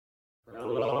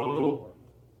Hello?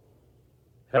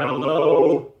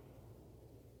 Hello?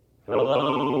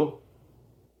 Hello?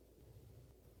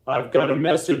 I've got a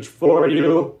message for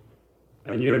you,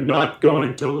 and you're not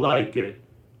going to like it.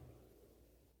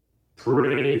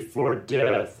 Pray for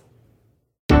death.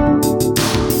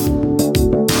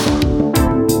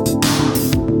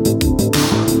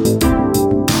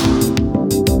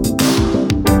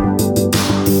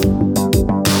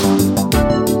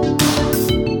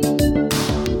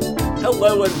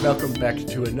 Hello and welcome back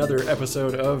to another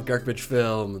episode of Garbage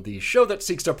Film, the show that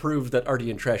seeks to prove that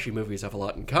arty and trashy movies have a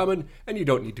lot in common, and you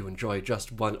don't need to enjoy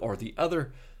just one or the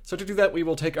other. So to do that, we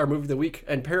will take our movie of the week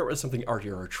and pair it with something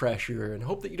artier or trashier, and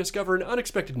hope that you discover an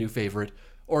unexpected new favorite,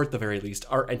 or at the very least,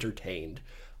 are entertained.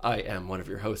 I am one of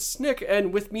your hosts, Nick,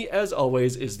 and with me, as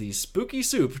always, is the spooky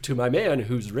soup to my man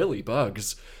who's really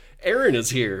bugs. Aaron is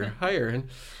here. Hi, Aaron.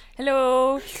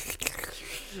 Hello.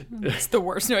 It's the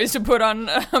worst noise to put on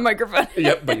a microphone.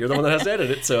 Yep, but you're the one that has to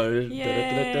edit it, so...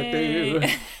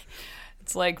 Yay.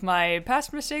 It's like my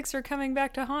past mistakes are coming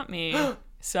back to haunt me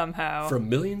somehow. From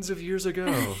millions of years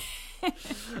ago.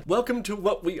 Welcome to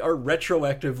what we are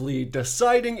retroactively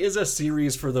deciding is a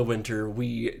series for the winter.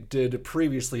 We did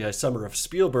previously a Summer of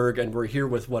Spielberg, and we're here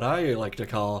with what I like to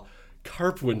call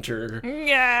Carp-winter.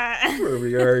 Yeah. Where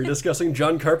we are discussing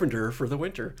John Carpenter for the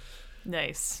winter.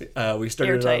 Nice. We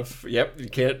started Airtight. off. Yep,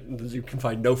 you can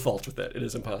find no fault with that. It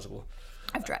is impossible.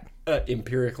 I've tried.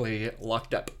 Empirically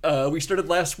locked up. We started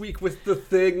last week with The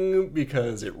Thing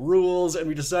because it rules, and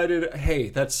we decided, hey,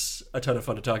 that's a ton of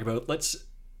fun to talk about. Let's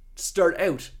start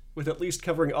out with at least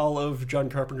covering all of John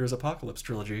Carpenter's Apocalypse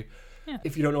Trilogy. Yeah.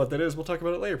 If you don't know what that is, we'll talk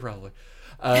about it later, probably.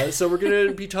 So we're going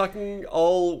to be talking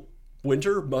all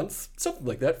winter, month, something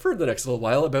like that, for the next little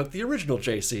while about the original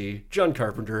JC, John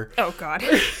Carpenter. Oh, God.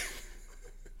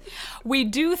 We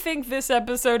do think this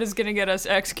episode is going to get us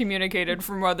excommunicated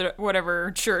from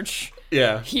whatever church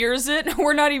hears it.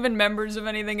 We're not even members of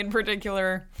anything in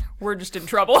particular. We're just in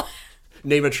trouble.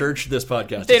 Name a church, this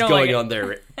podcast They is don't going like on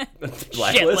their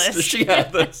blacklist. Yeah,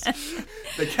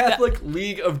 the Catholic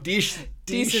League of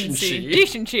Decency.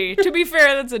 Decency. To be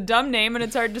fair, that's a dumb name, and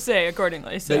it's hard to say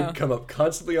accordingly. So. They come up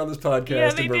constantly on this podcast, Yeah,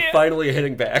 they and we're do. finally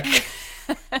hitting back.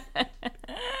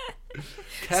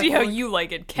 See how you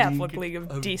like it, Catholic League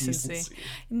of Decency.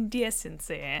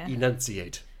 Decency.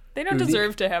 Enunciate. They don't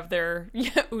deserve to have their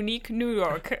unique New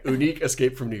York. Unique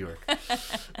escape from New York.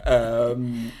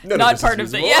 Not part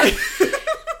of the... Yeah.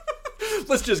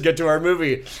 Let's just get to our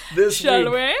movie. This Shall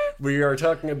week, we are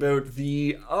talking about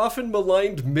the often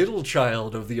maligned middle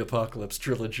child of the Apocalypse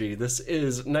Trilogy. This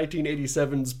is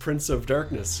 1987's Prince of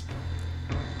Darkness.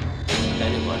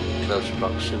 Anyone in close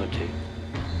proximity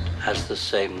has the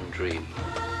same dream.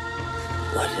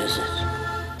 What is it?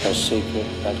 A secret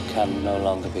that can no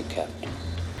longer be kept.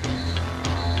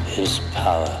 His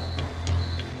power.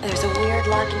 There's a weird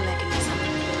locking mechanism.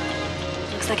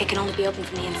 Looks like it can only be opened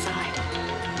from the inside.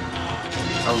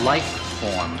 A life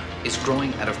form is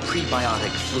growing out of prebiotic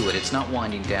fluid. It's not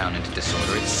winding down into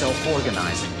disorder. It's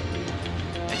self-organizing.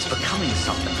 It's becoming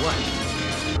something. What?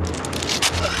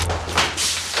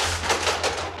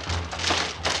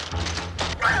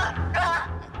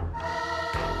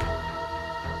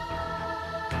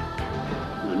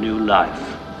 The new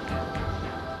life.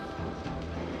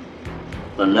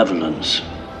 Malevolence.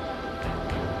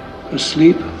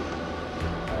 Asleep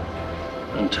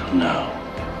until now.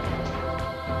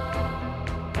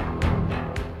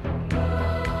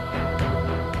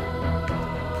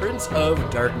 Prince of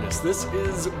Darkness. This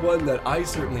is one that I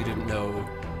certainly didn't know.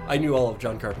 I knew all of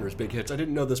John Carpenter's big hits. I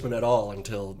didn't know this one at all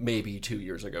until maybe 2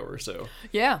 years ago or so.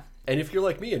 Yeah. And if you're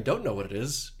like me and don't know what it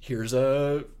is, here's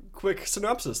a quick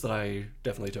synopsis that I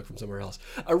definitely took from somewhere else.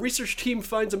 A research team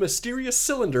finds a mysterious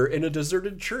cylinder in a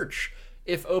deserted church.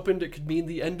 If opened, it could mean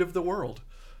the end of the world.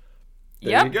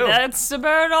 There you go. That's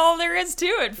about all there is to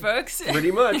it, folks.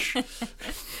 Pretty much.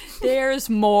 There's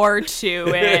more to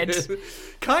it.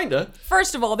 Kinda.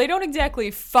 First of all, they don't exactly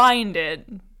find it.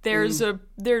 There's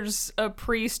a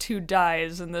priest who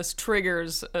dies, and this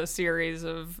triggers a series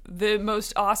of the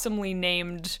most awesomely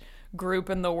named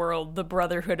group in the world, the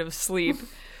Brotherhood of Sleep.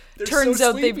 Turns so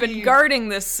out they've sleepy. been guarding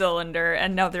this cylinder,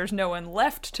 and now there's no one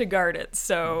left to guard it.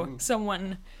 So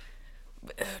someone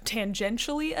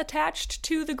tangentially attached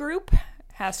to the group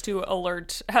has to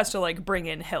bring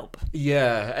in help.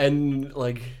 Yeah, and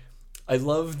I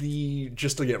love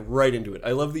just to get right into it,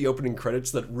 I love the opening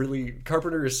credits that really,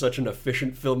 Carpenter is such an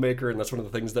efficient filmmaker, and that's one of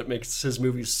the things that makes his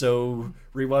movies so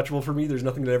rewatchable for me. There's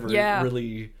nothing that ever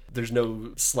really There's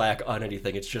no slack on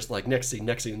anything. It's just like, next scene.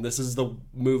 And this is the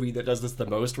movie that does this the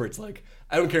most, where it's like,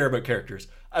 I don't care about characters.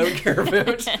 I don't care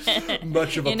about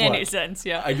much of a in plot. any sense,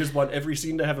 yeah. I just want every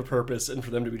scene to have a purpose and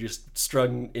for them to be just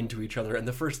strung into each other. And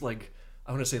the first, like,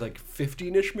 I want to say like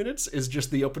 15-ish minutes is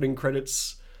just the opening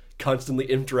credits constantly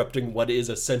interrupting what is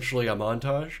essentially a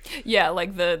montage. Yeah,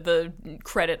 like the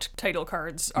credit title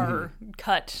cards are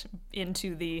cut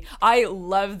into the... I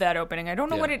love that opening. I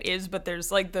don't know what it is, but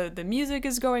there's like the music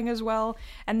is going as well,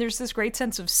 and there's this great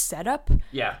sense of setup.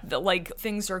 Yeah. That like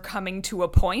things are coming to a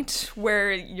point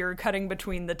where you're cutting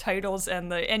between the titles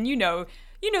and you know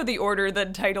the order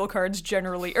that title cards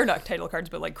generally, or not title cards,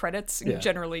 but like credits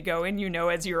generally go in. You know,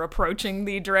 as you're approaching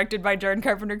the directed by John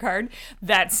Carpenter card,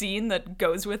 that scene that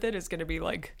goes with it is going to be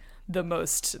like the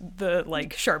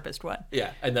sharpest one.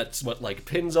 Yeah, and that's what like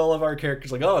pins all of our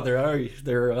characters. Like, oh,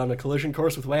 they're on a collision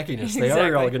course with wackiness. They Exactly.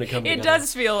 are all going to come together. It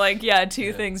does feel like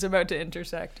two things about to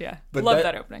intersect. Yeah, But love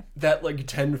that opening. That like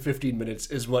 10-15 minutes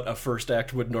is what a first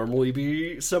act would normally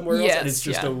be somewhere else, and it's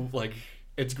just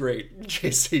it's great.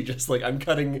 JC just like, I'm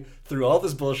cutting through all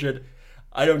this bullshit.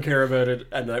 I don't care about it,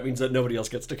 and that means that nobody else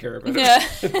gets to care about it.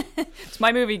 Yeah. It's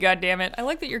my movie, goddammit. I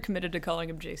like that you're committed to calling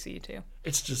him JC, too.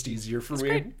 It's just easier for That's me.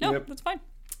 great. No, that's fine.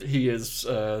 He is,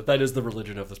 that is the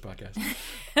religion of this podcast.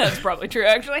 That's probably true,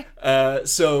 actually.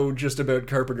 So, just about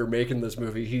Carpenter making this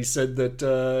movie, he said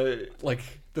that, like,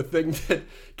 the thing that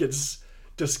gets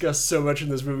discussed so much in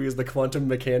this movie is the quantum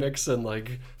mechanics and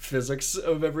like physics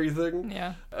of everything.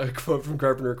 Yeah. A quote from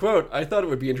Carpenter, quote, "I thought it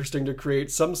would be interesting to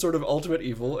create some sort of ultimate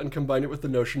evil and combine it with the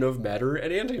notion of matter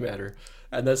and antimatter."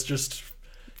 And that's just...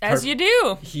 As you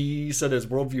do. He said his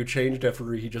worldview changed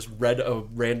after he just read a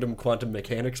random quantum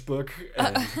mechanics book.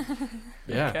 And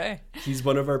Okay. He's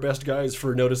one of our best guys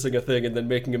for noticing a thing and then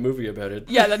making a movie about it.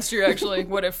 Yeah, that's true, actually.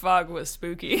 What if fog was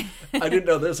spooky? I didn't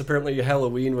know this. Apparently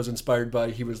Halloween was inspired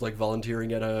by, he was like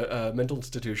volunteering at a mental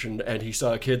institution, and he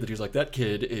saw a kid that he was like, that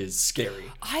kid is scary.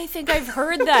 I think I've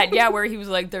heard that. Yeah, where he was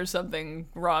like, there's something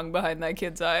wrong behind that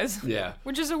kid's eyes. Yeah.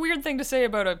 Which is a weird thing to say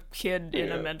about a kid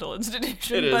in a mental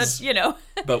institution. It but, is. you know.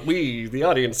 But we, the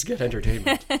audience, get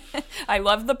entertainment. I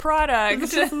love the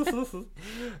product.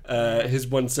 His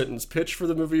one sentence pitch for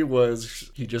the movie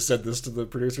was, he just said this to the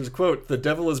producers, quote, "The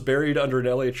devil is buried under an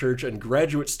LA church and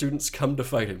graduate students come to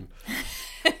fight him."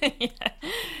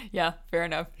 Yeah, fair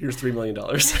enough. Here's $3 million.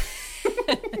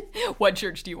 What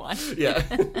church do you want? Yeah.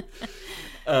 Good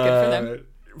for them.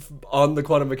 On the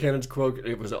quantum mechanics quote,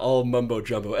 it was all mumbo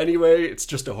jumbo. Anyway, it's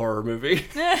just a horror movie.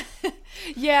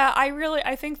 Yeah,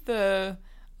 I think the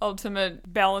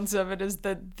ultimate balance of it is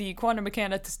that the quantum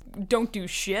mechanics don't do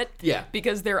shit. Yeah.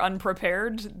 Because they're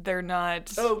unprepared. They're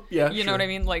not... Oh, yeah, You know what I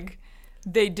mean? Like,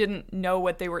 they didn't know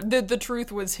what they were... The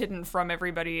truth was hidden from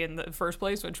everybody in the first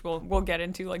place, which we'll get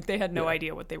into. Like, they had no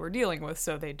idea what they were dealing with,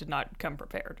 so they did not come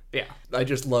prepared. Yeah. I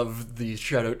just love the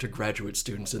shout out to graduate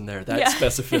students in there. That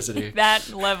specificity. That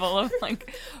level of,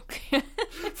 like...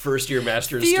 First year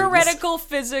master's Theoretical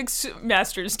physics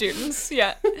master's students.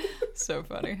 Yeah. So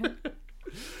funny.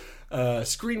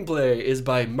 Screenplay is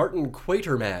by Martin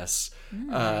Quatermass.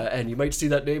 And you might see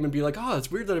that name and be like, oh, it's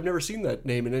weird that I've never seen that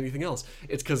name in anything else.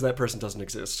 It's because that person doesn't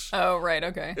exist. Oh, right,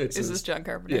 okay. Is this John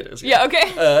Carpenter? Yeah, it is. Yeah, okay.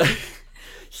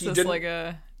 He is this like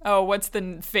a... Oh, what's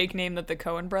the fake name that the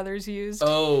Coen brothers used?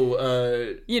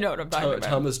 Oh, you know what I'm talking about.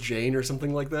 Thomas Jane or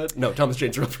something like that? No, Thomas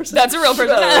Jane's a real person. That's a real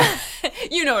person.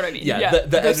 You know what I mean. Yeah,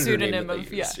 the pseudonym name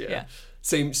of... Yeah.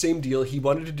 Same deal. He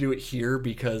wanted to do it here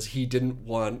because he didn't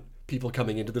want people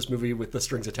coming into this movie with the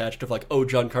strings attached of like, oh,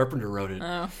 John Carpenter wrote it.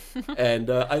 Oh. And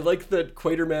I like that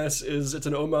Quatermass it's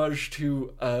an homage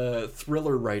to a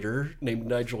thriller writer named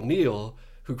Nigel Neal,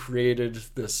 who created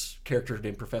this character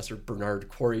named Professor Bernard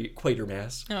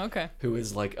Quatermass. Oh, okay. Who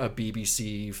is like a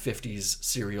BBC 50s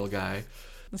serial guy.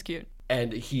 That's cute.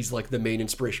 And he's like the main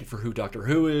inspiration for who Doctor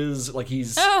Who is. Like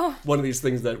he's one of these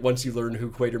things that once you learn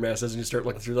who Quatermass is and you start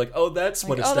looking through, like, oh, that's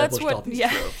what established all these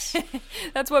tropes.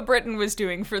 That's what Britain was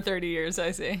doing for 30 years,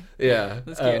 I see. Yeah.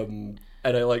 That's cute.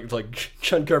 And I like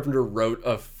John Carpenter wrote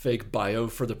a fake bio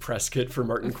for the press kit for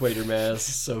Martin Quatermass.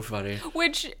 So funny.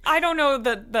 Which I don't know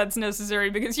that that's necessary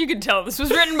because you can tell this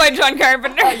was written by John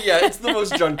Carpenter. Yeah, it's the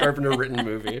most John Carpenter written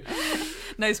movie.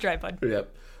 Nice try, bud.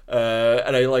 Yep.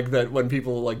 And I like that when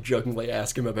people like jokingly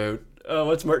ask him about, oh,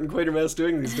 what's Martin Quatermass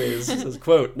doing these days? He says,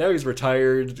 quote, now he's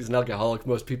retired, he's an alcoholic,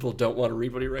 most people don't want to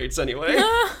read what he writes anyway.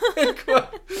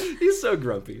 He's so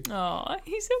grumpy. Oh,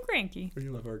 he's so cranky. We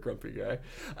love our grumpy guy.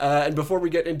 And before we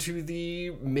get into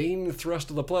the main thrust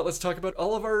of the plot, let's talk about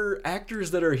all of our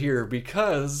actors that are here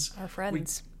because... Our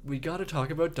friends. we gotta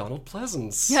talk about Donald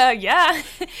Pleasence. Yeah.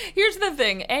 Here's the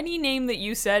thing. Any name that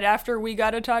you said after we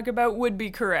gotta talk about would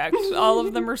be correct. All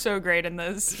of them are so great in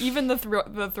this. Even the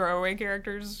throwaway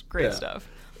characters, great stuff.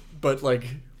 But, like,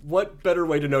 what better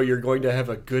way to know you're going to have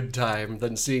a good time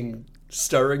than seeing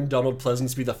starring Donald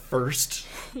Pleasence be the first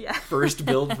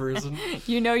build person?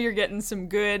 You know you're getting some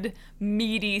good,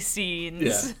 meaty scenes,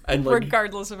 Yeah. And, like,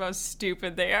 regardless of how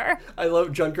stupid they are. I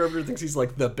love John Carpenter thinks he's,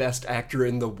 like, the best actor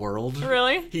in the world.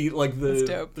 Really? He, like, That's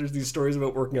dope. There's these stories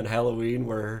about working on Halloween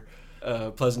where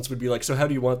Pleasence would be like, so how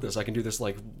do you want this? I can do this,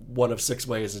 like, one of 6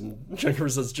 ways. And John Carpenter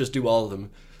says, just do all of them.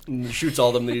 And he shoots all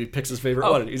of them, and he picks his favorite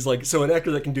one. And he's like, so an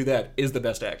actor that can do that is the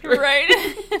best actor. Right?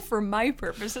 For my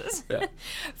purposes. Yeah.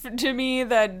 To me,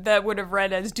 that would have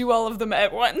read as do all of them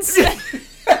at once.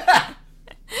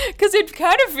 Because it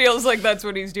kind of feels like that's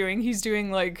what he's doing. He's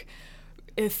doing, like,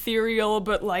 ethereal,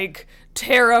 but, like,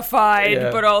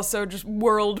 terrified, but also just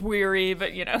world-weary,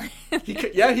 but, you know.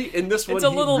 He in this one, It's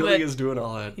a he little really bit- is doing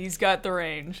all that. He's got the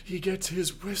range. He gets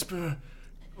his whisper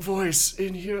voice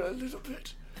in here a little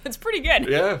bit. It's pretty good.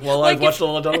 Yeah, well, Like, I've watched a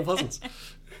lot of Donald Pleasence.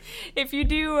 If you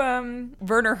do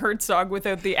Werner Herzog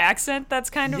without the accent,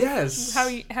 that's kind of Yes.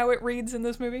 how it reads in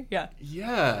this movie. Yeah.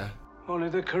 Yeah. Only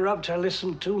the corrupt are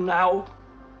listened to now.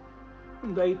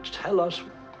 They tell us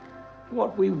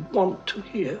what we want to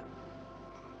hear.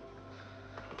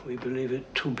 We believe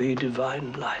it to be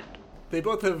divine light. They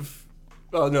both have...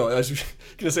 Oh, no, I was going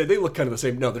to say, they look kind of the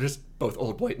same. No, they're just both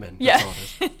old white men. Yeah. That's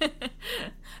all it is.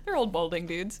 They're old balding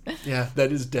dudes. Yeah,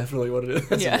 that is definitely what it is.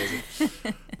 That's amazing.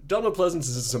 Donald Pleasence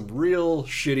is in some real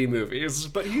shitty movies,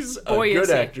 but he's a good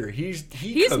actor. He's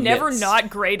never commits. not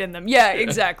great in them. Yeah,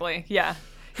 exactly. Yeah.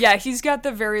 Yeah, he's got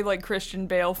the very, like, Christian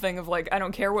Bale thing of, like, I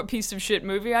don't care what piece of shit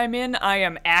movie I'm in, I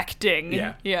am acting.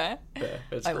 Yeah. Yeah.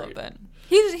 That's I great. love that.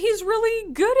 He's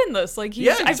really good in this. Like, he's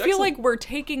I feel excellent. like we're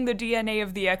taking the DNA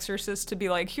of The Exorcist to be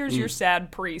like, here's your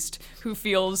sad priest who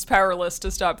feels powerless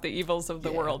to stop the evils of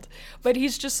the world. But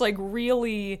he's just, like,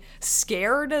 really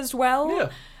scared as well. Yeah.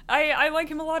 I like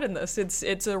him a lot in this.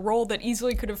 It's a role that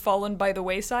easily could have fallen by the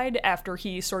wayside after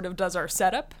he sort of does our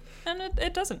setup. And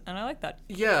it doesn't, and I like that.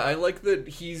 Yeah, I like that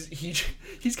he's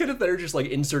kind of there just, like,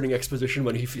 inserting exposition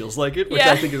when he feels like it, which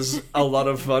I think is a lot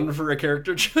of fun for a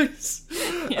character choice.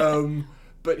 Yeah.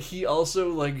 But he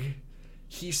also, like,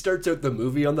 he starts out the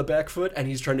movie on the back foot, and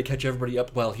he's trying to catch everybody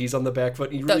up while he's on the back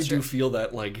foot. And you really That's do true. feel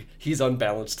that, like, he's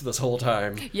unbalanced this whole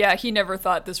time. Yeah, he never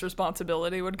thought this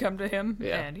responsibility would come to him,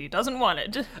 and he doesn't want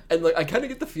it. And, like, I kind of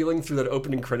get the feeling through that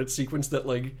opening credits sequence that,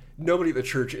 like, nobody at the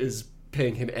church is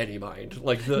paying him any mind.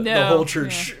 Like, the whole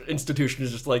church institution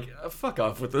is just like, fuck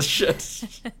off with this shit.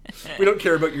 We don't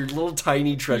care about your little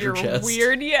tiny treasure chest.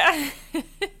 Weird, yeah.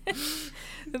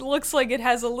 It looks like it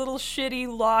has a little shitty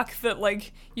lock that,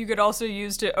 like, you could also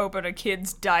use to open a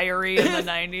kid's diary in the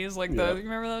 90s. Like, those, you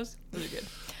remember those? Those are good.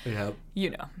 Yeah. You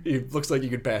know. It looks like you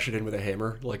could bash it in with a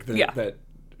hammer. Like, that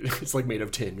it's, like, made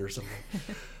of tin or something.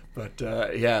 But,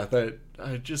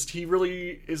 he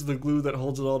really is the glue that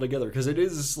holds it all together. Because it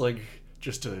is, like,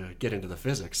 just to get into the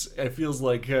physics, it feels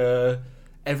like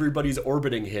everybody's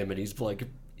orbiting him, and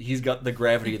he's got the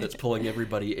gravity that's pulling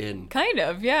everybody in. Kind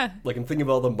of, yeah. Like, I'm thinking of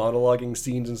all the monologuing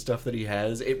scenes and stuff that he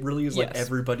has. It really is like Yes.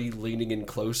 everybody leaning in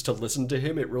close to listen to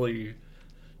him. It really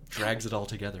drags it all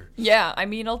together. Yeah, I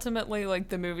mean, ultimately, like,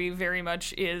 the movie very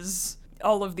much is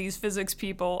all of these physics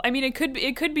people. I mean, it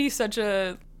could be such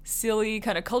a silly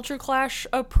kind of culture clash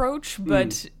approach,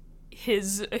 but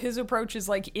his approach is,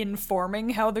 like,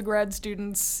 informing how the grad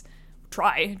students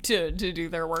try to do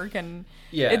their work, and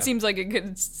it seems like it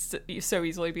could so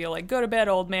easily be like, go to bed,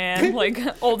 old man, like,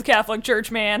 old Catholic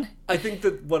church man. I think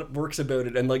that what works about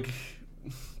it, and, like,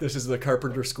 this is the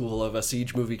Carpenter school of a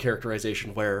siege movie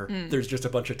characterization where there's just a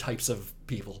bunch of types of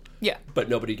people. Yeah. But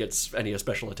nobody gets any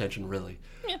special attention, really.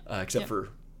 Except for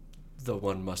the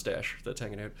one mustache that's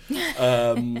hanging out.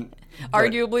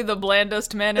 Arguably the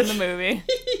blandest man in the movie.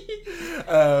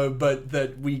 But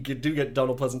that we do get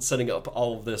Donald Pleasence setting up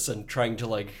all of this and trying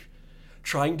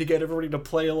to get everybody to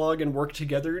play along and work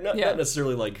together. Not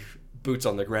necessarily, like, boots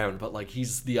on the ground, but, like,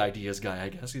 he's the ideas guy, I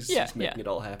guess. He's making it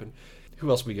all happen. Who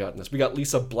else we got in this? We got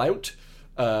Lisa Blount,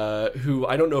 who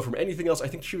I don't know from anything else. I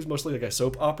think she was mostly, like, a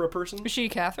soap opera person. Was she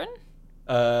Catherine?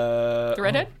 The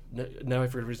redhead? Now I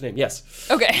forget his name. Yes.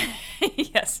 Okay.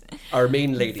 Yes. Our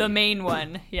main lady. The main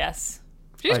one, yes.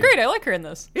 She's great. I like her in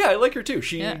this. Yeah, I like her too.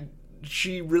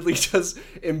 She really does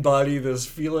embody this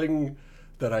feeling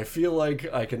that I feel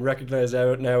like I can recognize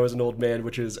out now as an old man,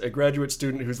 which is a graduate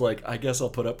student who's like, I guess I'll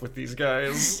put up with these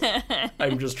guys.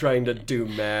 I'm just trying to do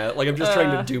math. Like, I'm just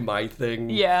trying to do my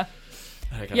thing. Yeah.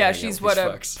 Yeah, she's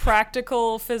a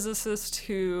practical physicist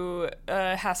who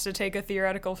has to take a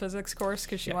theoretical physics course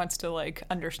because she wants to like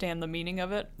understand the meaning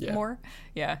of it more.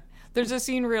 Yeah. There's a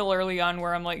scene real early on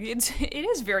where I'm like, it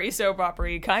is very soap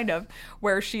opera-y, kind of,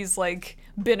 where she's like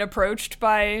been approached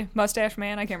by Mustache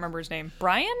Man. I can't remember his name.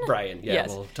 Brian, yeah.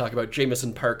 Yes. We'll talk about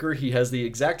Jameson Parker. He has the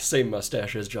exact same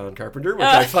mustache as John Carpenter, which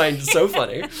I find so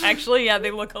funny. Actually, yeah,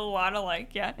 they look a lot alike,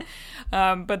 yeah.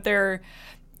 But they're...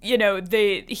 You know,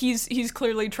 he's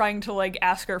clearly trying to like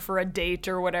ask her for a date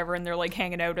or whatever, and they're like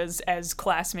hanging out as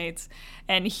classmates,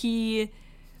 and he,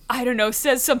 I don't know,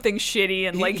 says something shitty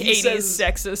and like 80s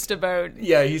sexist about.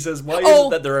 Yeah, he says, why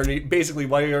isn't that there are any, basically,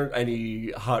 why aren't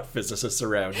any hot physicists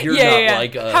around? You're not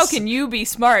like us. How can you be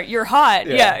smart? You're hot.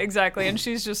 Yeah, exactly. And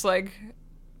she's just like,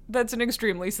 that's an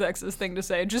extremely sexist thing to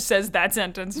say. It just says that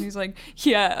sentence. And he's like,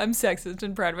 yeah, I'm sexist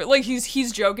and proud of it. Like,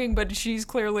 he's joking, but she's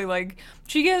clearly like,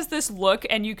 she has this look,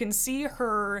 and you can see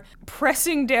her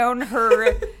pressing down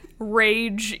her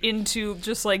rage into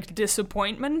just like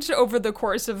disappointment over the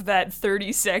course of that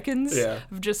 30 seconds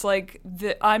of just like,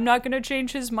 I'm not going to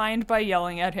change his mind by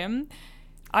yelling at him.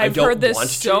 I've heard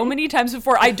this so many times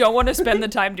before. I don't want to spend the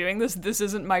time doing this. This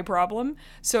isn't my problem.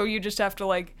 So you just have to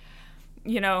like,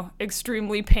 you know,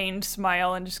 extremely pained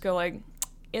smile and just go like,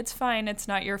 it's fine, it's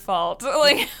not your fault.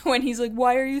 Like, when he's like,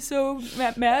 why are you so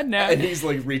mad now? And he's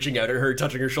like reaching out at her,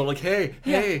 touching her shoulder, like,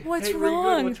 hey, what's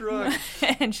wrong? What's wrong?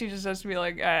 And she just has to be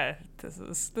like,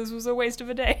 this was a waste of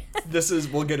a day.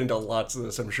 We'll get into lots of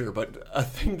this, I'm sure, but a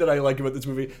thing that I like about this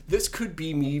movie, this could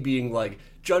be me being like,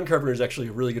 John Carpenter is actually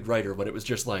a really good writer when it was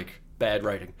just like bad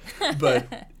writing.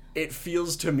 But it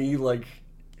feels to me like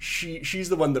she's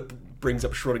the one that brings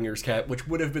up Schrodinger's cat, which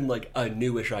would have been like a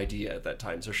newish idea at that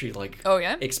time. So she like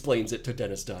explains it to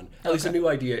Dennis Dunn. At least a new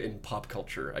idea in pop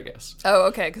culture, I guess. Oh,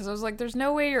 okay. Because I was like, there's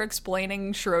no way you're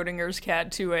explaining Schrodinger's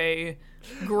cat to a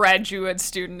graduate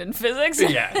student in physics.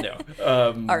 Yeah,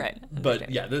 no. All right.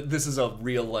 But yeah, this is a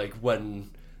real like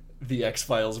when the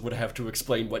X-Files would have to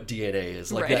explain what DNA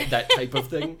is, like that type of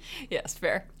thing. Yes,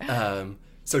 fair.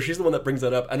 So she's the one that brings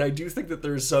that up, and I do think that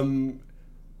there's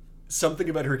something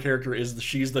about her character is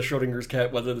she's the Schrodinger's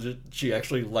cat, whether she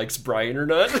actually likes Brian or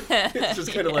not. It's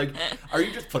just kind of like, are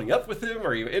you just putting up with him?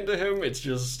 Are you into him? It's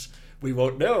just, we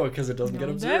won't know because it doesn't get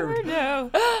observed. Never know.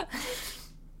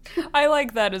 I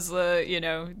like that as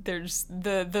there's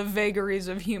the vagaries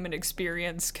of human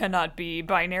experience cannot be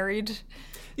binaried.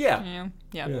 Yeah.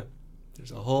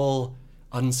 There's a whole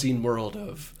unseen world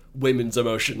of women's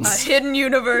emotions. A hidden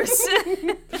universe.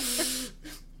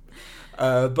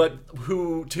 But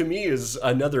who, to me, is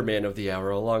another man of the hour,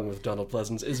 along with Donald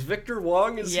Pleasence, is Victor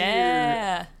Wong is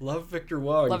here. Love Victor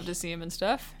Wong. Love to see him and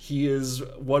stuff. He is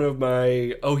one of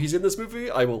my, he's in this movie?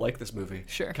 I will like this movie.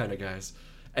 Sure. Kind of guys.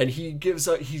 And he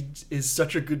is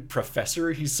such a good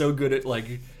professor. He's so good at,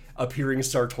 like, appearing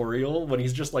sartorial when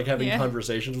he's just, like, having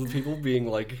conversations with people, being,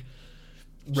 like,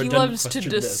 he loves to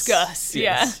discuss.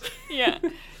 Yes. Yeah.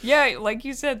 Yeah, like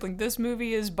you said, like this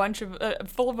movie is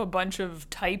full of a bunch of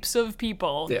types of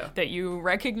people that you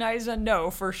recognize and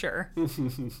know for sure.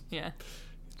 Yeah.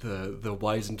 The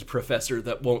wizened professor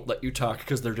that won't let you talk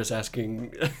because they're just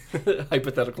asking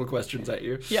hypothetical questions at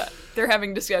you. Yeah, they're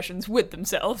having discussions with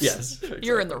themselves. Yes, exactly.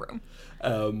 You're in the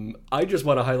room. I just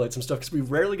want to highlight some stuff because we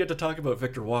rarely get to talk about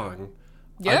Victor Wong.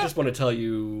 Yeah. I just want to tell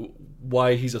you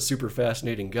why he's a super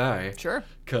fascinating guy. Sure.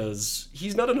 Because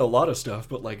he's not in a lot of stuff,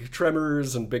 but like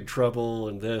Tremors and Big Trouble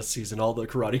and this, he's in all the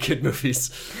Karate Kid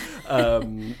movies.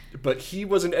 But he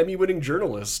was an Emmy-winning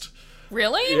journalist.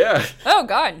 Really? Yeah. Oh,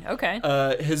 God. Okay.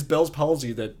 His Bell's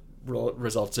palsy that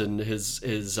results in his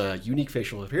unique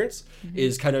facial appearance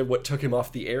is kind of what took him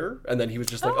off the air. And then he was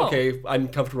just like, okay, I'm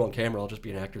comfortable on camera. I'll just be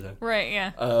an actor then. Right,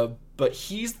 yeah. But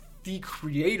he's the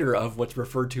creator of what's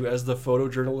referred to as the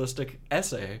photojournalistic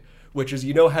essay, which is,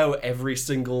 you know how every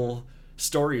single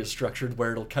story is structured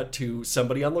where it'll cut to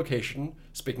somebody on location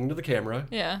speaking to the camera.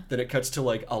 Yeah. Then it cuts to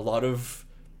like a lot of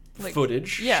footage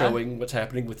showing what's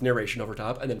happening with narration over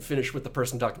top, and then finish with the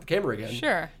person talking to the camera again.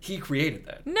 Sure. He created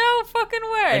that. No fucking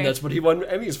way. And that's what he won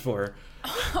Emmys for.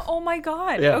 Oh my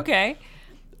God. Yeah. Okay.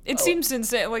 It seems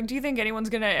insane. Like, do you think anyone's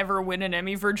going to ever win an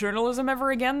Emmy for journalism ever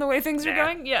again, the way things are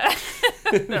going? Yeah.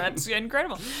 That's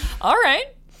incredible. All right.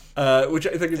 Which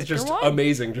I think is just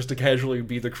amazing, just to casually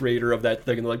be the creator of that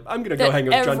thing. And like, I'm going to go hang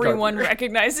out with John Carpenter. Everyone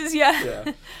recognizes,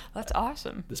 yeah. That's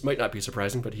awesome. This might not be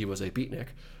surprising, but he was a beatnik.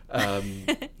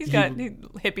 He's got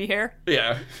hippie hair.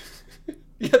 Yeah.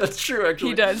 Yeah, that's true, actually.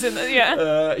 He does,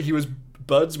 he was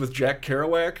buds with Jack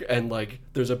Kerouac, and like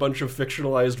there's a bunch of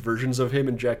fictionalized versions of him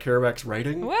in Jack Kerouac's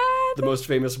writing. What? The most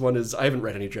famous one is, I haven't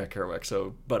read any Jack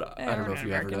Kerouac, but I don't know if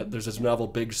you have or not. There's this novel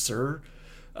Big Sur,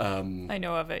 I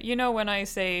know of it. You know when I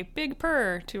say big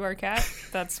purr to our cat,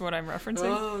 that's what I'm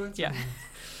referencing. Oh, that's yeah.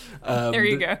 There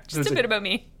you go. Just a bit about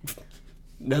me.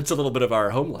 That's a little bit of our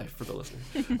home life for the listener.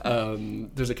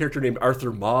 There's a character named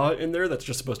Arthur Ma in there that's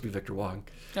just supposed to be Victor Wong.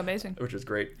 Amazing. Which is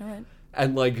great. All right.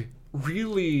 And like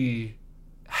really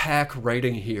hack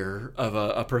writing here of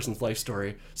a person's life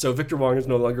story. So Victor Wong is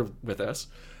no longer with us.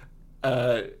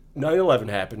 9/11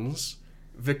 happens.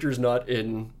 Victor's not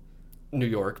in New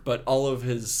York, but all of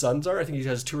his sons are. I think he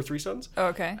has 2 or 3 sons. Oh,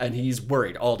 okay. And he's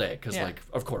worried all day because, like,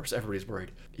 of course, everybody's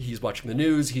worried. He's watching the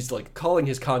news. He's, like, calling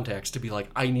his contacts to be like,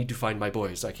 I need to find my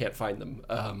boys. I can't find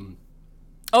them.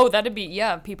 Oh, that'd be,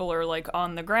 people are, like,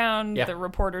 on the ground. Yeah. The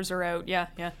reporters are out. Yeah.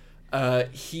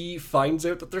 He finds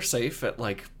out that they're safe at,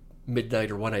 like, midnight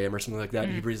or 1 a.m. or something like that.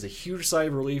 He breathes a huge sigh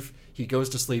of relief. He goes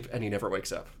to sleep, and he never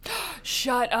wakes up.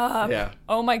 Shut up. Yeah.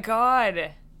 Oh, my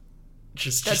God.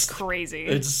 That's just crazy.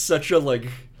 It's such a like.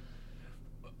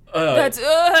 Like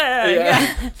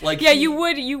you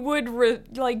would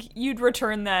you'd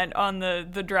return that on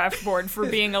the draft board for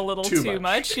being a little too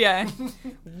much. Yeah.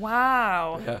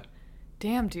 Wow. Yeah.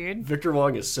 Damn, dude. Victor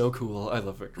Wong is so cool. I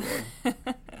love Victor Wong.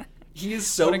 He is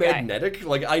so magnetic.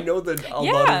 Like, I know that a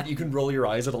lot of you can roll your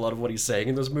eyes at a lot of what he's saying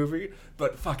in this movie,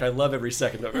 but fuck, I love every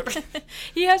second of it.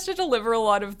 He has to deliver a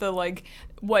lot of the, like,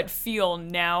 what feel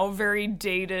now very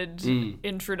dated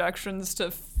introductions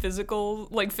to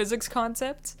physics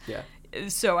concepts. Yeah.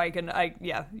 So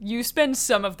you spend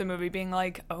some of the movie being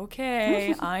like,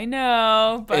 okay, I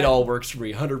know, but it all works for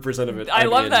me, 100% of it. I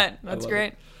love that. That's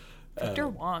great. Victor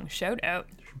Wong, shout out.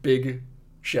 Big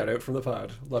shout out from the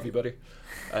pod. Love you, buddy.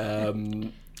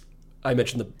 I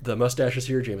mentioned the mustaches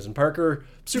here, Jameson Parker.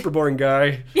 Super boring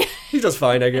guy. He does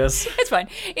fine, I guess. It's fine.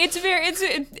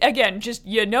 Again, just,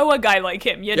 you know, a guy like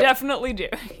him. You definitely do.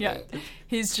 Yeah.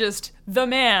 He's just the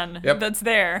man that's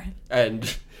there.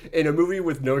 And in a movie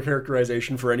with no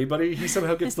characterization for anybody, he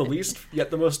somehow gets the least, yet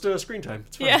the most screen time.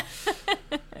 It's fine. Yeah.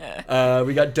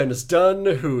 We got Dennis Dunn,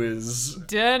 who is...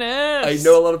 Dennis! I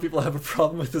know a lot of people have a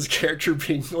problem with this character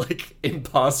being, like,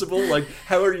 impossible. Like,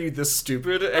 how are you this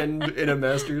stupid and in a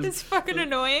master's... It's fucking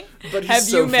annoying. But have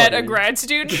so you met funny. a grad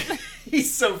student?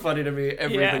 He's so funny to me.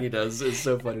 Everything he does is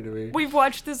so funny to me. We've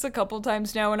watched this a couple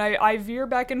times now, and I veer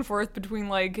back and forth between,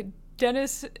 like,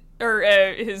 Dennis... or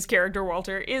his character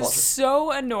Walter is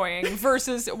so annoying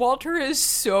versus Walter is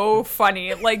so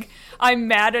funny. Like, I'm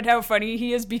mad at how funny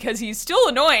he is because he's still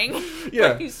annoying. Yeah.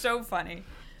 But he's so funny.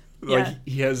 Like,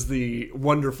 he has the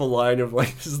wonderful line of,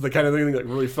 like, this is the kind of thing that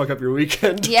really fuck up your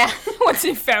weekend. Yeah. Once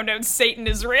he found out Satan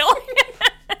is real.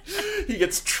 He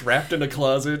gets trapped in a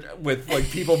closet with, like,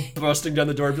 people busting down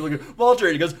the door and be like, Walter,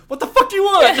 and he goes, what the fuck do you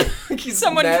want? Yeah.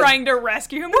 Someone trying to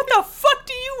rescue him. What the fuck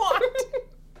do you want?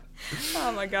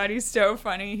 Oh my god, he's so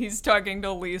funny. He's talking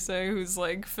to Lisa, who's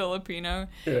like Filipino.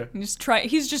 Yeah.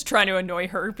 He's just trying to annoy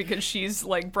her because she's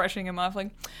like brushing him off. Like,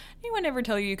 anyone ever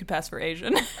tell you could pass for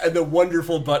Asian? And the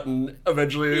wonderful button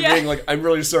eventually being like, I'm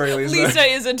really sorry, Lisa. Lisa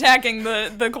is attacking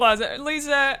the closet.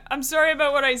 Lisa, I'm sorry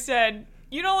about what I said.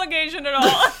 You don't look Asian at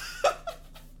all.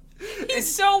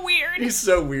 He's so weird. He's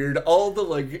so weird. All the,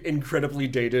 like, incredibly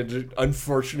dated,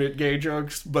 unfortunate gay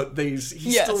jokes, but he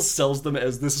still sells them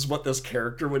as this is what this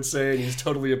character would say, and he's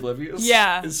totally oblivious.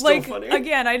 Yeah. It's still funny.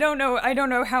 Again, I don't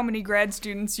know how many grad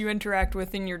students you interact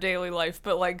with in your daily life,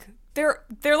 but, like, they're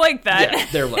like that. Yeah,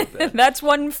 they're like that. That's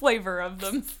one flavor of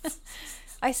them.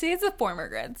 I say it's a former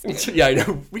grad student. Yeah, I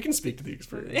know. We can speak to the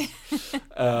experience.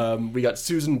 We got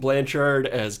Susan Blanchard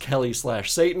as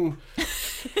Kelly/Satan.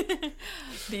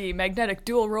 The magnetic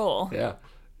dual role. Yeah.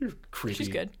 Creepy. She's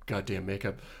good. Goddamn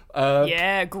makeup.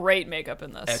 Yeah, great makeup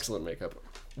in this. Excellent makeup.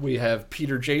 We have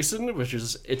Peter Jason,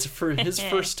 it's for his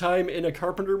first time in a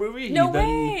Carpenter movie. No he then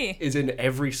way! Is in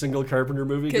every single Carpenter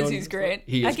movie. Because he's great.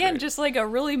 He is Again, great. just like a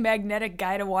really magnetic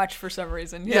guy to watch for some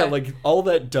reason. Yeah, like all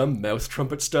that dumb mouth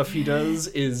trumpet stuff he does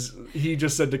is, he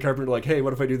just said to Carpenter, like, hey,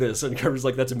 what if I do this? And Carpenter's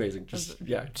like, that's amazing. Just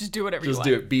do whatever you want. Just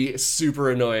do it. Be super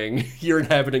annoying. You're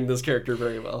inhabiting this character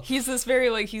very well. He's this very,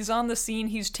 like, he's on the scene,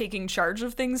 he's taking charge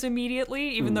of things immediately,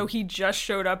 even though he just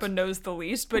showed up and knows the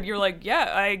least, but you're like,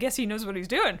 yeah, I guess he knows what he's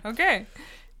doing. Okay.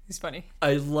 He's funny.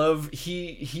 I love,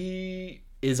 he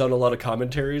is on a lot of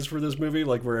commentaries for this movie,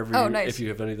 like wherever if you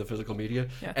have any of the physical media,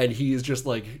 and he is just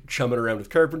like chumming around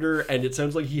with Carpenter, and it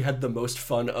sounds like he had the most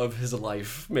fun of his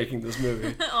life making this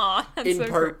movie. Aw, that's in so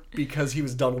part cool. because he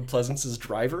was Donald Pleasence's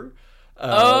driver.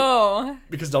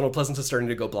 Because Donald Pleasence is starting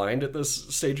to go blind at this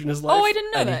stage in his life. Oh, I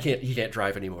didn't know that. And he can't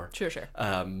drive anymore. Sure.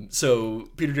 So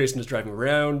Peter Jason is driving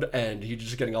around, and he's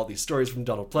just getting all these stories from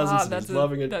Donald Pleasence, and he's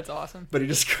loving it. That's awesome. But he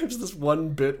describes this one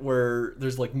bit where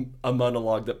there's like a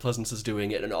monologue that Pleasence is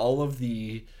doing, and all of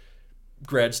the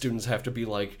grad students have to be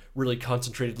like really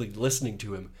concentratedly listening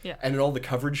to him. Yeah. And in all the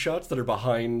coverage shots that are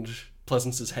behind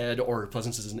Pleasence's head, or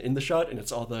Pleasence isn't in the shot and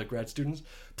it's all the grad students,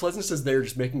 Pleasence is there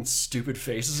just making stupid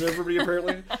faces at everybody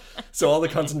apparently. So all the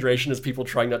concentration is people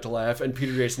trying not to laugh, and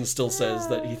Peter Jason still says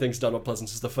that he thinks Donald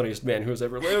Pleasence is the funniest man who has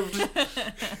ever lived.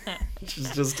 Which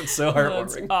is just, it's so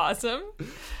heartwarming. That's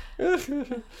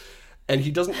awesome. And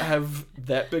he doesn't have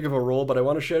that big of a role, but I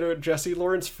want to shout out Jesse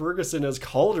Lawrence Ferguson as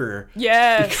Calder.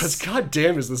 Yes. Because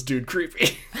goddamn is this dude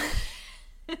creepy.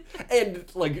 And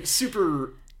like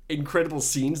super incredible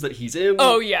scenes that he's in.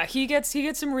 Oh yeah, he gets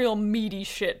some real meaty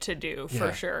shit to do for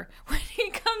Yeah. sure. When he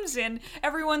comes in,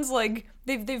 everyone's like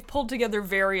they've pulled together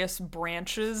various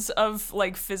branches of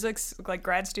like physics, like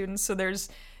grad students. So there's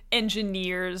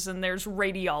engineers and there's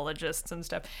radiologists and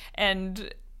stuff,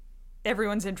 and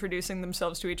everyone's introducing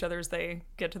themselves to each other as they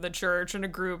get to the church in a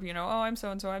group, you know, oh, I'm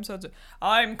so-and-so, I'm so-and-so.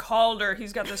 I'm Calder.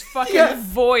 He's got this fucking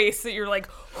voice that you're like,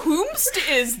 whomst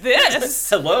is this?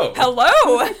 Hello.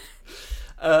 Hello.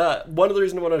 One of the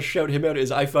reasons I want to shout him out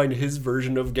is I find his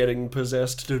version of getting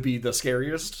possessed to be the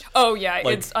scariest. Oh, yeah,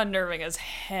 Like- it's unnerving as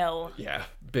hell. Yeah,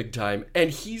 big time. And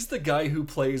he's the guy who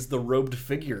plays the robed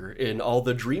figure in all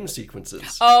the dream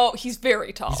sequences. Oh, he's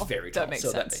very tall. He's very tall, That makes so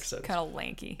sense. that makes sense. Kind of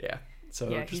lanky. Yeah. So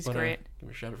Yeah, just he's wanna great. Give him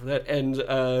a shout out for that.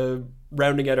 And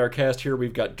rounding out our cast here,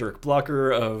 we've got Dirk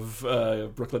Blocker of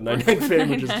Brooklyn Nine-Nine fame,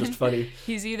 which is just funny.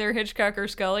 He's either Hitchcock or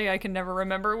Scully. I can never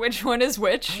remember which one is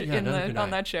which yeah, neither can I.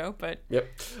 on that show. But Yep.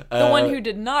 the one who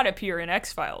did not appear in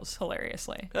X-Files,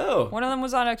 hilariously. Oh. One of them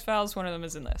was on X-Files, one of them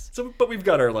is in this. So, but we've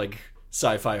got our like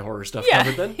sci-fi horror stuff Yeah,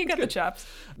 covered then. he got the chops.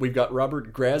 We've got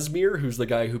Robert Grasmere, who's the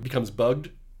guy who becomes bugged.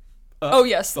 Oh,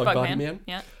 yes, Bug Body Bugman. Man.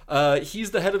 Yeah.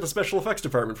 He's the head of the special effects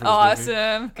department for this movie.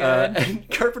 Awesome. Good. And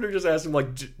Carpenter just asked him,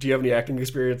 like, do you have any acting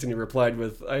experience? And he replied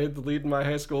with, I had the lead in my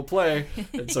high school play.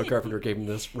 And so Carpenter gave him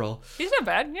this role. He's not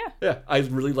bad, yeah. Yeah, I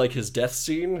really like his death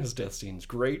scene. His death scene's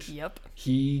great. Yep.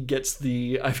 He gets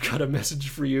the, I've got a message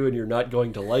for you and you're not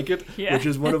going to like it, Yeah. which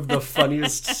is one of the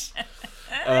funniest.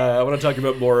 I want to talk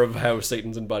about more of how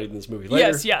Satan's embodied in this movie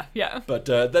later. Yes, yeah. But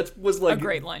that was like A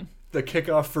great line. the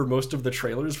kickoff for most of the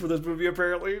trailers for this movie,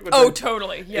 apparently. Which Oh,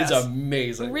 totally, yes. It's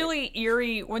amazing. Really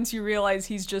eerie once you realize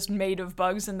he's just made of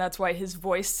bugs, and that's why his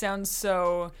voice sounds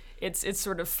so... It's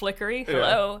sort of flickery.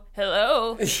 Hello.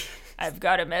 I've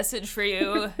got a message for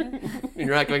you.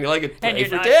 You're not going to like it. And Play you're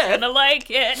for not Dad. gonna like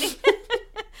it.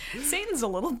 Satan's a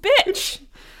little bitch.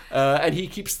 And he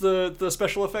keeps the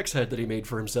special effects head that he made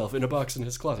for himself in a box in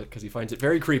his closet because he finds it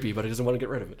very creepy, but he doesn't want to get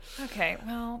rid of it. Okay,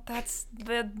 well, that's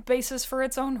the basis for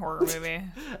its own horror movie.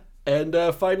 And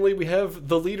finally, we have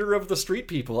the leader of the street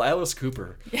people, Alice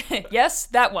Cooper. Yes,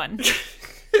 that one.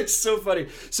 It's so funny.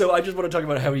 So I just want to talk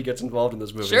about how he gets involved in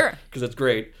this movie. Sure. Because it's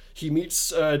great. He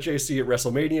meets JC at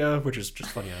WrestleMania, which is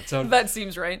just funny on its own. That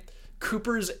seems right.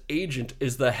 Cooper's agent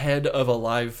is the head of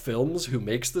Alive Films, who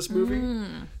makes this movie.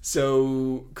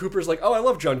 So Cooper's like, oh, I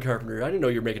love John Carpenter. I didn't know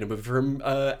you were making a movie for him.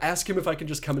 Ask him if I can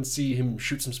just come and see him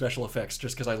shoot some special effects,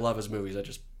 just because I love his movies.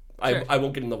 Sure. I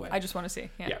won't get in the way. I just want to see.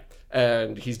 Yeah.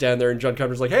 And he's down there, and John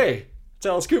Carpenter's like, hey, it's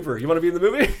Alice Cooper. You want to be in the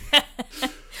movie?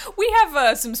 We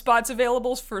have some spots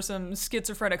available for some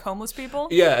schizophrenic homeless people.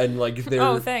 Yeah, and like they're...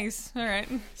 Oh, thanks. All right.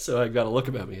 So I got a look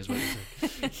about me, is what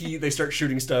he's saying. They start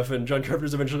shooting stuff, and John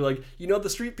Carpenter's eventually like, you know,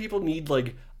 the street people need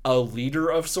like a leader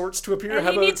of sorts to appear. And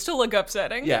he needs to look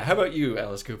upsetting. Yeah, how about you,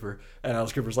 Alice Cooper? And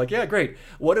Alice Cooper's like, yeah, great.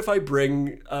 What if I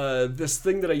bring this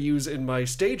thing that I use in my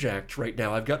stage act right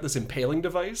now? I've got this impaling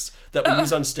device that we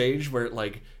use on stage where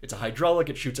it's a hydraulic,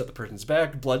 it shoots at the person's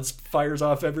back, blood fires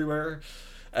off everywhere.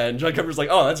 And John Carpenter's like,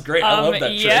 oh, that's great. I love that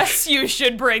trick. Yes, you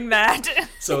should bring that.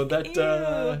 So that,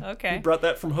 okay. he brought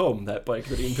that from home, that bike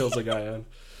that he impales a guy on.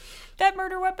 That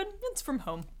murder weapon, it's from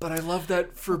home. But I love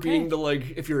that for being the,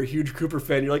 like, if you're a huge Cooper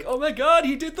fan, you're like, oh my god,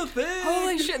 he did the thing!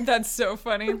 Holy shit, that's so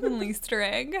funny. Little Easter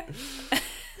egg.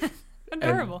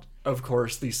 Adorable. And, of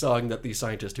course, the song that the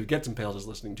scientist who gets impaled is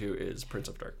listening to is Prince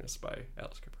of Darkness by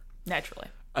Alice Cooper. Naturally.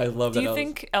 I love that. Do you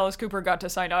think Alice Cooper got to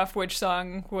sign off which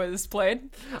song was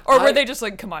played? Or were they just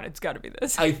like, come on, it's got to be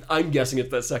this? I'm guessing it's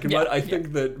that second one. I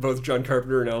think that both John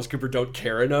Carpenter and Alice Cooper don't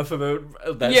care enough about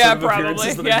that sort of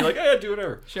appearances that they'd be like, eh, do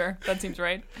whatever. Sure, that seems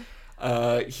right.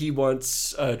 He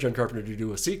wants John Carpenter to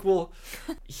do a sequel.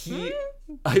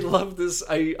 I love this.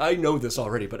 I know this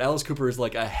already, but Alice Cooper is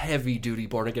like a heavy-duty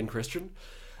born-again Christian.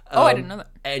 I didn't know that.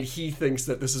 And he thinks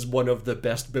that this is one of the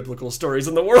best biblical stories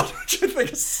in the world, which I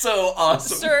think is so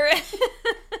awesome. Sure.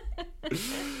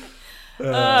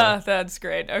 That's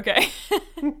great. Okay.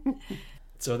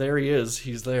 So there he is.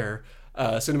 He's there.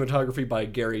 Cinematography by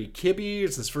Gary Kibbe.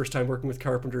 It's his first time working with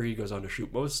Carpenter. He goes on to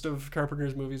shoot most of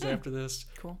Carpenter's movies after this.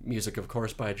 Cool. Music, of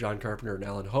course, by John Carpenter and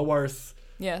Alan Howarth.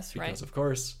 Yes, right. Because, of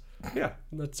course. Yeah,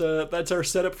 that's our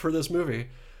setup for this movie.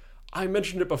 I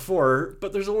mentioned it before,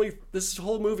 but this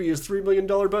whole movie is $3 million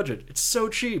budget. It's so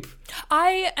cheap.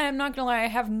 I am not gonna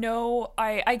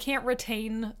lie. I can't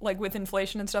retain, like, with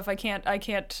inflation and stuff. I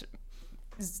can't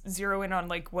zero in on,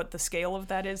 like, what the scale of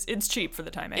that is. It's cheap for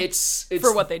the timing. It's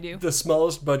for what they do. The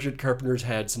smallest budget Carpenter's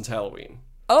had since Halloween.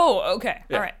 Oh, okay.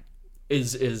 Yeah. All right.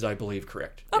 Is I believe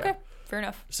correct. Okay. Yeah. Fair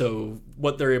enough. So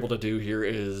what they're able to do here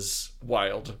is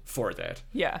wild for that.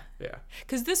 Yeah. Yeah.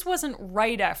 Because this wasn't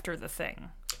right after The Thing.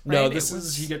 Right? No,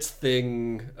 he gets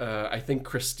Thing, I think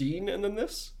Christine, and then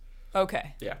this.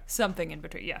 Okay. Yeah. Something in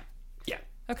between. Yeah. Yeah.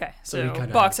 Okay. So he So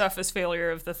kinda box office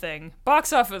failure of The Thing.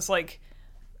 Box office, like,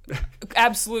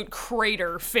 absolute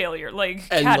crater failure, like,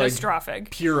 And, catastrophic.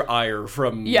 Pure ire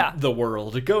from the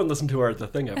world. Go and listen to our The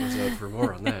Thing episode for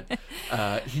more on that.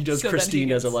 He does So then Christine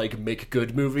he as a gets- like make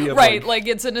good movie. Of, Right, like,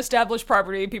 it's an established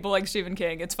property. People like Stephen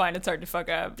King. It's fine. It's hard to fuck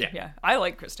up. Yeah. I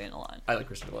like Christine a lot. I like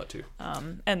Christine a lot too.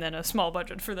 And then a small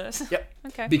budget for this. Yep.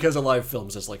 Okay. Because Alive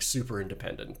Films is like super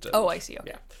independent. And, Oh, I see.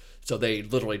 Okay. Yeah. So they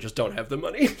literally just don't have the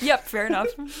money. Yep, fair enough.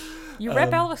 You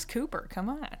rep Alice Cooper. Come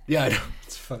on. Yeah, I know.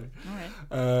 It's funny. All right.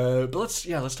 But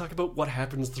let's talk about what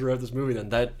happens throughout this movie then.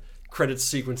 That credits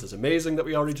sequence is amazing that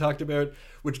we already talked about,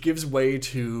 which gives way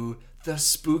to the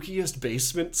spookiest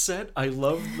basement set. I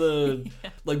love the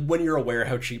like when you're aware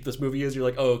how cheap this movie is, you're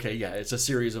like, oh, okay, yeah, it's a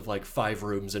series of like 5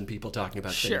 rooms and people talking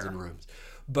about things in rooms.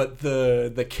 But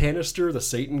the canister, the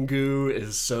Satan goo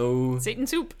is so Satan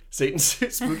soup.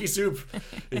 Spooky soup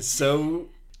is so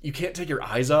you can't take your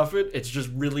eyes off it. It's just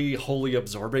really wholly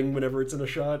absorbing whenever it's in a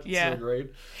shot. It's Yeah. so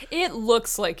great. It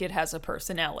looks like it has a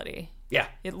personality. Yeah.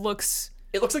 It looks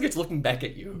like it's looking back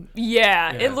at you.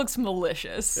 Yeah, Yeah. it looks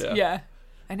malicious. Yeah.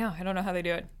 I know. I don't know how they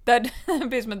do it. That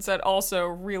basement set also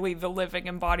really the living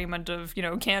embodiment of,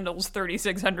 candles,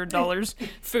 $3,600,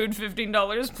 food,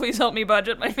 $15. Please help me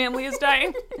budget. My family is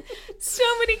dying. So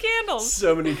many candles.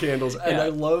 So many candles. And Yeah. I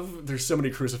love there's so many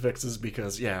crucifixes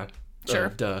because, Sure.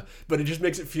 Duh. But it just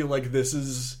makes it feel like this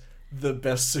is the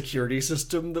best security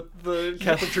system that the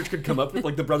Catholic Church could come up with.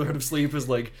 Like the Brotherhood of Sleep is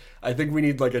like, I think we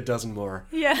need like a dozen more.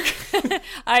 Yeah.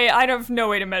 I have no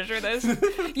way to measure this.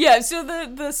 Yeah, so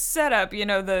the setup,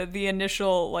 the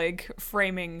initial like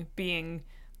framing being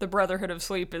the Brotherhood of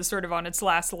Sleep is sort of on its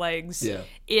last legs. Yeah.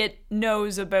 It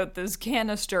knows about this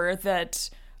canister that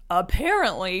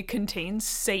apparently contains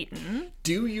Satan.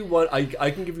 Do you want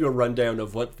I can give you a rundown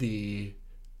of what the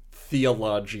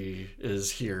theology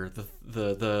is here. The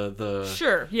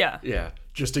Sure, yeah. Yeah.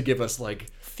 Just to give us like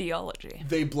Theology.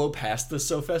 they blow past this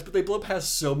so fast, but they blow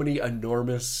past so many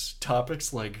enormous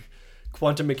topics like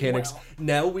quantum mechanics.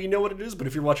 Now we know what it is, but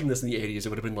if you're watching this in the 80s, it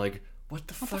would have been like, what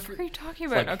the fuck are you talking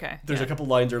about? Like, Okay. There's a couple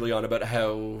lines early on about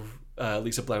how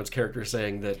Lisa Blount's character is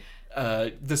saying that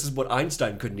this is what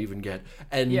Einstein couldn't even get.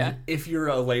 And if you're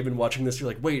a layman watching this, you're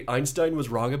like, wait, Einstein was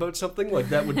wrong about something? Like,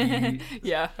 that would be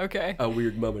Yeah, okay. a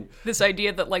weird moment. This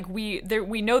idea that like we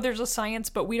know there's a science,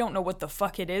 but we don't know what the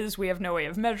fuck it is. We have no way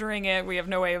of measuring it. We have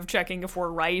no way of checking if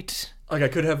we're right. Like, I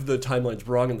could have the timelines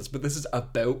wrong on this, but this is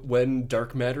about when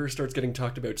dark matter starts getting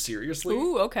talked about seriously.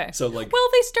 Ooh, okay. So, like... Well,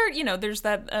 they start, there's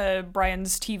that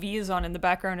Brian's TV is on in the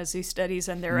background as he studies,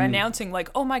 and they're announcing, like,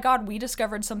 oh my god, we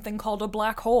discovered something called a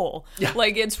black hole. Yeah.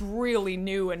 Like, it's really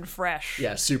new and fresh.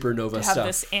 Yeah, supernova to have stuff.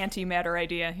 this antimatter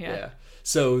idea, Yeah.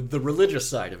 So, the religious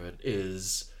side of it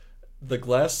is... The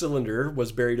glass cylinder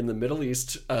was buried in the Middle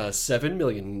East 7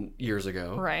 million years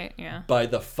ago. Right, yeah. By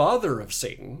the father of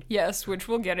Satan. Yes, which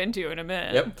we'll get into in a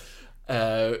minute. Yep.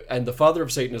 And the father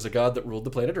of Satan is a god that ruled the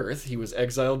planet Earth. He was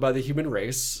exiled by the human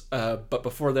race, but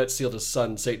before that sealed his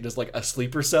son. Satan is like a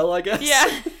sleeper cell, I guess. Yeah.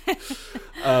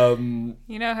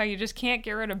 You know how you just can't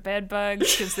get rid of bed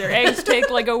bugs because their eggs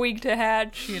take like a week to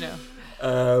hatch,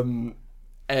 And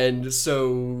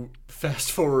so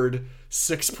fast forward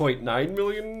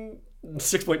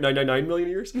 6.999 million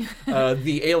years.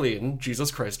 The alien, Jesus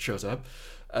Christ, shows up.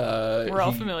 We're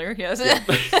all familiar, yes.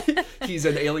 He's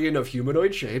an alien of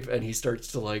humanoid shape, and he starts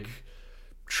to, like,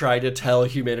 try to tell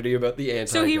humanity about the anti-god.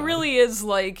 So he really is,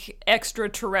 like,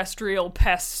 extraterrestrial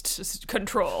pest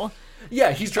control. Yeah,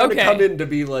 he's trying to come in to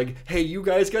be like, hey, you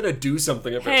guys gotta do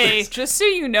something about this. Just so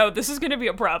you know, this is gonna be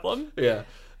a problem. Yeah.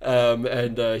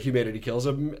 And humanity kills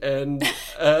him, and...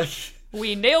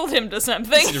 we nailed him to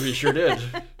something. We sure did.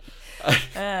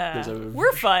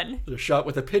 We're fun. There's a shot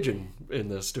with a pigeon in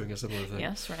this doing a similar thing.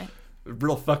 Yes, right.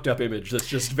 real fucked up image that's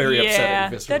just very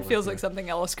upsetting. Yeah, that feels like something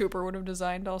Alice Cooper would have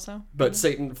designed also. But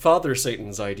Father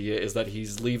Satan's idea is that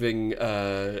he's leaving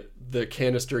the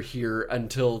canister here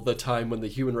until the time when the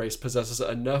human race possesses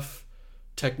enough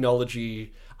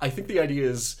technology. I think the idea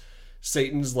is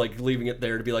Satan's like leaving it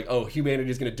there to be like, oh,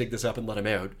 humanity's going to dig this up and let him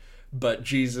out. But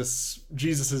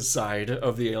Jesus's side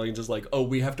of the aliens is like, oh,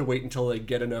 we have to wait until they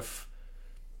get enough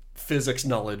physics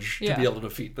knowledge to be able to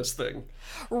defeat this thing.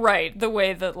 Right, the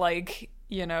way that, like,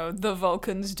 you know, the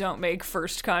Vulcans don't make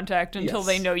first contact until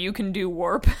they know you can do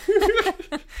warp.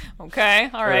 Okay,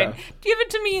 all right. Yeah. Give it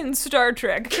to me in Star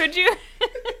Trek, could you?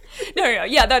 No,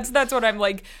 yeah, that's what I'm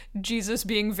like, Jesus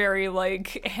being very,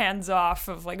 like, hands-off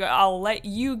of, like, I'll let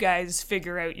you guys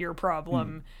figure out your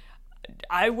problem.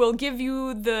 I will give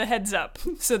you the heads up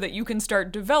so that you can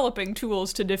start developing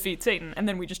tools to defeat Satan, and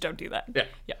then we just don't do that.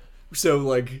 Yeah. So,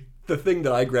 like, the thing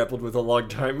that I grappled with a long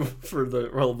time for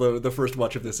the first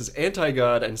watch of this is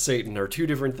anti-God and Satan are two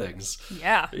different things.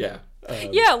 Yeah. Yeah.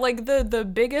 Yeah, like the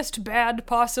biggest bad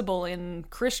possible in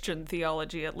Christian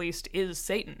theology, at least, is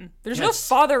Satan. There's no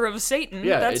father of Satan.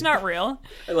 Yeah, that's not real.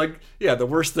 And like, yeah, the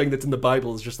worst thing that's in the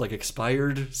Bible is just like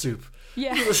expired soup.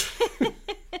 Yeah.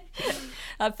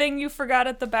 A thing you forgot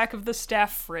at the back of the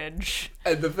staff fridge.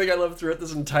 And the thing I love throughout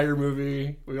this entire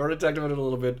movie, we already talked about it a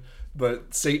little bit,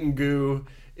 but Satan goo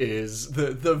is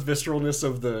the visceralness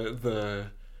of the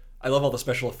I love all the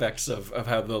special effects of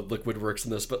how the liquid works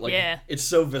in this, but like it's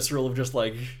so visceral of just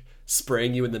like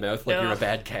spraying you in the mouth like you're a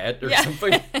bad cat or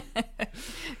something.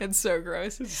 It's so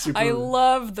gross. Super... I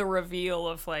love the reveal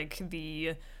of like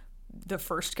the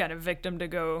first kind of victim to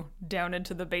go down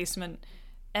into the basement.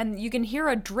 And you can hear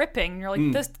a dripping. You're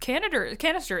like, this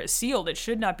canister is sealed. It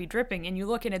should not be dripping. And you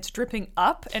look and it's dripping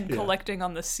up and collecting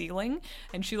on the ceiling.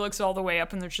 And she looks all the way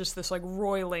up and there's just this like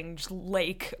roiling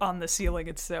lake on the ceiling.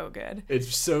 It's so good.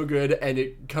 It's so good. And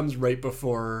it comes right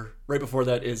before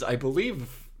that is, I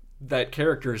believe, that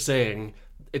character saying,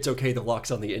 it's okay, the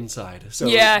lock's on the inside. So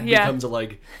it becomes a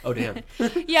like, oh damn.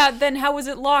 Yeah, then how was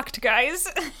it locked, guys?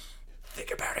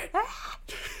 Think about it.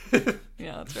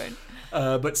 Yeah, that's right.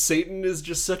 But Satan is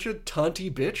just such a taunty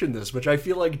bitch in this, which I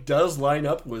feel like does line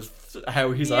up with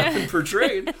how he's often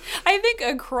portrayed. I think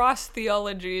across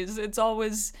theologies, it's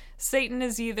always Satan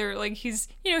is either like he's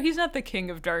not the king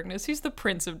of darkness, he's the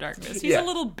prince of darkness. He's a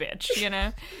little bitch, you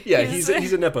know. Yeah, he's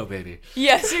a Nepo baby.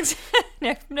 Yes,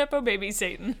 Nepo baby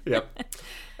Satan. Yep.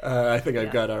 I think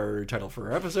I've got our title for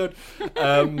our episode.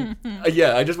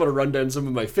 I just want to run down some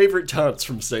of my favorite taunts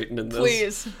from Satan in this.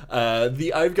 Please.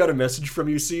 The I've got a message from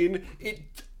you scene, it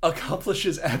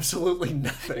accomplishes absolutely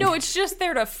nothing. No, it's just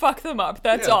there to fuck them up,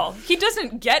 that's all. He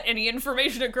doesn't get any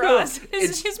information across. No,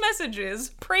 his message is,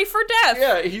 pray for death.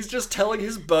 Yeah, he's just telling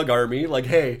his bug army, like,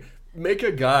 hey, make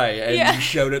a guy and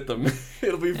shout at them.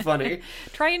 It'll be funny.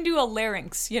 Try and do a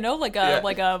larynx, like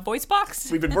a voice box.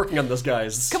 We've been working on this,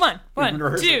 guys. Come on,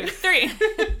 1, 2, 3.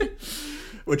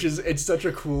 Which is, it's such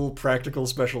a cool practical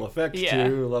special effect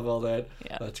too. Love all that.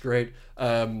 Yeah. That's great.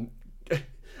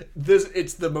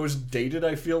 It's the most dated,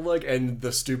 I feel like, and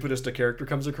the stupidest a character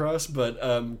comes across, but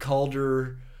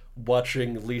Calder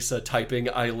watching Lisa typing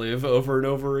 "I live" over and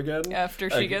over again after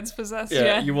she gets possessed.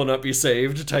 You will not be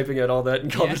saved, typing out all that,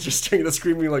 and Calder's just staring at the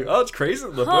screen being like, oh, it's crazy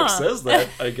that the book says that,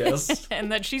 I guess.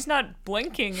 And that she's not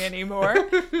blinking anymore.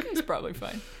 It's probably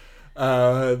fine.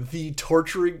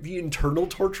 The internal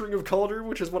torturing of Calder,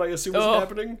 which is what I assume is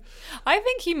happening. I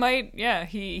think he might,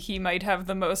 he might have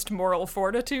the most moral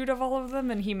fortitude of all of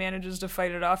them, and he manages to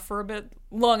fight it off for a bit,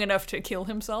 long enough to kill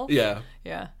himself. Yeah.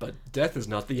 But death is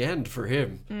not the end for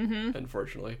him,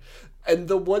 unfortunately. And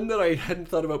the one that I hadn't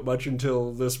thought about much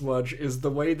until this watch is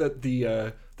the way that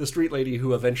the street lady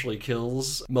who eventually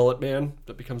kills Mullet Man,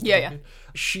 that becomes the man,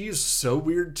 she's so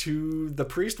weird to the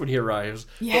priest when he arrives.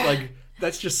 But like,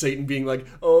 that's just Satan being like,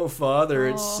 oh, Father,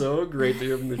 it's so great that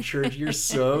you're in the church. You're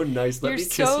so nice. Let me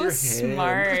kiss your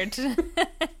hand. Smart.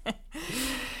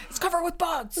 It's covered with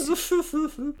bugs.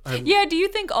 Do you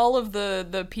think all of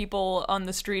the people on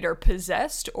the street are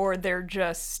possessed, or they're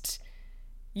just,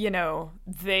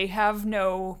 they have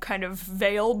no kind of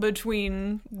veil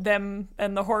between them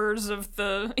and the horrors of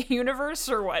the universe,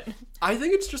 or what? I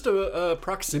think it's just a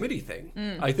proximity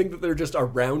thing. I think that they're just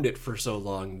around it for so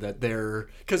long that they're...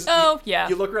 Because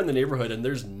you look around the neighborhood and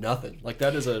there's nothing. Like,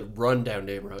 that is a rundown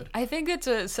neighborhood. I think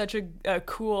it's such a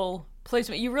cool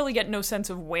placement. You really get no sense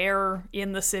of where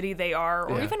in the city they are,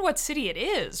 or even what city it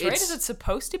is, right? Is it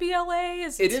supposed to be LA?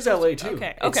 It is LA too.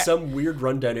 Okay. It's some weird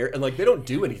rundown area, and like they don't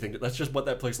do anything. That's just what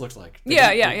that place looks like.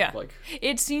 Like,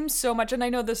 it seems so much, and I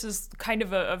know this is kind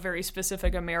of a very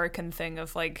specific American thing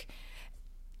of like,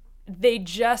 they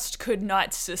just could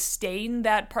not sustain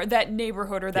that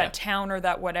neighborhood or that town or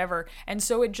that whatever. And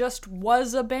so it just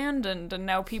was abandoned. And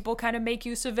now people kind of make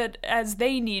use of it as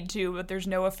they need to, but there's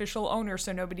no official owner,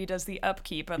 so nobody does the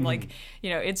upkeep. And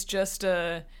it's just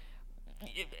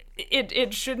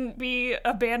it shouldn't be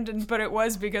abandoned, but it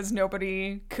was because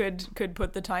nobody could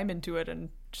put the time into it. And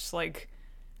just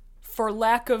for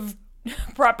lack of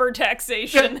proper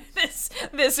taxation,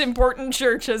 this important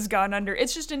church has gone under.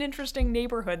 It's just an interesting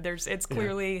neighborhood. It's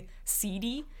clearly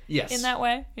seedy in that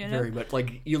way. Very much.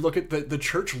 You look at the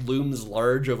church looms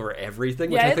large over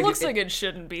everything. Yeah, it looks like it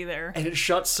shouldn't be there. And it's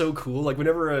shot so cool.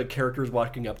 Whenever a character is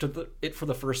walking up to it for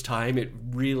the first time, it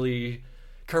really...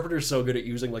 Carpenter's so good at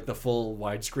using the full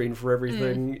widescreen for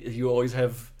everything. You always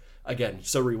have... Again,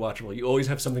 so rewatchable. You always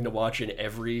have something to watch in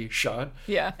every shot.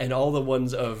 Yeah. And all the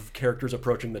ones of characters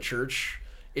approaching the church,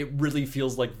 it really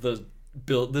feels like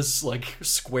this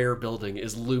square building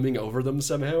is looming over them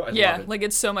somehow. I love it.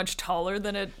 It's so much taller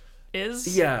than it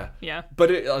is. Yeah. Yeah.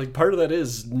 But part of that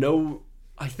is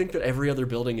I think that every other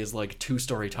building is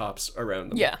 2-story tops around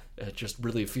them. Yeah. It just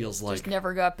really feels like... Just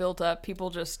never got built up.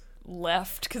 People just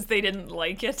left because they didn't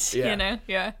like it,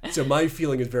 Yeah. So my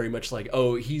feeling is very much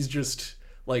he's just...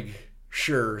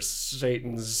 sure,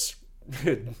 Satan's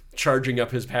charging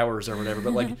up his powers or whatever,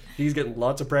 but he's getting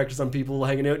lots of practice on people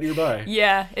hanging out nearby.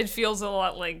 Yeah, it feels a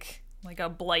lot like a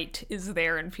blight is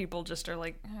there, and people just are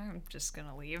I'm just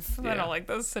gonna leave. I don't like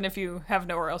this. And if you have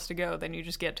nowhere else to go, then you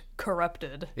just get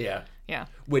corrupted. Yeah. Yeah.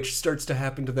 Which starts to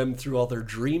happen to them through all their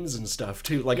dreams and stuff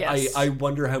too. Yes. I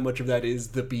wonder how much of that is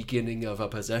the beginning of a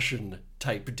possession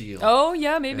type deal. Oh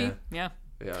yeah, maybe. Yeah.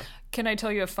 Yeah. Can I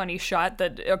tell you a funny shot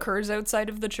that occurs outside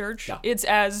of the church? Yeah. It's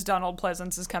as Donald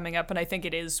Pleasence is coming up, and I think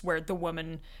it is where the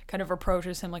woman kind of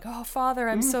approaches him oh, Father,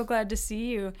 I'm so glad to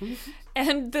see you.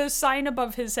 And the sign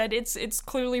above his head, it's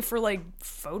clearly for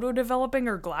photo developing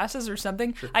or glasses or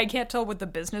something. Sure. I can't tell what the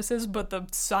business is, but the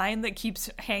sign that keeps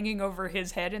hanging over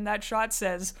his head in that shot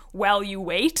says, "While you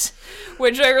wait,"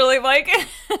 which I really like.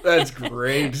 That's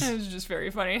great. It was just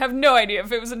very funny. I have no idea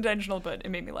if it was intentional, but it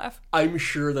made me laugh. I'm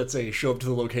sure that's a show up to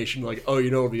the location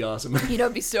it'd be awesome.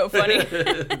 It'd be so funny.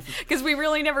 Because we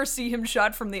really never see him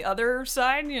shot from the other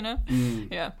side,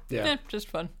 Yeah. Just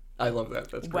fun. I love that.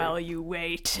 That's great. While you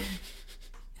wait.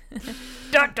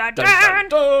 Dun, dun, dun. Dun, dun,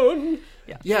 dun.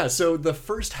 Yeah, so the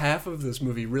first half of this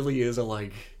movie really is a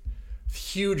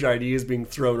huge ideas being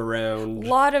thrown around. A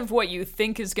lot of what you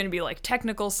think is going to be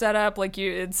technical setup,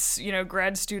 it's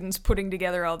grad students putting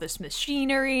together all this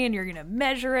machinery, and you're going to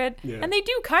measure it. Yeah. And they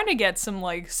do kind of get some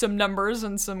some numbers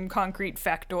and some concrete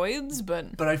factoids,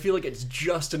 but I feel it's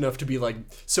just enough to be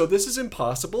so this is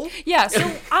impossible. Yeah. So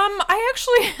I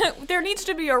actually there needs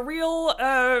to be a real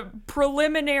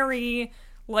preliminary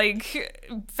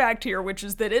fact here, which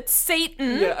is that it's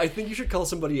Satan. Yeah, I think you should call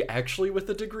somebody actually with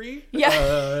a degree.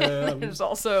 Yeah. There's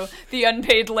also the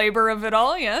unpaid labor of it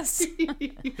all, yes.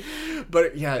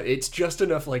 But yeah, it's just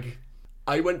enough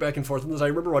I went back and forth on this. I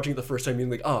remember watching it the first time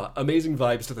being amazing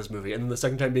vibes to this movie, and then the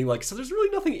second time being so there's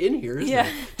really nothing in here, is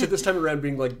there? To this time around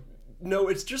being no,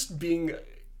 it's just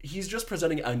he's just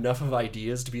presenting enough of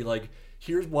ideas to be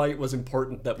here's why it was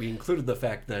important that we included the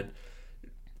fact that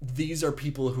these are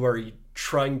people who are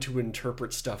trying to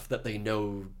interpret stuff that they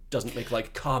know doesn't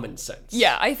make common sense.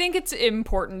 Yeah, I think it's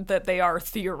important that they are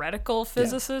theoretical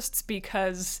physicists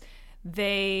because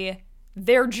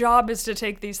their job is to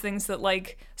take these things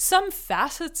that some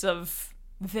facets of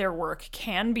their work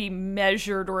can be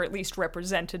measured or at least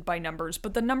represented by numbers,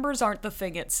 but the numbers aren't the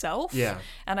thing itself. Yeah.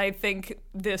 And I think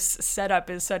this setup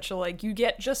is such a you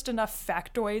get just enough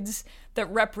factoids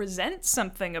that represent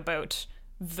something about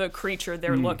the creature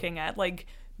they're looking at.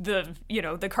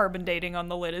 The carbon dating on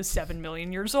the lid is 7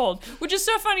 million years old, which is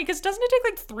so funny because doesn't it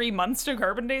take 3 months to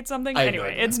carbon date something?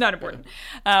 Anyway, it's not important.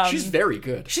 She's very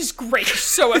good. She's great. She's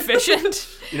so efficient.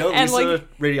 And Lisa,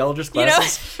 radiologist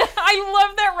glasses. I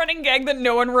love that running gag that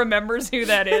no one remembers who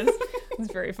that is.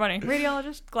 It's very funny.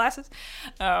 Radiologist glasses.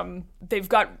 They've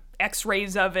got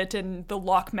x-rays of it, and the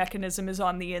lock mechanism is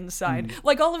on the inside.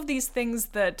 All of these things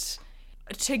that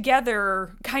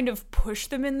together kind of push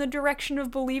them in the direction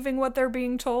of believing what they're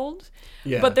being told.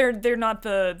 Yeah. But they're not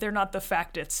the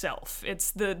fact itself.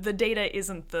 It's the data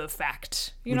isn't the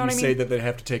fact. You know what I mean? Say that they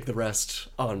have to take the rest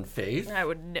on faith? I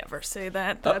would never say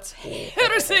that. That's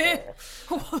heresy.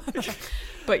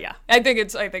 But yeah, I think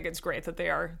it's great that they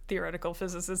are theoretical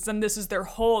physicists, and this is their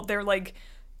whole. They're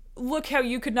look how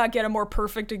you could not get a more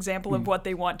perfect example of what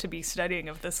they want to be studying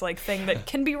of this thing that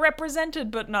can be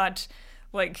represented but not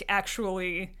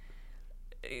actually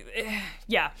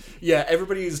Yeah. Yeah,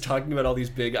 everybody's talking about all these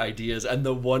big ideas, and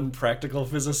the one practical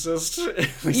physicist,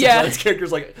 Yeah. Lisa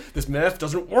character's like, this math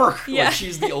doesn't work. Yeah. Like,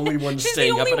 she's the only one She's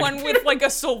staying the up only at a one computer. with like a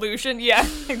solution. Yeah,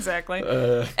 exactly.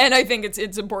 And I think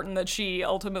it's important that she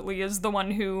ultimately is the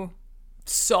one who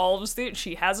solves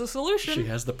she has a solution. She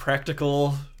has the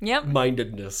practical Yep.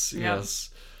 mindedness, Yep. yes.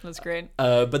 That's great.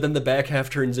 But then the back half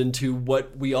turns into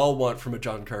what we all want from a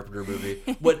John Carpenter movie.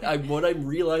 What I'm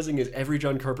realizing is every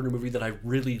John Carpenter movie that I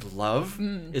really love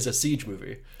is a siege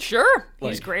movie. Sure.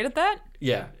 He's Like- great at that.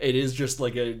 Yeah, it is just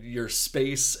like your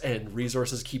space and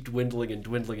resources keep dwindling and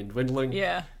dwindling and dwindling.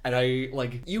 Yeah.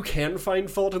 And you can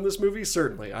find fault in this movie,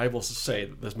 certainly. I will say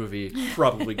that this movie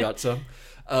probably got some.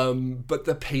 But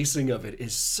the pacing of it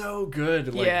is so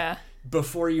good. Like, Yeah.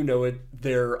 before you know it,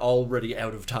 they're already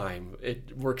out of time.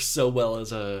 It works so well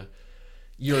as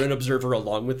you're an observer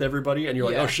along with everybody, and you're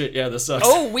like, Yeah. oh shit, yeah, this sucks.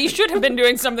 Oh, we should have been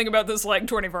doing something about this like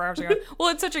 24 hours ago. Well,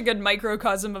 it's such a good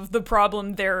microcosm of the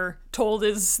problem they're told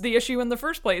is the issue in the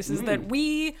first place, is that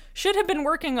we should have been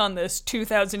working on this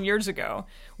 2,000 years ago.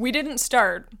 We didn't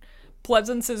start.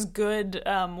 Pleasence is good.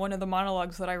 One of the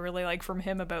monologues that I really like from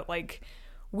him about like,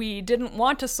 we didn't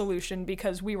want a solution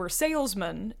because we were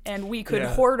salesmen and we could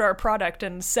hoard our product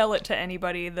and sell it to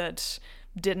anybody that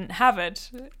didn't have it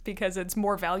because it's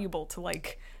more valuable to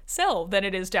like sell than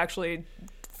it is to actually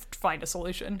find a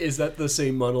solution. Is that the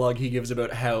same monologue he gives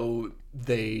about how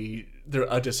a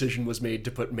decision was made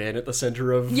to put man at the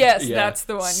center of? Yes, that's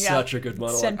the one. Yeah, Such a good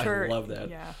monologue. Center, I love that.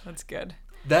 Yeah, that's good.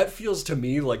 That feels to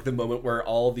me like the moment where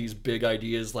all these big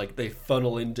ideas, like, they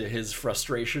funnel into his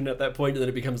frustration at that point, and then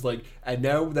it becomes like, and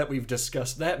now that we've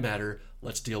discussed that matter,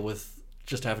 let's deal with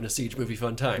just having a siege movie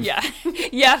fun time. Yeah,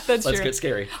 yeah, that's Let's true. get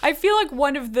scary. I feel like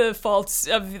one of the faults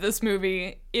of this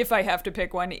movie, if I have to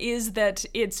pick one, is that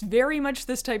it's very much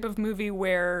this type of movie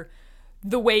where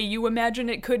the way you imagine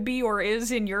it could be or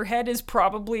is in your head is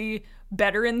probably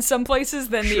better in some places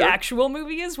than the actual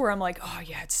movie is, where I'm like, oh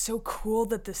yeah, it's so cool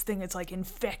that this thing is like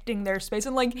infecting their space,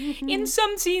 and like in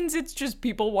some scenes it's just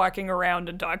people walking around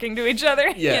and talking to each other.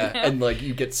 Yeah, you know? and like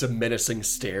you get some menacing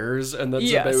stares, and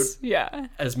that's about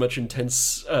as much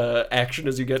intense action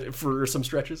as you get for some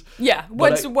stretches. Yeah,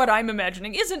 what I'm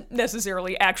imagining isn't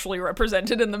necessarily actually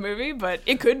represented in the movie, but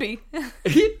it could be.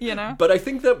 You know? But I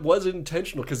think that was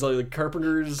intentional, because like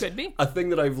Carpenter's Could be. a thing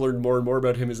that I've learned more and more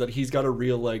about him is that he's got a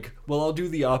real like, well, I'll do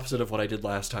the opposite of what I did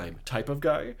last time type of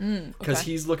guy, because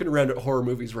he's looking around at horror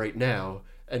movies right now,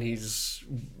 and he's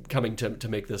coming to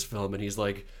make this film, and he's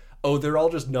like, oh, they're all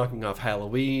just knocking off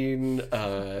Halloween,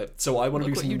 so I want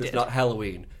to do something that's not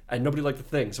Halloween, and nobody liked The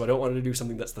Thing, so I don't want to do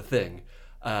something that's The Thing.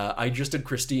 I just did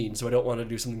Christine, so I don't want to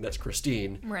do something that's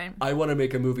Christine. Right. I want to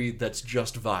make a movie that's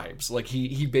just vibes. Like,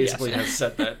 he basically has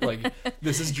said that. Like,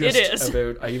 this is just It is.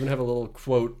 about... I even have a little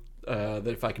quote that,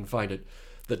 if I can find it,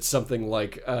 that's something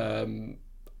like,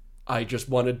 I just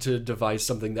wanted to devise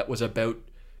something that was about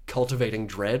cultivating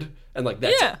dread, and like,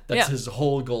 that's it. That's his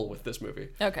whole goal with this movie.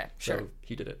 Okay, sure. So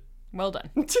he did it. Well done.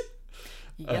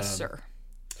 Yes, sir.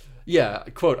 Yeah,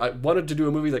 quote, I wanted to do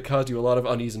a movie that caused you a lot of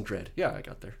unease and dread. Yeah, I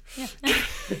got there.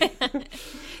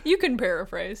 You can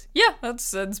paraphrase. Yeah,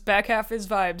 that's back half his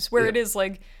vibes, where it is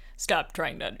like, stop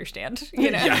trying to understand.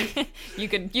 You know, you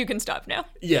can stop now.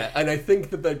 Yeah, and I think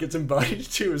that gets embodied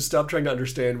too, is stop trying to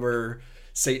understand, where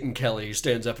Satan Kelly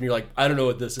stands up and you're like, I don't know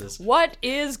what this is. What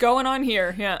is going on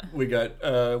here? Yeah. We got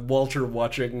Walter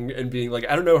watching and being like,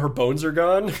 I don't know, her bones are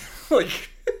gone. Like,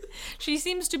 she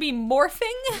seems to be morphing.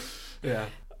 Yeah.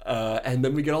 And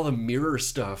then we get all the mirror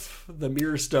stuff. The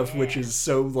mirror stuff, which is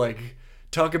so, like,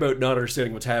 talk about not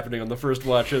understanding what's happening on the first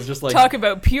watch. Is just like... Talk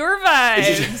about pure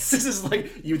vibes. This is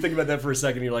like, you think about that for a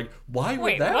second, and you're like, why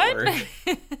would that what?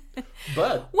 work?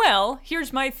 But... Well,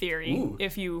 here's my theory, Ooh.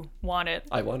 if you want it.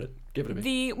 I want it. Give it to me.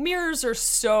 The mirrors are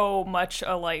so much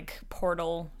a, like,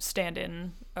 portal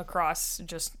stand-in across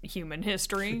just human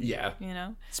history. Yeah. You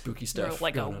know? Spooky They're stuff.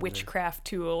 like a going on witchcraft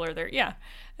tool, or they're... Yeah.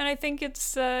 And I think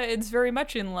it's very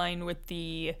much in line with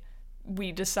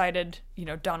we decided, you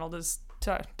know, Donald,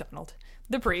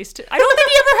 the priest. I don't think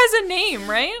he ever has a name,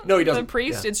 right? No, he doesn't. The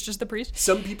priest, Yeah. it's just the priest.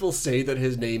 Some people say that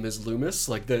his name is Loomis,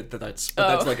 like that's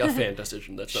like a fan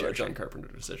decision. That's not a John Carpenter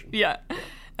decision. Yeah.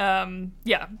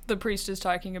 The priest is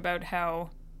talking about how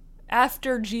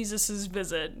after Jesus's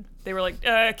visit, they were like,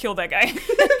 kill that guy,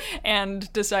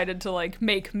 and decided to like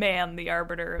make man the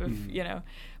arbiter of, you know,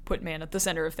 put man at the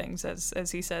center of things,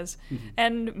 as he says.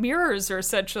 And mirrors are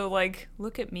such a like,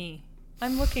 look at me.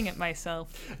 I'm looking at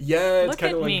myself. Yeah, it's look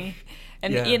kind at of like me.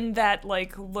 And in that,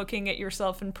 like, looking at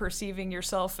yourself and perceiving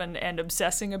yourself and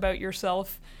obsessing about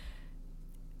yourself,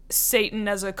 Satan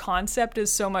as a concept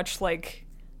is so much like,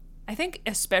 I think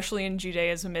especially in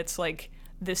Judaism, it's like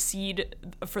the seed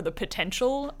for the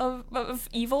potential of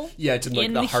evil. Yeah, it's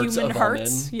in the hearts human of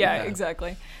hearts. all men. Yeah,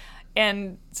 exactly.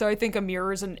 And so I think a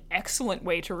mirror is an excellent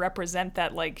way to represent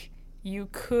that, like, you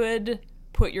could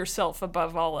put yourself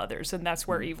above all others, and that's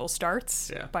where evil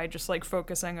starts, by just, like,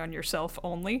 focusing on yourself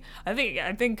only. I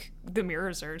think the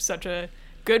mirrors are such a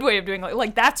good way of doing it.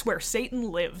 Like, that's where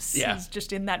Satan lives. Yeah. He's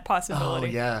just in that possibility.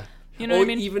 Oh, yeah. You know what I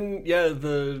mean?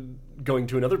 Even, going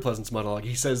to another Pleasence monologue,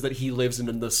 he says that he lives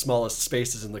in the smallest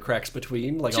spaces and the cracks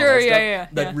between, like, sure, all that yeah,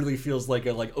 stuff. That really feels like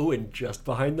and just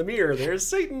behind the mirror, there's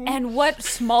Satan. And what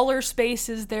smaller space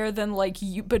is there than, like,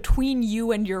 between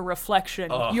you and your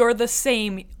reflection? You're the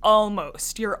same,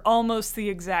 almost. You're almost the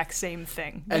exact same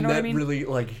thing. You know what I mean? Really,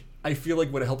 like, I feel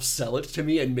like what helps sell it to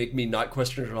me and make me not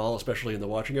question it at all, especially in the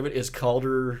watching of it, is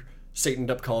Satan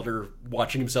up Calder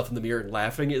watching himself in the mirror and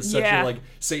laughing is such a, like,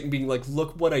 Satan being like,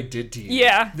 look what I did to you.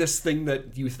 Yeah. This thing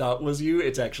that you thought was you,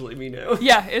 it's actually me now.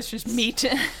 Yeah, it's just meat.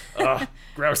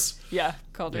 Gross. Yeah,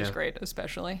 Calder's great,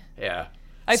 especially. Yeah.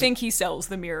 I think he sells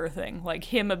the mirror thing. Like,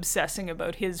 him obsessing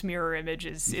about his mirror image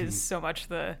is so much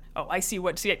I see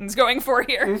what Satan's going for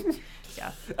here.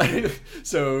 Yeah.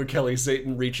 So Kelly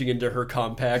Satan reaching into her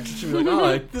compact to be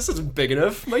like, this isn't big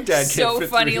enough. My dad can't so fit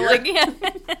funny, through like, here.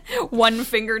 one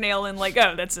fingernail and like,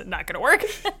 oh, that's not gonna work.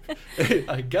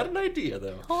 I got an idea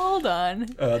though. Hold on.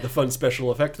 The fun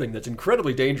special effect thing that's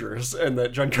incredibly dangerous, and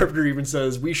that John Carpenter even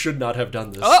says we should not have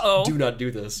done this. Uh-oh. Do not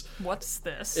do this. What's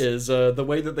this? Is the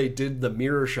way that they did the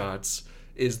mirror shots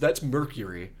is that's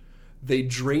mercury. They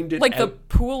drained it like out. the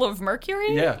pool of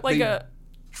mercury? Yeah. Like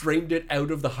drained it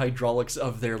out of the hydraulics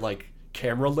of their, like,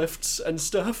 camera lifts and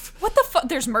stuff. What the fuck?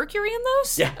 There's mercury in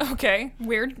those? Yeah. Okay,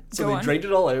 weird. So Go they on. drained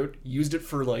it all out, used it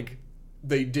for, like,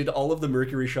 they did all of the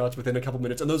mercury shots within a couple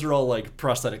minutes, and those are all, like,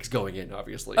 prosthetics going in,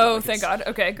 obviously. Oh, like, thank God.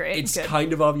 Okay, great. It's Good.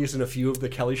 kind of obvious in a few of the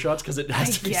Kelly shots, because it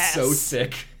has to be so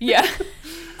thick. Yeah.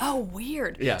 Oh,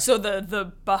 weird. Yeah. So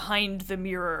the behind the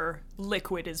mirror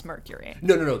liquid is mercury.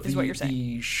 No. Is what you're saying.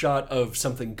 The shot of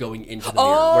something going into the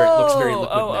mirror, where it looks very liquid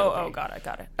Oh, got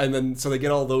it. And then, so they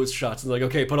get all those shots, and they're like,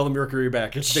 okay, put all the mercury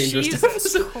back. It's dangerous.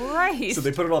 Jesus Christ. So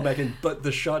they put it all back in, but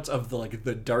the shots of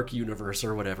the dark universe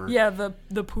or whatever. Yeah,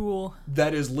 the pool.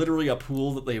 That is literally a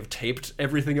pool that they have taped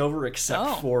everything over,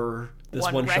 except for this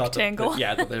one shot rectangle.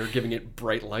 that they're giving it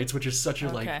bright lights, which is such a,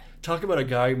 like, talk about a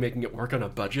guy making it work on a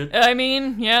budget. I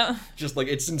mean, yeah. Just, like,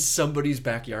 it's in somebody's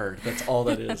backyard. That's all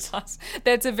that is. That's awesome.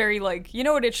 That's a very, like, you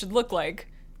know what it should look like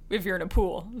if you're in a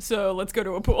pool. So let's go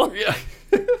to a pool. Yeah.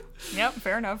 Yep,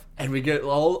 fair enough. And we get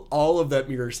all of that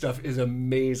mirror stuff is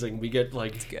amazing. We get,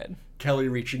 like, it's good. Kelly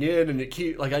reaching in,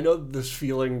 and like, I know this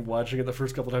feeling watching it the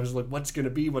first couple times is like, what's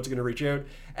gonna reach out?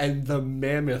 And the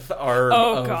mammoth arm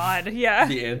of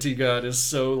the anti-god is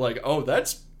so like, oh,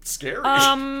 that's scary.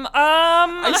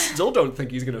 I still don't think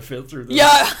he's gonna fit through this. Yeah,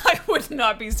 I would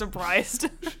not be surprised.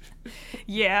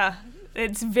 Yeah,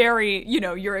 it's very,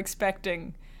 you're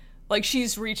expecting, like,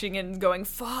 she's reaching in going,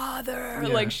 Father,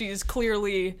 like, she's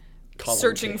clearly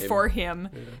searching for him,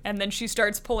 and then she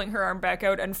starts pulling her arm back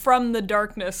out, and from the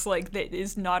darkness, like, that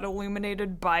is not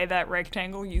illuminated by that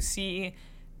rectangle, you see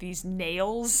these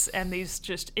nails and these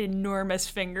just enormous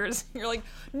fingers. You're like,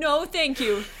 no, thank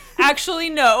you.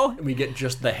 Actually, no. And we get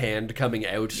just the hand coming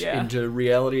out into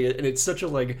reality, and it's such a,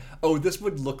 like, oh, this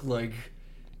would look like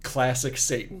classic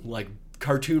Satan, like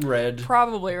cartoon red,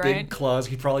 probably, right? Big claws.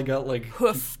 He probably got, like,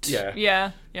 hoofed.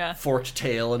 Yeah. Forked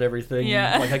tail and everything.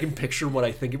 Yeah. Like, I can picture what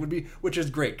I think it would be, which is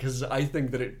great, because I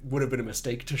think that it would have been a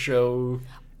mistake to show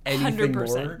anything 100%.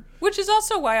 More. Which is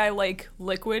also why I like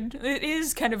Liquid. It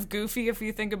is kind of goofy if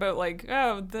you think about, like,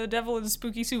 oh, the devil is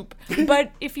spooky soup.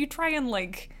 But if you try and,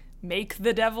 like, make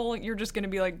the devil, you're just going to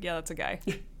be like, yeah, that's a guy.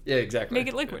 Yeah, exactly. Make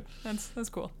it liquid. That's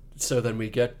cool. So then we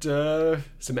get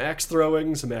some axe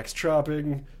throwing, some axe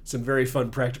chopping, some very fun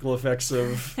practical effects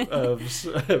of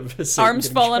arms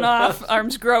falling off,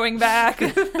 arms growing back,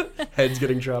 heads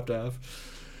getting chopped off.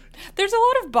 There's a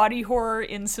lot of body horror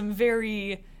in some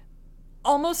very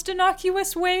almost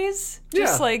innocuous ways.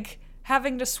 Just like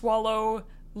having to swallow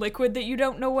liquid that you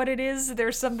don't know what it is.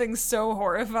 There's something so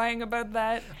horrifying about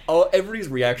that. Oh, everybody's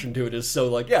reaction to it is so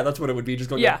like, yeah, that's what it would be. Just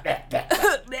going,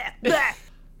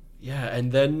 yeah,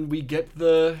 and then we get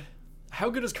how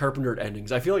good is Carpenter at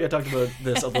endings? I feel like I talked about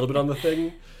this a little bit on the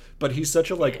thing, but he's such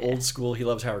a, like, old school. He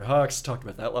loves Howard Hawks. Talked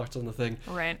about that lots on the thing.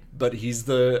 Right. But he's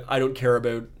I don't care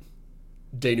about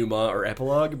denouement or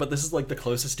epilogue, but this is, like, the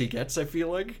closest he gets, I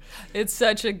feel like. It's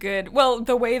such a good, well,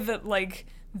 the way that, like,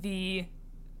 the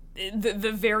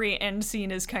the very end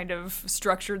scene is kind of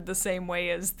structured the same way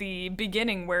as the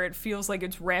beginning, where it feels like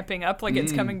it's ramping up, like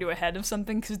it's coming to a head of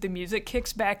something, because the music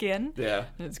kicks back in. Yeah.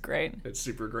 It's great. It's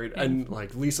super great. And,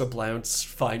 like, Lisa Blount's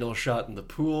final shot in the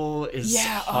pool is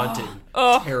haunting.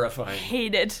 Terrifying.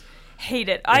 Hate it.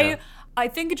 Yeah. I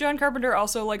think John Carpenter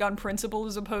also, like, on principle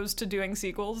is opposed to doing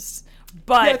sequels,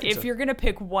 but if you're gonna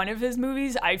pick one of his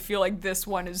movies, I feel like this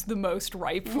one is the most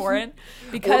ripe for it,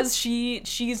 because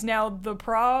she's now the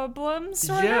problem,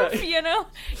 sort of, you know?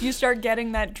 You start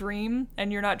getting that dream,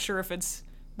 and you're not sure if it's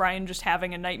Brian just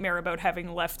having a nightmare about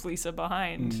having left Lisa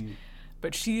behind.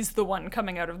 But she's the one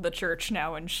coming out of the church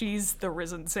now, and she's the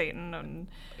risen Satan. And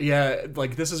yeah,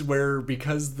 like, this is where,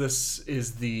 because this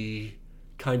is the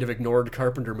kind of ignored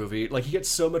Carpenter movie, like, he gets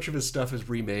so much of his stuff is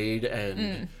remade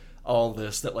and all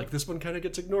this, that, like, this one kind of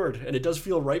gets ignored, and it does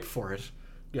feel ripe for it,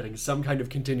 getting some kind of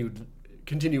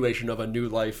continuation of a new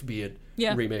life, be it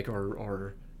remake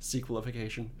or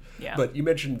sequelification. Yeah. But you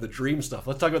mentioned the dream stuff.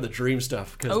 Let's talk about the dream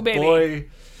stuff, because boy,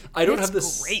 I don't have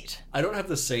this. Great. I don't have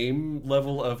the same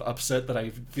level of upset that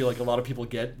I feel like a lot of people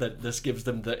get, that this gives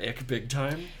them the ick big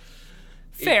time.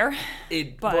 Fair.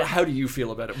 But how do you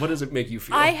feel about it? What does it make you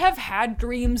feel? I have had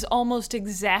dreams almost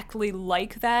exactly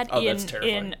like that. That's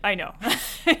terrifying. I know.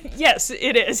 Yes,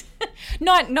 it is.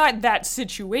 Not that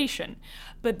situation,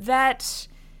 but that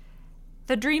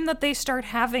the dream that they start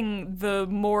having the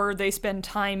more they spend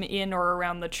time in or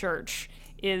around the church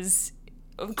is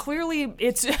clearly,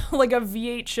 it's like a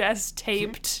VHS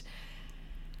taped.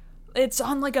 It's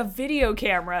on, like, a video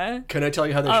camera. Can I tell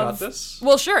you how they shot this?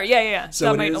 Well, sure. Yeah.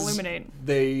 So that might illuminate.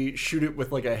 They shoot it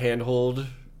with, like, a handhold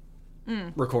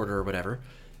recorder or whatever.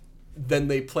 Then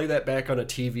they play that back on a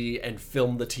TV and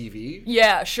film the TV.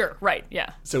 Yeah, sure. Right, yeah.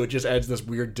 So it just adds this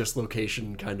weird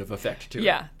dislocation kind of effect to it.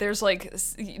 Yeah, there's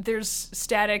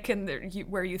static and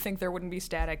where you think there wouldn't be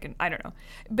static, and I don't know.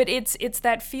 But it's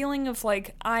that feeling of,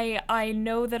 like, I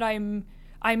know that I'm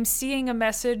seeing a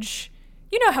message.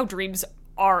 You know how dreams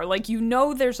are, like, you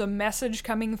know there's a message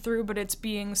coming through, but it's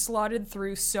being slotted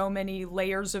through so many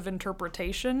layers of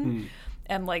interpretation,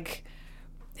 and, like,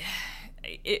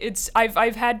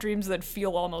 I've had dreams that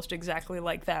feel almost exactly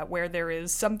like that, where there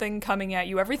is something coming at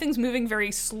you, everything's moving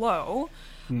very slow,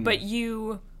 but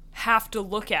you have to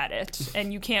look at it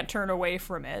and you can't turn away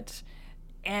from it,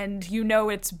 and you know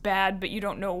it's bad, but you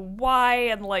don't know why,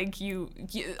 and, like,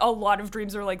 a lot of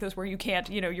dreams are like this, where you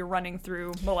can't, you know, you're running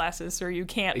through molasses, or you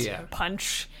can't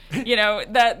punch, you know,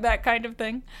 that kind of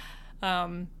thing.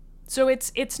 So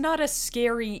it's not a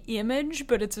scary image,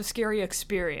 but it's a scary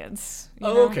experience. You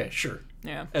know? Okay, sure.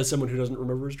 Yeah. As someone who doesn't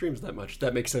remember his dreams that much,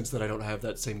 that makes sense that I don't have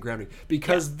that same grounding,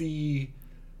 because the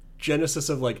genesis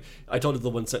of, like, I told you the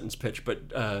one sentence pitch,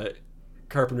 but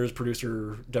Carpenter's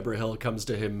producer Deborah Hill comes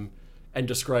to him and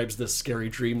describes this scary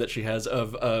dream that she has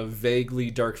of a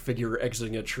vaguely dark figure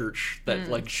exiting a church that,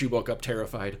 like, she woke up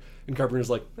terrified. And Carpenter's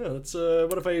like, oh, that's,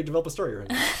 what if I develop a story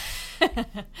around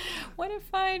it? What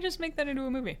if I just make that into a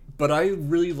movie? But I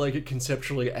really like it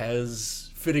conceptually as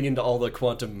fitting into all the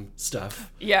quantum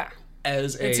stuff. Yeah.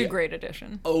 It's a great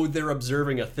addition. Oh, they're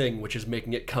observing a thing, which is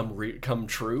making it come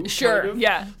true. Sure, kind of.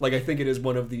 Yeah. Like, I think it is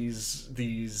one of these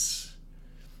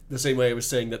the same way I was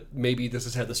saying that maybe this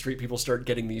is how the street people start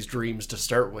getting these dreams to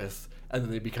start with, and then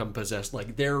they become possessed.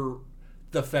 Like,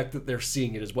 the fact that they're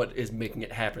seeing it is what is making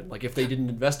it happen. Like, if they didn't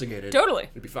investigate it, totally,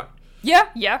 it'd be fine.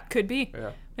 Yeah, could be.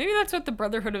 Yeah. Maybe that's what the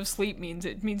Brotherhood of Sleep means.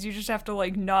 It means you just have to,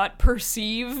 like, not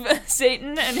perceive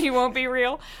Satan and he won't be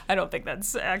real. I don't think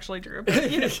that's actually true. But,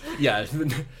 you know. Yeah,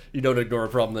 you don't ignore a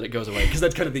problem, then it goes away. Because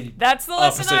that's kind of the That's the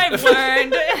lesson I've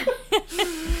learned.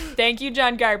 Thank you,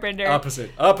 John Carpenter.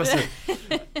 Opposite.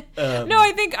 No,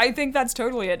 I think that's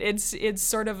totally it. It's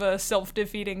sort of a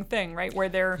self-defeating thing, right? Where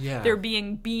they're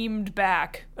being beamed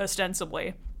back,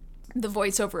 ostensibly. The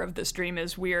voiceover of this dream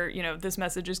is this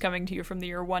message is coming to you from the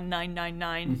year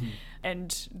 1999,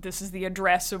 and this is the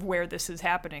address of where this is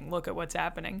happening. Look at what's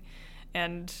happening.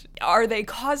 And are they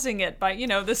causing it by,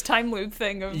 this time loop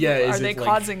thing of, are they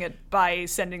causing it by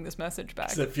sending this message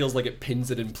back? So it feels like it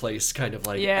pins it in place, kind of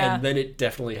like, and then it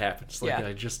definitely happens. Like,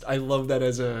 I love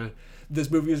that this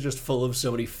movie is just full of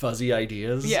so many fuzzy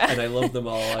ideas, and I love them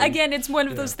all. Again, it's one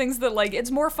of those things that, like,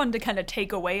 it's more fun to kind of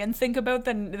take away and think about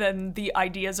than the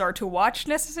ideas are to watch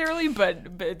necessarily, but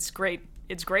it's great.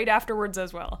 It's great afterwards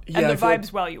as well. And the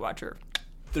vibes while you watch her.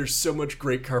 There's so much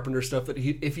great Carpenter stuff that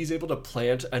if he's able to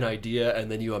plant an idea and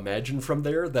then you imagine from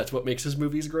there, that's what makes his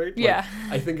movies great. Like,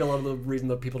 I think a lot of the reason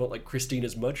that people don't like Christine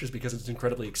as much is because it's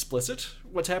incredibly explicit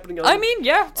what's happening on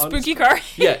spooky car.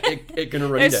 It can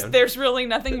run you down. There's really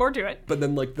nothing more to it. But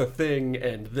then, like, The Thing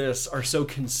and this are so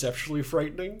conceptually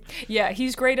frightening. Yeah,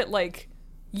 he's great at, like,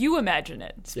 You imagine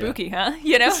it. Spooky, huh?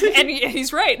 You know? And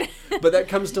he's right. But that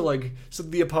comes to, like, so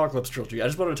the Apocalypse Trilogy. I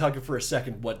just want to talk for a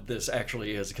second what this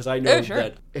actually is, because I know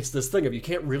that it's this thing of you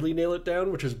can't really nail it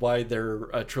down, which is why they're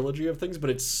a trilogy of things, but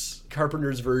it's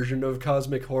Carpenter's version of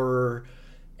cosmic horror.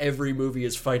 Every movie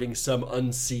is fighting some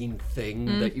unseen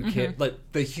thing that you can't, like,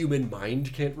 the human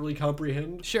mind can't really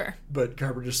comprehend. Sure. But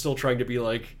Carpenter's still trying to be,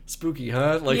 like, spooky,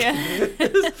 huh? Like,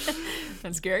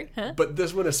 That's scary, huh? But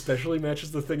this one especially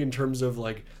matches the thing in terms of,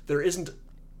 like, there isn't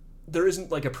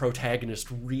like a protagonist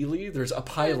really. There's a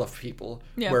pile of people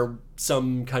where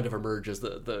some kind of emerge as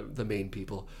the main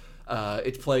people.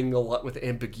 It's playing a lot with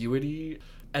ambiguity.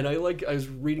 And I was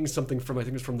reading something from, I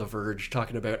think it was from The Verge,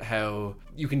 talking about how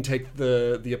you can take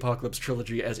the Apocalypse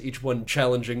Trilogy as each one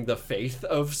challenging the faith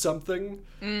of something.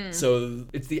 So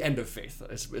it's the end of faith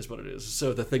is what it is.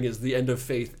 So the thing is the end of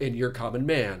faith in your common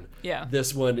man. Yeah.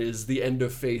 This one is the end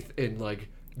of faith in, like,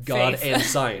 God faith. and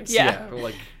science.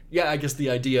 I guess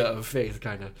the idea of faith,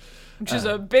 kind of. Which is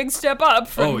a big step up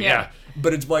from... Oh, yeah.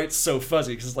 But it's why it's so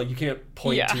fuzzy, because it's like you can't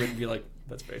point to it and be like,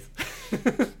 that's faith.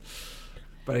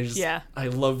 But I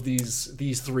love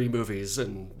these three movies,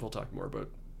 and we'll talk more about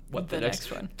what the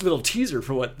next one. Little teaser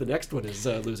for what the next one is,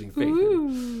 Losing Faith.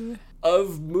 Ooh.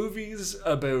 Of movies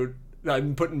about,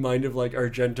 I'm putting in mind of, like,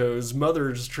 Argento's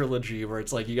Mother's trilogy, where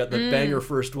it's like you got the banger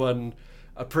first one,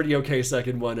 a pretty okay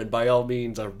second one, and by all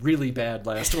means a really bad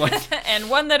last one. And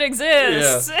one that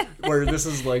exists. Yeah, where this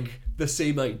is like the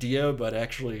same idea, but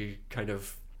actually kind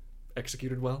of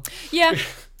executed well. Yeah.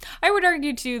 I would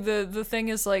argue too the thing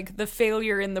is, like, the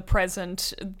failure in the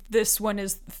present. This one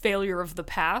is failure of the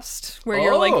past, where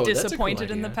you're, like, disappointed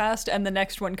in the past, and the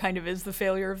next one kind of is the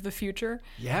failure of the future.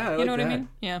 Yeah, you know what I mean?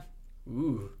 Yeah.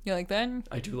 Ooh. You like that?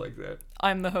 I do like that.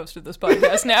 I'm the host of this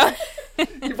podcast now.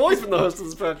 You've always been the host of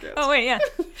this podcast. Oh wait, yeah.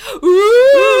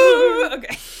 Ooh.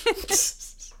 Okay.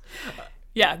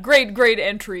 Yeah, great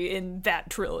entry in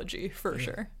that trilogy for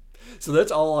sure. So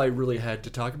that's all I really had to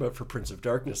talk about for Prince of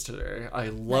Darkness today. I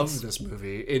love this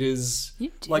movie. It is,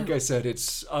 like I said,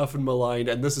 it's often maligned,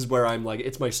 and this is where I'm like,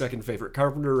 it's my second favorite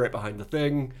Carpenter, right behind The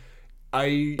Thing.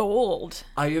 Bold.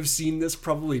 I have seen this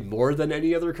probably more than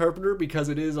any other Carpenter, because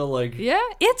it is a, like... Yeah,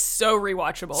 it's so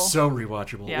rewatchable. So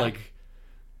rewatchable. Yeah. Like,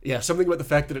 yeah, something about the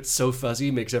fact that it's so fuzzy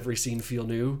makes every scene feel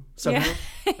new somehow.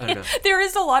 Yeah. I don't know. There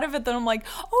is a lot of it that I'm like,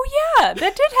 oh yeah,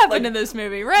 that did happen in this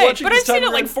movie, right? But I've seen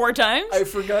it like 4 times. I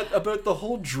forgot about the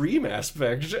whole dream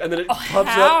aspect, and then it pops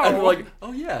up, and I'm like,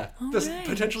 oh yeah, this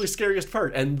potentially scariest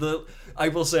part. And I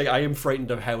will say, I am frightened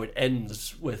of how it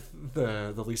ends with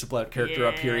the Lisa Blatt character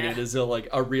appearing. It is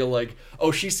a real, like,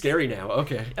 oh, she's scary now.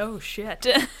 Okay. Oh shit.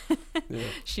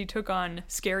 She took on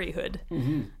Scaryhood.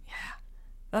 Mm-hmm. Yeah,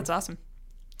 that's awesome.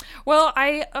 Well,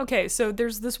 so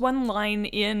there's this one line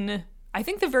in, I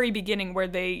think, the very beginning where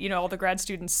they, all the grad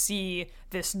students see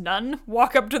this nun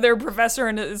walk up to their professor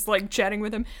and is, like, chatting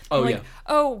with him.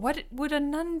 Oh, what would a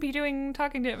nun be doing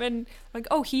talking to him? And, like,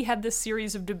 oh, he had this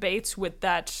series of debates with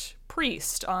that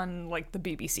priest on, like, the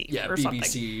BBC or something. Yeah,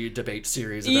 BBC debate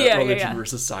series about religion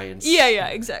versus science. Yeah,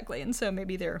 exactly. And so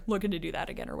maybe they're looking to do that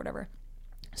again or whatever.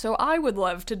 So I would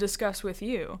love to discuss with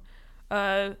you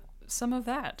some of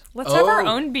that. Let's have our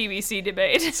own BBC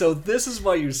debate. So this is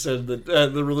why you said that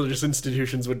the religious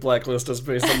institutions would blacklist us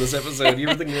based on this episode. You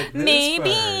were thinking like this maybe.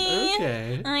 Part.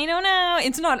 Okay. I don't know.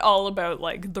 It's not all about,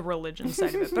 like, the religion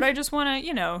side of it, but I just want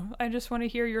to,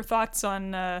 hear your thoughts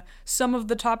on some of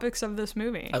the topics of this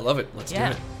movie. I love it. Let's do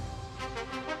it.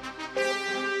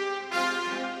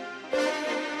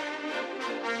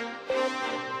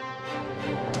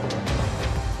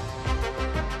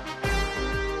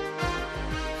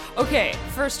 Okay,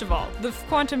 first of all, the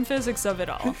quantum physics of it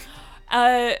all.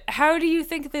 How do you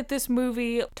think that this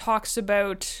movie talks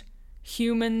about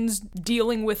humans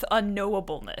dealing with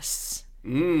unknowableness?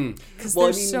 Because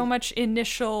there's so much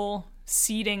initial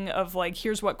seeding of, like,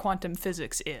 here's what quantum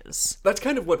physics is. That's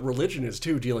kind of what religion is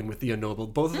too, dealing with the unknowable.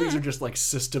 Both of these are just, like,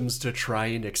 systems to try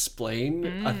and explain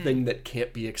a thing that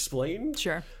can't be explained.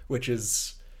 Sure. Which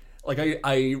is, like,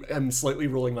 I am slightly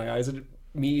rolling my eyes at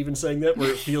me even saying that, where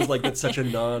it feels like it's such a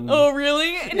Oh,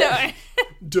 really? Yeah.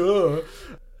 No. Duh.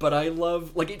 But I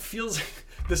love, like, it feels,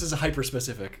 this is hyper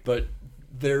specific, but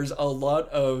there's a lot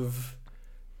of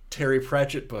Terry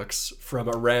Pratchett books from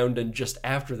around and just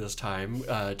after this time.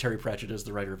 Terry Pratchett is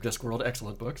the writer of Discworld,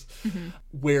 excellent books,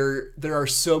 where there are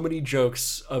so many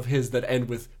jokes of his that end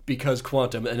with "because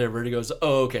quantum," and everybody goes,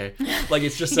 "Oh, okay." Like,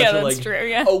 it's just such a, like,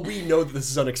 true, oh, we know that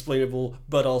this is unexplainable,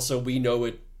 but also we know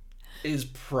it is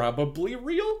probably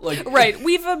real. Like, right,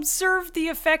 we've observed the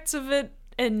effects of it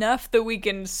enough that we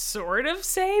can sort of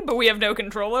say, but we have no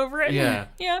control over it. Yeah.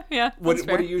 Yeah. What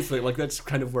do you think? Like, that's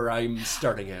kind of where I'm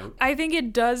starting out. I think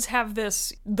it does have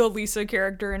this, the Lisa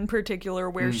character in particular,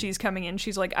 where she's coming in,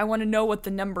 she's like, I want to know what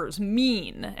the numbers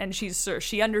mean. And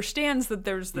she understands that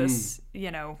there's this, you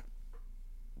know,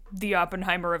 the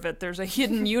Oppenheimer of it, there's a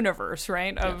hidden universe,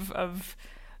 right? Of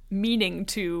meaning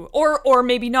to, or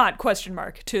maybe not, question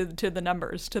mark, to the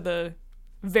numbers, to the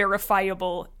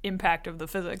verifiable impact of the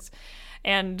physics.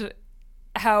 And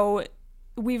how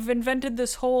we've invented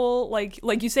this whole,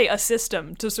 like you say, a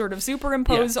system to sort of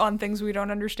superimpose on things we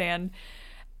don't understand.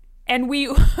 And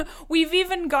we've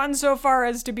even gone so far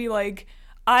as to be like,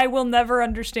 I will never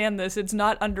understand this. It's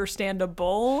not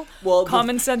understandable. Well,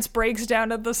 common sense breaks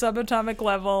down at the subatomic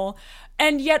level.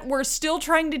 And yet we're still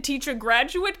trying to teach a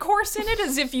graduate course in it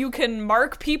as if you can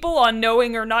mark people on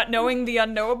knowing or not knowing the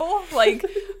unknowable. Like,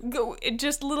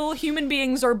 just little human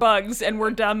beings are bugs, and we're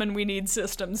dumb, and we need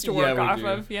systems to work off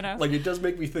of, you know? Like, it does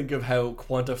make me think of how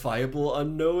quantifiable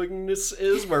unknowingness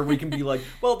is, where we can be like,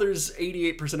 well, there's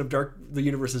 88% of the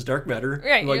universe's dark matter.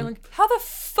 Right, you're like, how the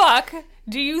fuck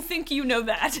do you think you know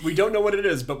that? We don't know what it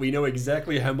is, but we know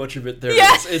exactly how much of it there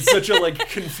is. It's such a, like,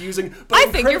 confusing... But I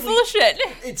think you're full of shit.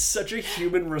 It's such a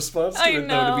human response to it,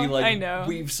 though, to be like,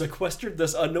 we've sequestered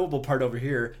this unknowable part over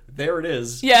here. There it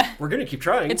is. Yeah. We're gonna keep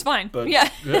trying. It's fine. But,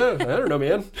 I don't know,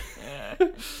 man.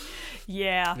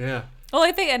 Yeah. Well,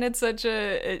 I think, and it's such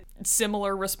a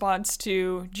similar response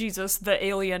to Jesus, the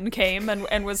alien came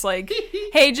and was like,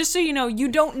 hey, just so you know, you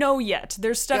don't know yet.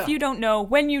 There's stuff you don't know.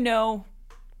 When you know,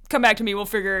 come back to me. We'll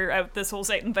figure out this whole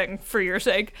Satan thing for your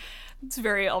sake. It's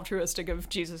very altruistic of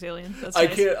Jesus alien. That's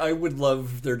nice. I would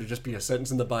love there to just be a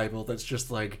sentence in the Bible that's just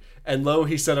like, and lo,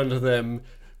 he said unto them,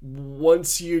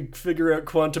 once you figure out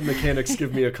quantum mechanics,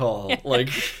 give me a call. Like,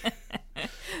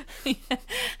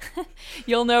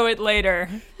 you'll know it later.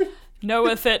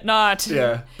 Knoweth it not.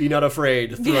 Yeah. Be not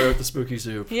afraid. Throw out the spooky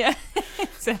soup. Yeah.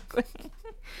 Exactly.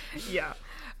 Yeah.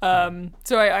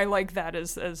 So I like that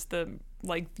as the,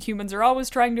 like, humans are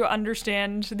always trying to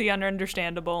understand the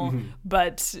ununderstandable,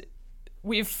 but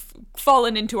we've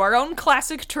fallen into our own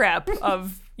classic trap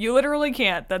of you literally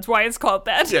can't. That's why it's called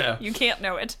that. Yeah. You can't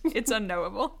know it. It's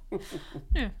unknowable.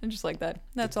 Yeah, and just like that.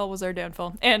 That's always our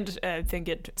downfall. And I think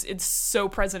it's so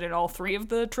present in all three of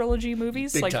the trilogy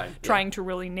movies. Big like time, trying to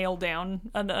really nail down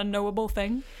an unknowable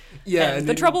thing. Yeah. And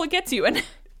the trouble it gets you in.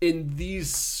 In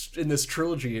this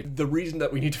trilogy, the reason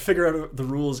that we need to figure out the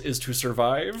rules is to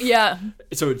survive. Yeah.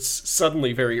 So it's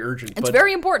suddenly very urgent. It's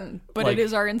very important, but it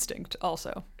is our instinct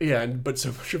also. Yeah, but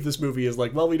so much of this movie is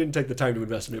like, well, we didn't take the time to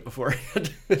invest in it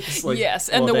beforehand. It's like, yes,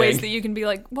 and the ways that you can be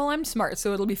like, well, I'm smart,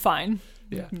 so it'll be fine.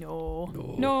 Yeah.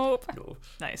 Nope.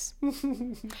 Nice.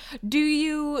 Do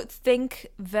you think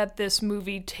that this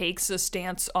movie takes a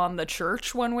stance on the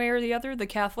church one way or the other, the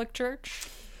Catholic Church?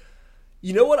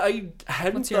 You know what? I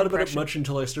hadn't thought about it impression? much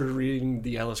until I started reading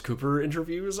the Alice Cooper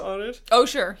interviews on it. Oh,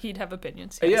 sure. He'd have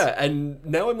opinions. Yes. Yeah, and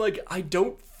now I'm like, I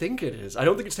don't think it is. I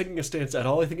don't think it's taking a stance at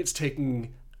all. I think it's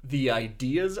taking the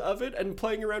ideas of it and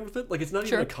playing around with it. Like, it's not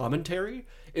even a commentary.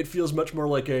 It feels much more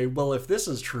like a, well, if this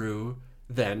is true,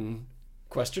 then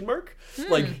question mark?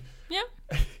 Like, yeah.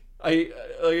 like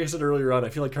I said earlier on, I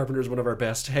feel like Carpenter is one of our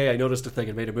best, hey, I noticed a thing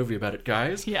and made a movie about it,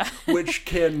 guys. Yeah. Which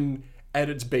can... at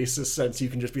its basis sense, you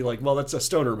can just be like, well, that's a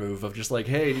stoner move of just like,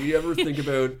 hey, do you ever think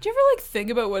about... Do you ever, like, think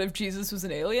about what if Jesus was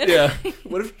an alien? Yeah.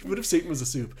 What if Satan was a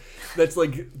soup? That's,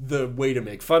 like, the way to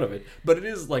make fun of it. But it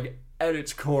is, like, at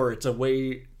its core, it's a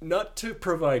way not to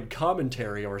provide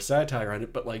commentary or satire on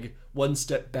it, but, like, one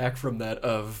step back from that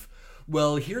of,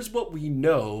 well, here's what we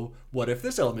know. What if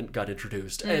this element got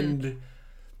introduced? And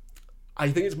I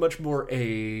think it's much more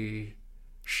a...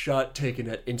 shot taken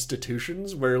at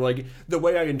institutions where, like, the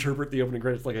way I interpret the opening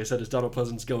credits, like I said, is Donald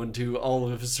Pleasence going to all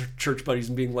of his church buddies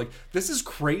and being like, this is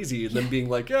crazy, and then being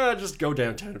like, just go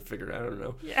downtown and figure it out. I don't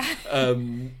know. Yeah.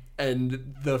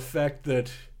 And the fact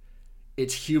that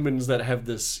it's humans that have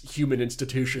this human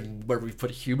institution where we've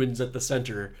put humans at the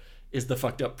center is the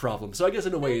fucked up problem. So I guess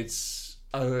in a way it's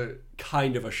a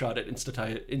kind of a shot at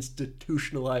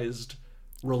institutionalized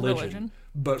religion.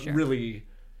 But really...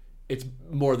 it's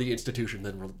more the institution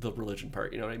than the religion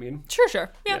part, you know what I mean? Sure.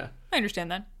 Yeah. I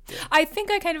understand that. Yeah. I think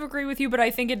I kind of agree with you, but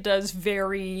I think it does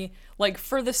very, like,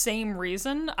 for the same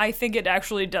reason, I think it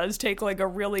actually does take, like, a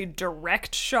really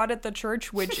direct shot at the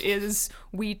church, which is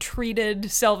we treated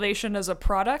salvation as a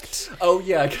product. Oh,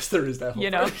 yeah, I guess there is that whole You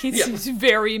know, he's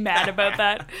very mad about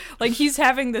that. Like, he's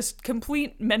having this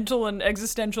complete mental and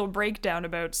existential breakdown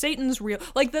about Satan's real...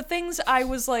 Like, the things I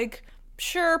was like...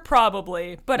 Sure,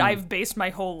 probably, but I've based my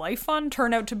whole life on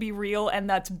turn out to be real, and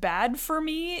that's bad for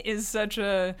me is such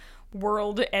a,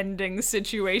 world-ending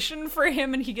situation for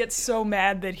him, and he gets so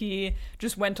mad that he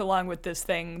just went along with this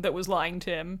thing that was lying to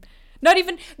him. Not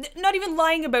even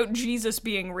lying about Jesus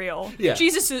being real. Yeah.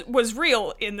 Jesus was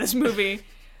real in this movie,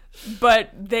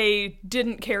 but they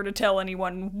didn't care to tell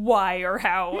anyone why or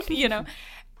how, you know.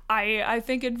 I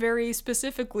think it very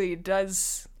specifically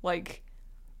does, like,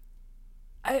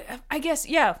 I guess,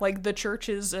 yeah, like, the church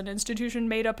is an institution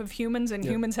made up of humans, and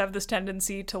humans have this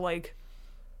tendency to, like,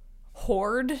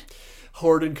 hoard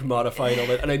and commodify and all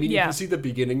that. And I mean, you Yeah. can see the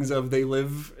beginnings of They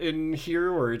Live in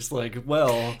here, where it's like,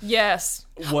 well, Yes.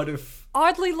 what if...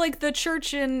 Oddly, like, the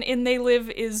church in They Live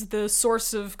is the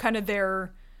source of kind of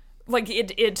their... Like,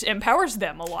 it empowers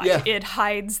them a lot. Yeah. It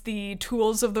hides the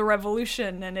tools of the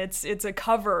revolution, and it's a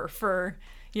cover for,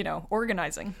 you know,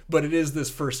 organizing. But it is this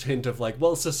first hint of like,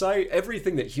 well, society,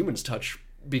 everything that humans touch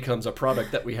becomes a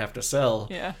product that we have to sell.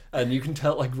 Yeah. And you can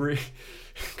tell, like,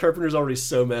 Carpenter's already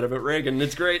so mad about Reagan.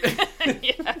 It's great.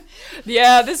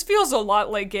 Yeah, this feels a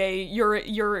lot like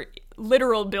your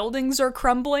literal buildings are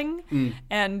crumbling,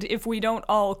 and if we don't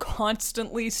all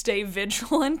constantly stay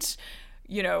vigilant,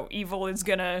 you know, evil is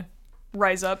gonna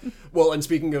rise up. Well, and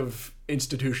speaking of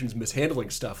institutions mishandling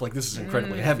stuff, like, this is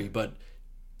incredibly heavy, but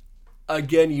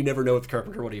again, you never know with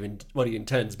Carpenter what he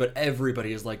intends, but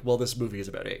everybody is like, well, this movie is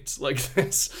about AIDS. Like,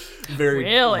 it's very,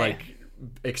 Really? like,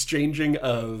 exchanging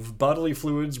of bodily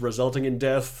fluids resulting in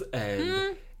death,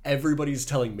 and everybody's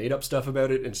telling made-up stuff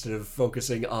about it instead of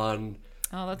focusing on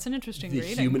Oh, that's an interesting the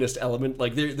reading. humanist element.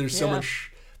 Like, there's so Yeah.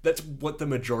 much... That's what the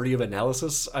majority of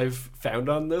analysis I've found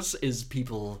on this is,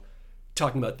 people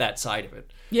talking about that side of it.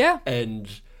 Yeah. And,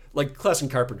 like, Class and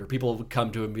Carpenter, people would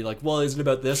come to him and be like, well, is it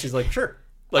about this? He's like, sure.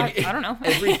 Like, I don't know.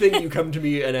 Everything you come to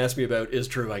me and ask me about is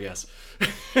true, I guess.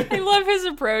 I love his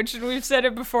approach, and we've said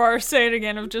it before, I'll say it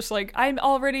again, of just like, I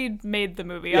already made the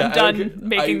movie. I'm done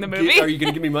making the movie. Are you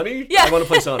going to give me money? Yeah. I want to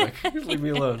play Sonic. Leave me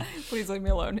alone. Please leave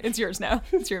me alone. It's yours now.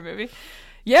 It's your movie.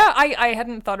 Yeah, I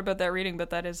hadn't thought about that reading,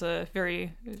 but that is a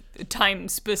very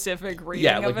time-specific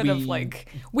reading of it. Of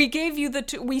like, we gave you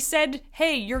we said,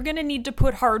 hey, you're gonna need to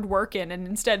put hard work in, and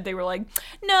instead they were like,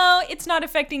 no, it's not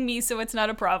affecting me, so it's not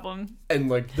a problem. And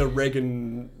like the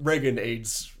Reagan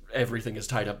AIDS, everything is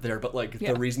tied up there. But like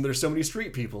the reason there's so many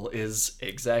street people is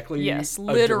exactly a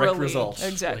direct result.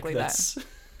 Exactly like,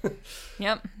 that.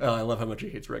 Yep. Oh, I love how much he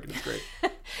hates Reagan. It's great.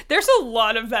 There's a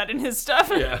lot of that in his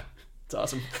stuff. Yeah. It's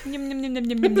awesome. Yum, yum, yum,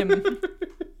 yum, yum, yum, yum.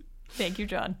 Thank you,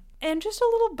 John. And just a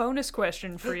little bonus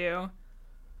question for you.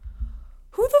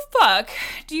 Who the fuck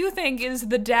do you think is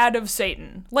the dad of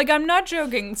Satan? Like, I'm not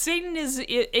joking. Satan is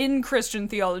in Christian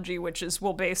theology, which is,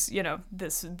 we'll base, you know,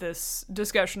 this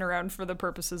discussion around for the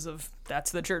purposes of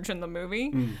that's the church in the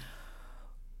movie.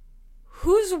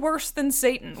 Who's worse than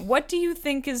Satan? What do you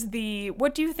think is the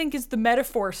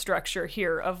metaphor structure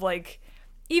here of, like,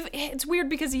 it's weird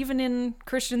because even in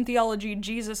Christian theology,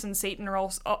 Jesus and Satan are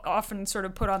all often sort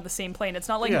of put on the same plane. It's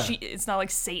not like it's not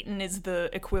like Satan is the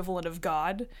equivalent of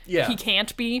God. Yeah, he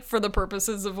can't be for the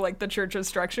purposes of like the church's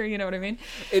structure. You know what I mean?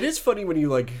 It is funny when you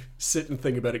like sit and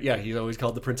think about it. Yeah, he's always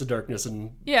called the Prince of Darkness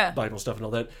and Bible stuff and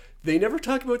all that. They never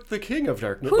talk about the King of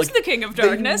Darkness. Who's the King of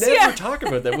Darkness? They never talk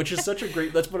about that, which is such a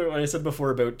great. That's what I said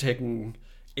before about taking.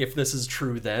 If this is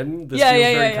true, then this feels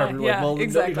very Carpenter. Like, well,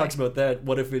 exactly. Nobody talks about that.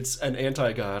 What if it's an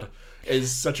anti-god? Is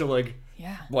such a like.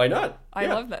 Yeah. Why not? I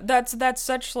love that. That's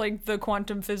such like the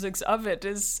quantum physics of it.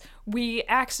 Is we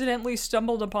accidentally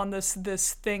stumbled upon this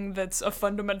thing that's a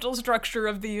fundamental structure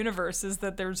of the universe. Is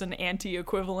that there's an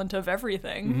anti-equivalent of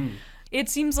everything. Mm-hmm. It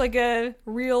seems like a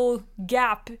real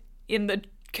gap in the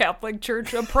Catholic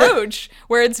Church approach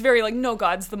where it's very like, no,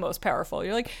 God's the most powerful.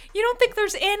 You're like, you don't think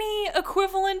there's any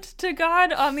equivalent to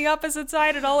God on the opposite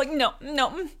side at all? Like, no,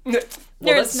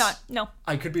 there's not. No.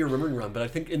 I could be remembering wrong, but I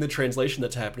think in the translation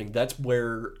that's happening, that's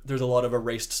where there's a lot of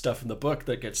erased stuff in the book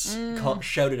that gets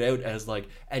shouted out as like,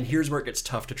 and here's where it gets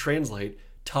tough to translate,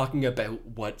 talking about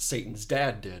what Satan's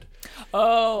dad did.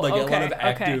 Oh, like okay, a lot of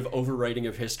active overwriting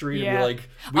of history. Yeah. And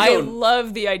I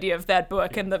love the idea of that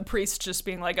book and the priest just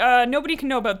being like, nobody can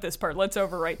know about this part. Let's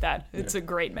overwrite that. It's a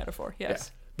great metaphor. Yes.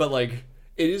 Yeah. But like,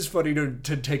 it is funny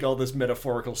to take all this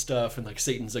metaphorical stuff and like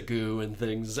Satan's a goo and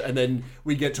things, and then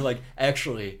we get to like,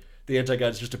 actually, the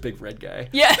anti-god's just a big red guy.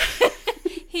 Yeah.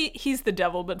 He's the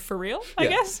devil, but for real, I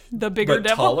guess. The bigger but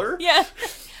devil. Taller? Yeah.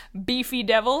 Beefy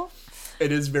devil.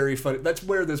 It is very funny. That's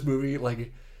where this movie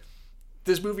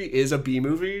is a B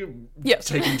movie, yes,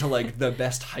 taken to like the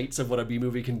best heights of what a B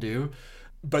movie can do.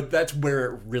 But that's where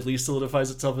it really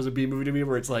solidifies itself as a B movie to me,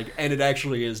 where it's like, and it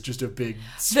actually is just a big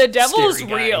the devil's scary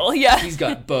guy. real, yeah. He's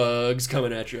got bugs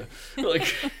coming at you.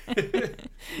 Like,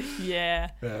 yeah.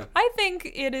 I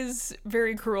think it is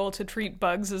very cruel to treat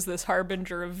bugs as this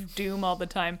harbinger of doom all the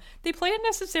time. They play a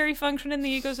necessary function in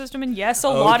the ecosystem, and yes, a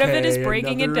lot of it is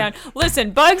breaking it down.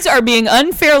 Listen, bugs are being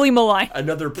unfairly maligned.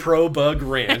 Another pro-bug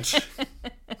rant.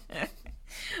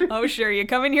 Oh, sure, you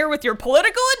come in here with your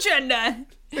political agenda.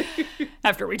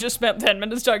 After we just spent 10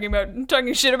 minutes talking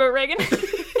shit about Reagan.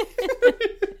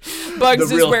 Bugs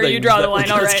is where you draw the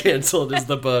line, all right. Canceled is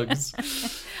the bugs.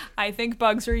 I think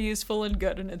bugs are useful and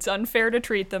good, and it's unfair to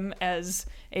treat them as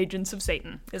agents of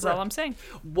Satan, is all I'm saying.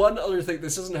 One other thing,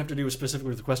 this doesn't have to do specifically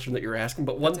with the question that you're asking,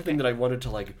 but one thing that I wanted to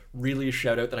like really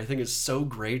shout out that I think is so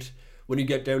great when you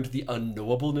get down to the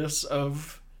unknowableness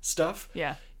of stuff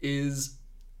is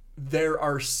there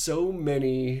are so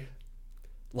many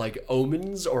like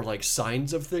omens or like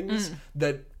signs of things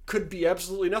that could be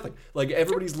absolutely nothing. Like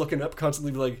everybody's looking up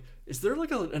constantly like, is there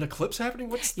like an eclipse happening?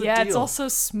 What's the deal? Yeah, it's also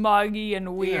smoggy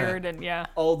and weird and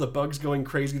all the bugs going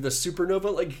crazy, the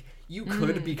supernova, like you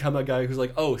could become a guy who's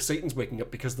like, oh, Satan's waking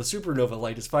up because the supernova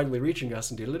light is finally reaching us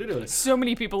and da-da-da-da. So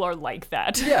many people are like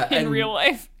that in and real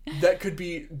life. That could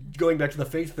be, going back to the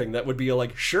faith thing, that would be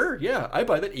like, sure, yeah, I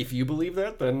buy that. If you believe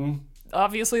that, then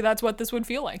obviously that's what this would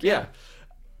feel like. Yeah.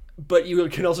 But you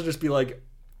can also just be like,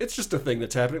 it's just a thing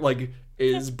that's happening. Like,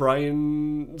 is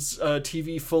Brian's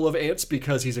TV full of ants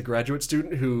because he's a graduate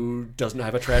student who doesn't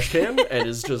have a trash can and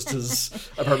is just his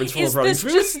apartment's full of rotting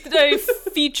food? Is this just a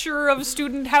feature of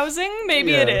student housing?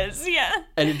 Maybe it is,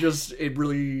 And it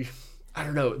really, I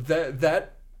don't know,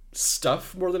 that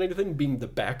stuff more than anything being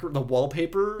the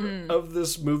wallpaper of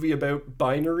this movie about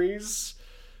binaries,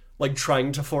 like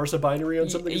trying to force a binary on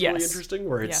something is really interesting,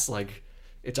 where it's like,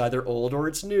 it's either old or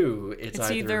it's new. It's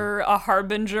either a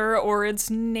harbinger or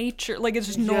it's nature. Like, it's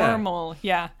just normal.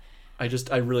 Yeah. I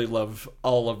really love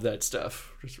all of that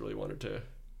stuff. Just really wanted to.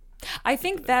 I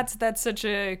think that's such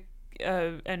an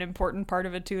important part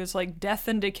of it too. Is like death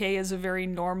and decay is a very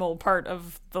normal part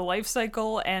of the life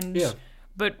cycle, and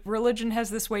but religion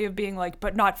has this way of being like,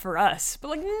 but not for us. But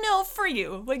like, no, for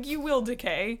you. Like, you will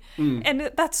decay,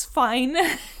 and that's fine.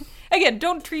 Again,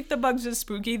 don't treat the bugs as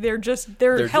spooky. They're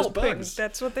helping. Just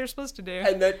That's what they're supposed to do.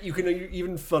 And that you can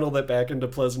even funnel that back into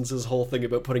Pleasence's whole thing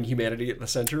about putting humanity at the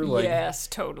center. Like, yes,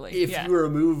 totally. If you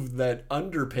remove that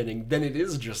underpinning, then it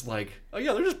is just like, oh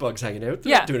yeah, they're just bugs hanging out.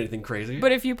 They're not doing anything crazy.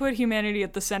 But if you put humanity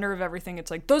at the center of everything, it's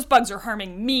like, those bugs are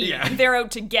harming me. Yeah. They're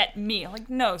out to get me. Like,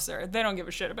 no, sir. They don't give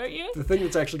a shit about you. The thing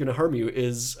that's actually going to harm you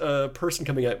is a person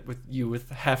coming at you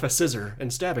with half a scissor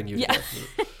and stabbing you. Yeah.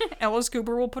 Alice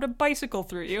Cooper will put a bicycle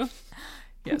through you.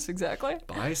 Yes, exactly.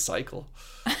 Bicycle.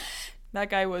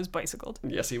 That guy was bicycled.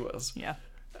 Yes, he was. Yeah.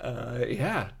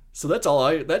 So that's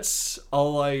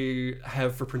all I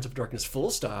have for Prince of Darkness. Full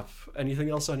stop.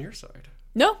 Anything else on your side?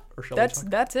 No.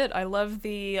 That's it. I love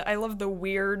the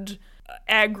weird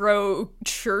aggro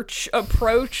church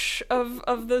approach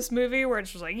of this movie, where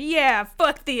it's just like, yeah,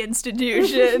 fuck the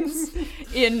institutions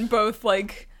in both,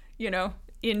 like,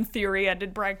 in theory and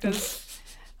in practice.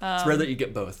 It's rare that you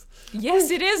get both. Yes,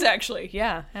 it is actually.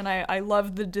 Yeah, and I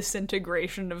love the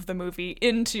disintegration of the movie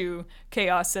into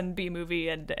chaos and B-movie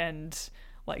and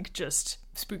like just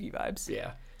spooky vibes.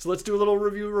 Yeah. So let's do a little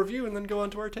review and then go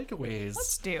on to our takeaways.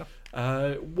 Let's do.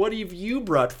 What have you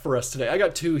brought for us today? I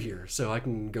got two here, so I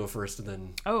can go first, and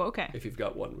then if you've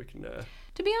got one, we can...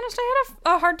 To be honest, I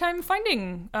had a hard time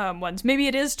finding ones. Maybe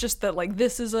it is just that like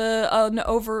this is a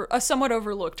somewhat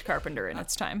overlooked Carpenter in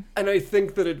its time. And I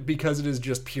think that because it is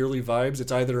just purely vibes,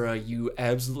 it's either you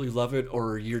absolutely love it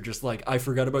or you're just like, I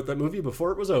forgot about that movie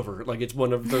before it was over. Like, it's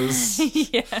one of those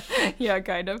yeah,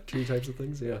 kind of two types of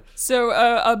things. Yeah. So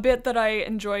a bit that I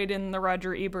enjoyed in the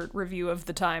Roger Ebert review of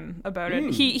the time about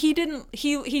it,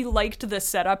 he liked the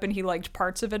setup and he liked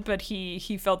parts of it, but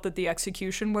he felt that the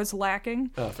execution was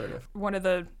lacking. Oh, fair enough. One of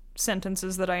the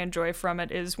sentences that I enjoy from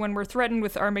it is, when we're threatened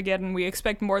with Armageddon, we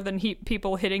expect more than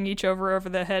people hitting each other over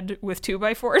the head with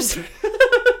 2x4s.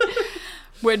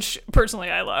 Which, personally,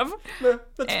 I love. That's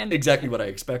exactly what I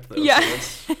expect, though. Yeah.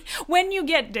 So when you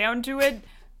get down to it,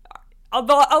 a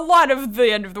lot of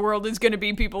the end of the world is going to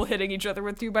be people hitting each other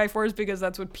with 2x4s because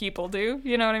that's what people do.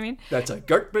 You know what I mean? That's a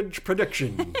garbage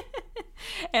prediction.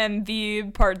 And the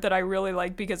part that I really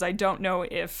like, because I don't know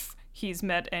if he's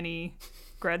met any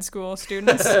grad school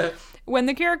students. When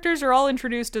the characters are all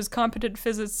introduced as competent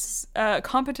physicists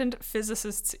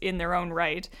in their own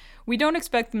right, we don't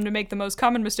expect them to make the most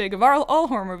common mistake of all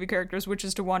horror movie characters, which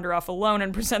is to wander off alone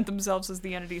and present themselves as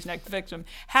the entity's next victim.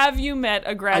 Have you met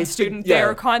a grad student? They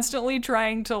are constantly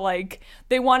trying to,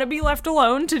 they want to be left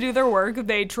alone to do their work.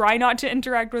 They try not to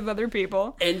interact with other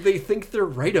people. And they think they're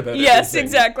right about it. Yes,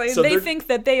 exactly. So they think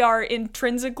that they are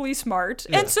intrinsically smart.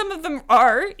 Yeah. And some of them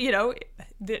are,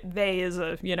 they as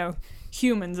a,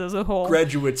 humans as a whole.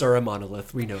 Graduates are a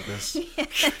monolith. We know this.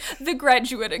 The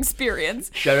graduate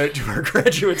experience. Shout out to our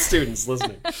graduate students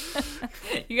listening.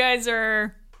 You guys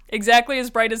are exactly as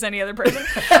bright as any other person.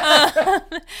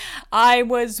 I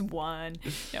was one.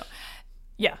 No.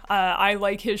 Yeah, I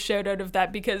like his shout out of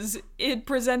that because it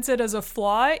presents it as a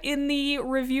flaw in the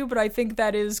review, but I think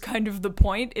that is kind of the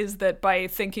point, is that by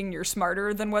thinking you're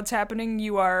smarter than what's happening,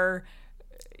 you are...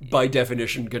 by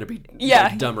definition going to be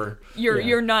dumber.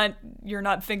 You're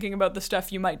not thinking about the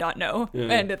stuff you might not know,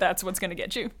 and that's what's going to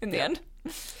get you in the end.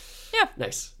 Yeah.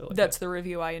 Nice. That's the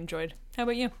review I enjoyed. How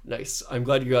about you? Nice. I'm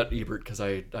glad you got Ebert because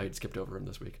I had skipped over him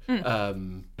this week.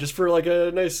 Just for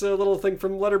a nice little thing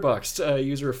from Letterboxd,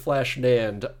 user Flash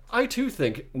Nand. I too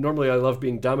think normally I love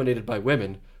being dominated by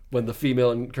women when the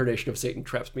female incarnation of Satan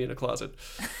traps me in a closet.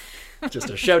 Just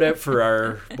a shout out for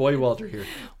our boy Walter here.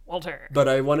 Walter. But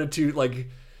I wanted to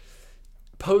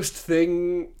post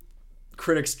thing.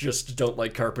 Critics just don't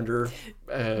like Carpenter.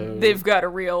 They've got a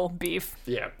real beef.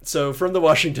 Yeah. So from the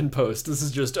Washington Post, this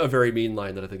is just a very mean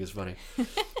line that I think is funny.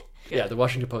 Yeah, the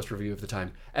Washington Post review of the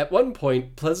time. At one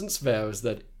point, Pleasence vows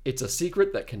that it's a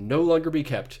secret that can no longer be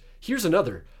kept. Here's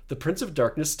another. The Prince of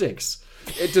Darkness stinks.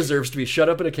 It deserves to be shut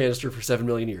up in a canister for 7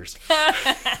 million years.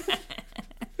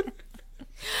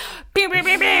 Pew, pew,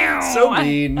 pew, pew. So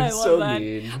mean. I love so that.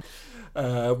 mean.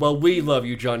 Well, we love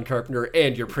you, John Carpenter,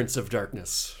 and your Prince of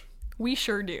Darkness. We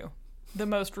sure do. The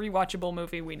most rewatchable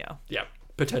movie we know. Yeah,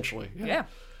 potentially. Yeah.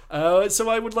 So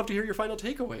I would love to hear your final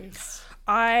takeaways.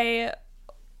 I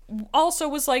also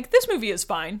was like, this movie is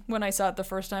fine when I saw it the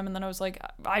first time, and then I was like,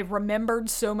 I remembered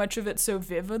so much of it so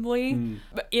vividly,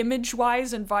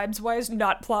 image-wise and vibes-wise,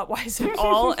 not plot-wise at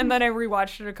all, and then I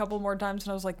rewatched it a couple more times,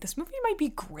 and I was like, this movie might be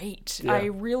great. Yeah. I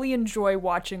really enjoy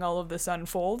watching all of this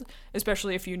unfold,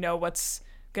 especially if you know what's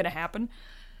gonna happen.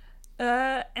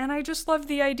 And I just love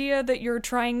the idea that you're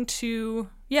trying to,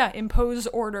 impose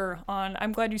order on...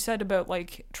 I'm glad you said about,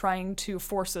 trying to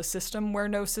force a system where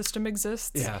no system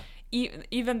exists. Yeah.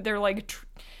 Even they're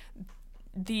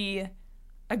the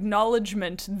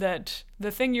acknowledgement that the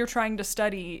thing you're trying to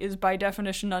study is by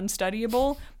definition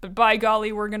unstudyable, but by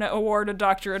golly, we're going to award a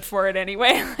doctorate for it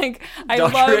anyway.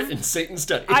 Doctorate in Satan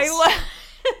Studies. I love...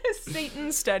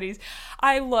 Satan studies.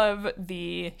 I love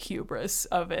the hubris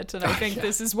of it, and I think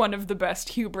this is one of the best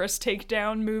hubris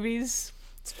takedown movies.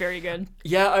 It's very good.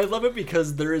 Yeah, I love it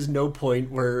because there is no point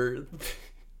where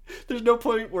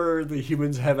the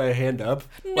humans have a hand up.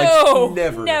 No,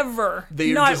 never.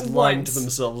 They're not just lying once. to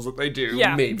themselves that they do.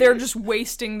 Yeah, maybe. They're just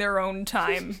wasting their own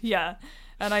time. Yeah,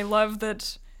 and I love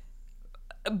that.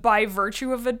 By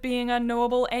virtue of it being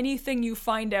unknowable, anything you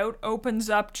find out opens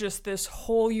up just this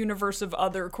whole universe of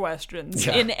other questions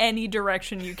in any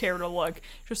direction you care to look.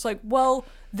 Just well,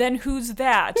 then who's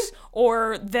that?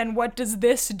 Or then what does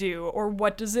this do? Or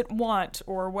what does it want?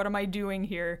 Or what am I doing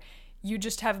here? You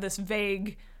just have this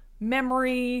vague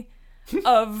memory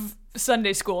of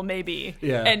Sunday school, maybe.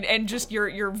 Yeah. And just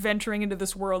you're venturing into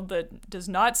this world that does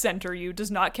not center you,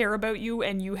 does not care about you,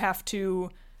 and you have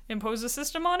to impose a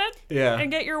system on it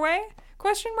and get your way?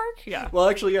 Question mark? Yeah. Well,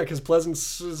 actually, because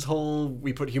Pleasence's whole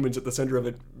we put humans at the center of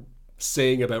it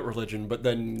saying about religion, but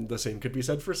then the same could be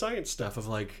said for science stuff of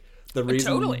the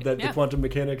reason that the quantum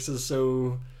mechanics is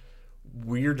so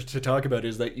weird to talk about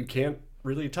is that you can't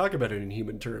really talk about it in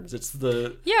human terms. It's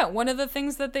the... Yeah, one of the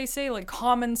things that they say,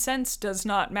 common sense does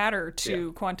not matter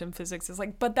to quantum physics is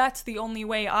but that's the only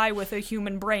way I, with a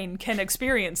human brain, can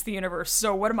experience the universe.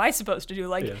 So what am I supposed to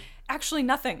do? Actually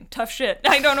nothing. Tough shit.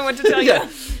 I don't know what to tell you.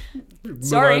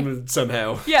 Sorry. Move on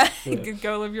somehow. Yeah.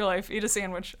 Go live your life. Eat a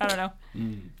sandwich. I don't know.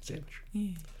 Sandwich.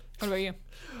 What about you?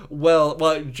 Well,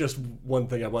 just one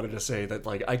thing I wanted to say that,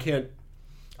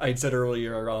 I had said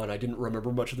earlier on, I didn't remember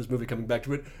much of this movie coming back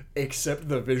to it, except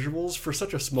the visuals. For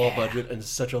such a small budget and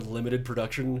such a limited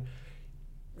production,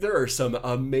 there are some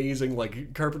amazing,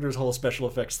 Carpenter's whole special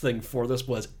effects thing for this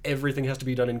was everything has to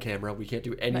be done in camera. We can't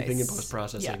do anything in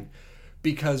post-processing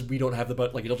because we don't have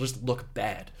the it'll just look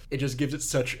bad. It just gives it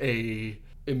such a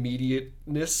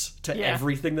immediateness to Yeah.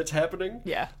 everything that's happening.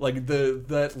 Yeah. Like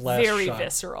that last Very shot,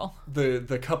 visceral.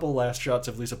 the couple last shots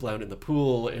of Lisa Blount in the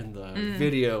pool, in the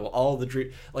video, all the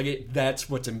dream, like that's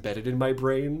what's embedded in my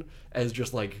brain as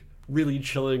just like really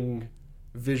chilling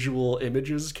visual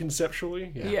images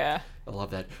conceptually. Yeah. I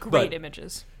love that. Great But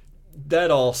images.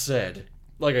 that all said,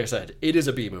 like I said, it is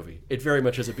a B movie. It very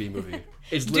much is a B movie.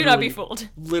 It's Do not be fooled.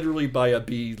 Literally by a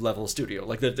B level studio.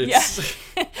 Like that. It's,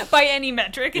 Yeah. By any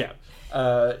metric. yeah.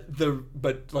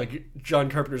 But like John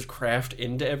Carpenter's craft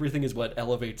into everything is what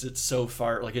elevates it so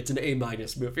far. Like it's an A-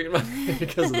 movie in my opinion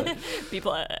because of that. B+.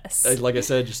 Like I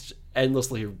said, just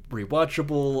endlessly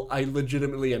rewatchable. I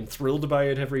legitimately am thrilled by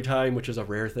it every time, which is a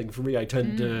rare thing for me. I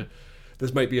tend to.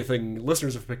 This might be a thing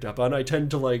listeners have picked up on. I tend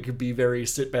to like be very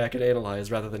sit back and analyze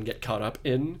rather than get caught up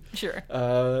in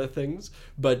things.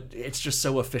 But it's just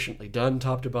so efficiently done,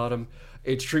 top to bottom.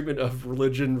 Its treatment of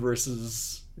religion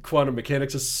versus quantum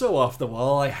mechanics is so off the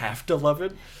wall. I have to love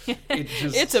it.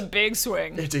 It's a big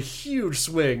swing. It's a huge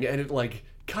swing, and it like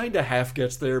kind of half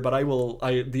gets there. But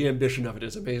the ambition of it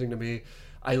is amazing to me.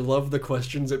 I love the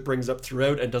questions it brings up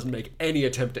throughout and doesn't make any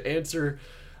attempt to answer.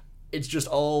 It's just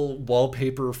all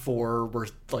wallpaper for we're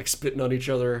like spitting on each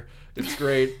other. It's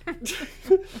great.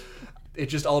 It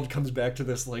just all comes back to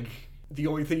this like the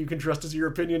only thing you can trust is your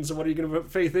opinion, so what are you going to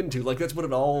put faith into? Like that's what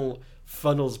it all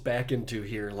funnels back into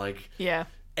here. Like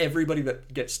everybody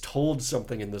that gets told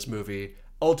something in this movie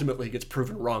ultimately gets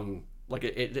proven wrong. Like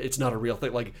it's not a real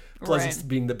thing. Like Pleasence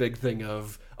being the big thing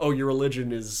of, oh, your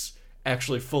religion is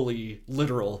actually fully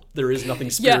literal. There is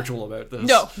nothing spiritual about this.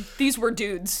 No, these were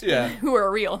dudes who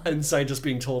are real. And scientists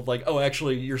being told like, oh,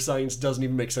 actually your science doesn't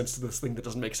even make sense to this thing that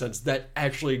doesn't make sense. That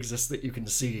actually exists that you can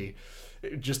see.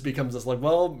 It just becomes this like,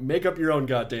 well, make up your own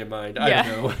goddamn mind. I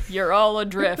don't know. You're all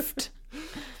adrift.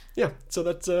 Yeah, so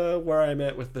that's where I'm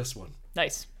at with this one.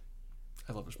 Nice.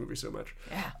 I love this movie so much.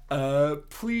 Yeah.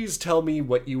 Please tell me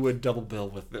what you would double bill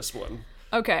with this one.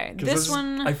 Okay, this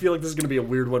one. I feel like this is going to be a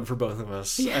weird one for both of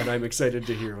us, and I'm excited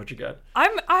to hear what you got.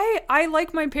 I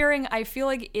like my pairing. I feel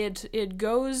like it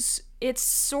goes.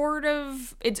 It's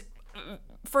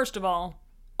first of all,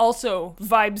 also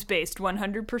vibes based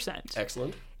 100%.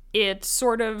 Excellent. It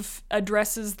sort of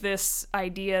addresses this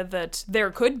idea that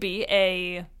there could be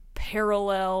a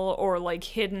parallel or like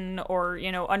hidden or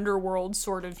underworld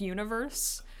sort of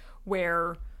universe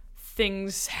where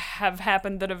things have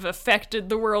happened that have affected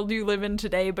the world you live in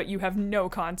today, but you have no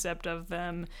concept of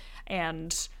them.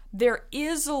 And there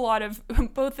is a lot of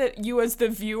both you as the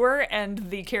viewer and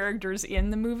the characters in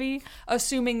the movie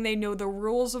assuming they know the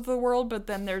rules of the world, but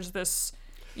then there's this,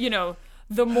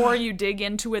 the more you dig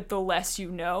into it, the less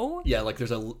you know. Yeah, like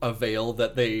there's a veil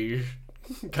that they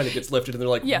kind of gets lifted and they're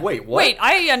like, wait, what? Wait,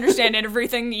 I understand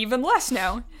everything even less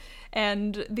now.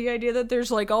 And the idea that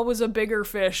there's like always a bigger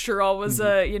fish or always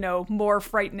a, more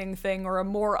frightening thing or a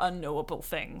more unknowable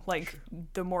thing. Like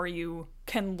the more you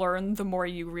can learn, the more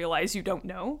you realize you don't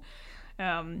know.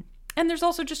 And there's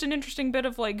also just an interesting bit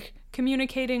of like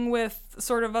communicating with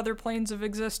sort of other planes of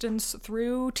existence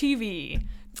through TV.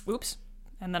 Oops.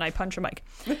 And then I punch a mic.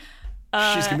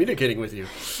 She's communicating with you.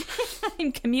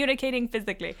 I'm communicating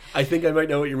physically. I think I might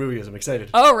know what your movie is. I'm excited.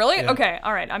 Oh, really? Yeah. Okay,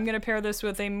 all right. I'm going to pair this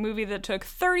with a movie that took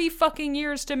 30 fucking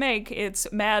years to make.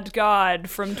 It's Mad God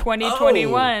from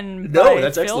 2021 by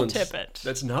that's Phil excellent. Tippett.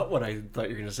 That's not what I thought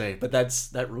you were going to say, but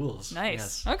that rules.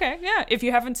 Nice. Yes. Okay, yeah. If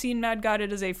you haven't seen Mad God,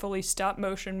 it is a fully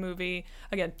stop-motion movie.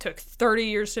 Again, took 30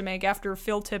 years to make after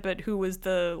Phil Tippett, who was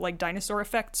the like dinosaur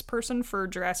effects person for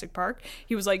Jurassic Park.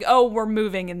 He was like, oh, we're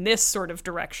moving in this sort of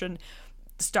direction.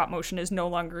 Stop motion is no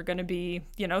longer going to be,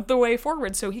 the way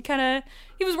forward. So he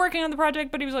was working on the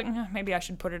project, but he was like, maybe I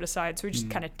should put it aside. So he just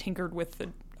kind of tinkered with it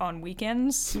on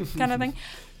weekends kind of thing.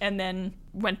 And then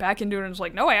went back into it and was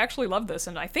like, no, I actually love this.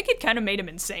 And I think it kind of made him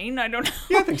insane. I don't know.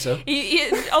 Yeah, I think so.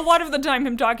 A lot of the time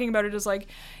him talking about it is like,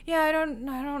 yeah, I don't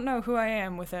know who I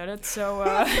am without it. So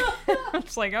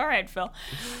it's like, all right, Phil.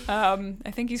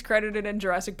 I think he's credited in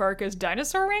Jurassic Park as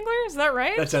Dinosaur Wrangler. Is that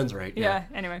right? That sounds right. Yeah.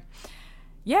 Anyway.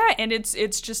 Yeah, and it's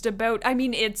just about,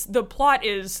 the plot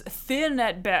is thin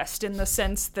at best in the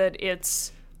sense that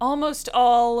it's almost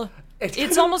all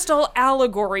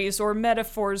allegories or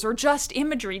metaphors or just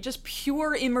imagery, just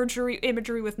pure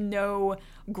imagery with no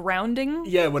grounding.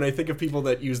 Yeah, when I think of people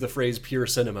that use the phrase pure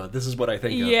cinema, this is what I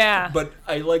think of. Yeah. But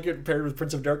I like it paired with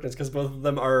Prince of Darkness because both of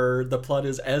them the plot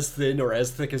is as thin or as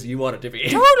thick as you want it to be.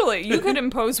 Totally. You could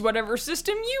impose whatever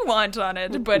system you want on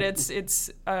it, but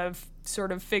it's a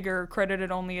sort of figure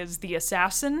credited only as the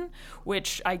assassin,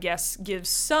 which I guess gives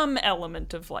some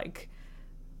element of like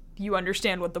you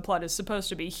understand what the plot is supposed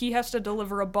to be. He has to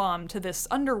deliver a bomb to this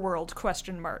underworld ?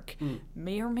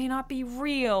 May or may not be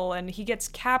real, and he gets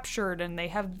captured, and they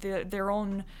have their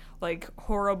own like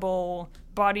horrible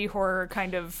body horror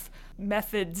kind of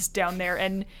methods down there,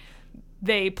 and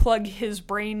they plug his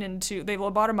brain into, they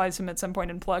lobotomize him at some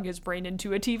point and plug his brain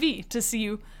into a TV to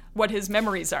see what his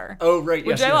memories are. Oh, right.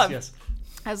 Which yes, I love. Yes.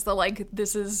 As the like,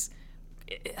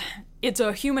 it's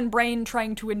a human brain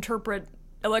trying to interpret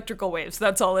electrical waves.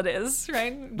 That's all it is,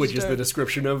 right? Which is the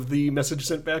description of the message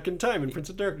sent back in time in Prince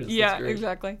of Darkness. Yeah,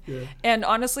 exactly. Yeah. And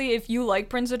honestly, if you like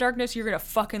Prince of Darkness, you're gonna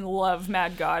fucking love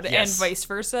Mad God, Yes. and vice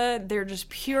versa. They're just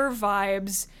pure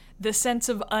vibes. The sense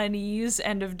of unease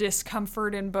and of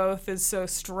discomfort in both is so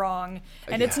strong.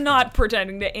 And it's not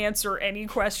pretending to answer any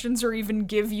questions or even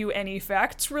give you any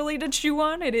facts really to chew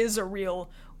on. It is a real,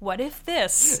 what if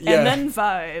this? Yeah. And then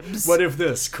vibes. What if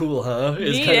this? Cool, huh?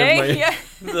 Is kind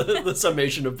of my, the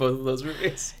summation of both of those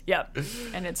movies. Yep.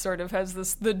 And it sort of has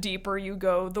this, the deeper you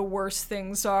go, the worse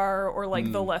things are, or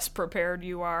like the less prepared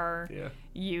you are.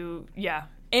 Yeah.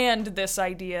 And this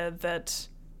idea that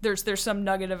there's some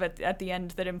nugget of it at the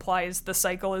end that implies the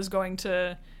cycle is going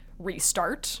to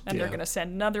restart, and they're going to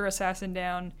send another assassin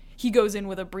down. He goes in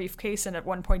with a briefcase, and at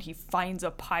one point he finds a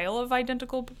pile of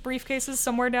identical briefcases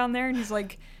somewhere down there, and he's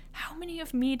like, how many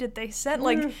of me did they send?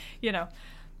 Like, you know,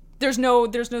 there's no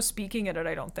speaking in it,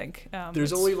 I don't think.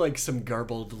 There's only like some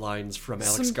garbled lines from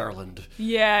Alex Garland.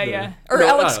 Yeah. Or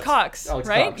Alex Cox,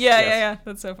 right? Cox, yeah, yes. yeah.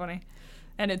 That's so funny.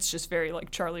 And it's just very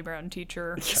like Charlie Brown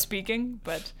teacher speaking,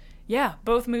 but yeah,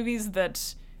 both movies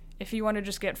that if you want to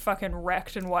just get fucking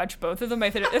wrecked and watch both of them, I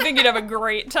think you'd have a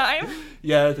great time.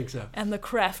 Yeah, I think so. And the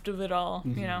craft of it all,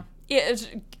 you know, it's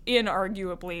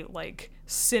inarguably like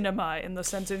cinema in the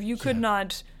sense of you could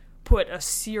not put a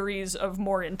series of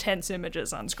more intense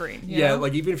images on screen. You know?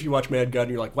 Like even if you watch Mad God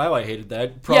and you're like, wow, I hated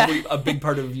that, probably a big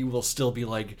part of you will still be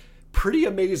like, pretty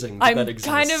amazing that that exists.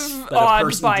 I'm kind of that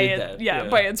awed by it, that.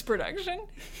 by its production.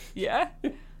 Yeah.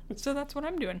 So that's what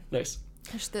I'm doing. Nice.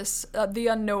 There's this, the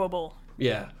unknowable.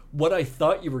 Yeah. What I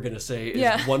thought you were going to say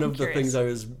is one of the things I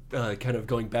was kind of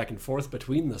going back and forth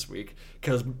between this week.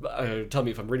 Because, tell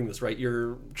me if I'm reading this right,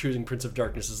 you're choosing Prince of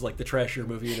Darkness as like the trashier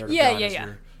movie, and Art of God is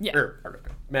your...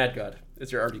 Mad God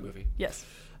is your arty movie. Yes.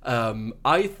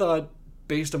 I thought,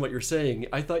 based on what you're saying,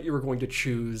 I thought you were going to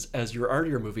choose as your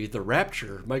artier movie The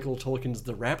Rapture, Michael Tolkien's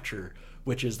The Rapture,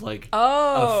 which is like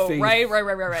a faith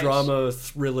right. drama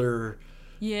thriller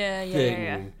thing.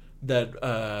 Yeah.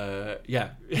 That,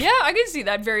 Yeah, I can see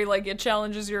that. Very, like, it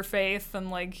challenges your faith, and,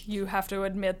 like, you have to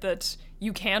admit that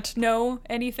you can't know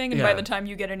anything, and by the time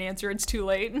you get an answer, it's too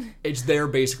late. It's there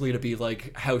basically to be,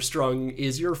 like, how strong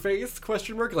is your faith, ?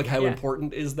 Like, how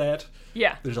important is that?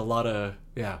 Yeah. There's a lot of,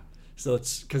 So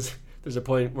it's, because there's a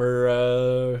point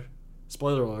where,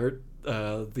 spoiler alert,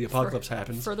 the apocalypse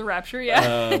happens. For the rapture,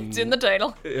 it's in the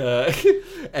title.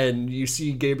 And you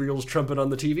see Gabriel's trumpet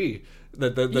on the TV.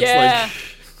 That's like...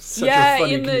 Such a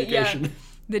funny communication.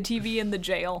 The TV in the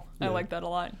jail. I like that a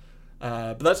lot.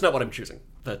 But that's not what I'm choosing.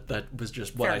 That was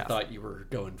just what Fair I enough. thought you were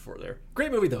going for there.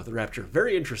 Great movie though, The Rapture.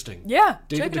 Very interesting. Yeah,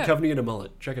 David check it out. Duchovny in a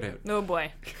mullet. Check it out. Oh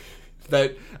boy.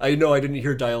 That I know I didn't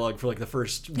hear dialogue for like the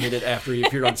first minute after he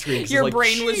appeared on screen. Your like,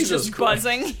 brain was Jesus just Christ.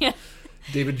 buzzing. Yeah.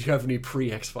 David Duchovny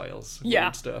pre-X-Files.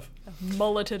 Weird stuff.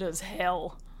 Mulleted as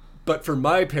hell. But for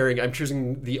my pairing, I'm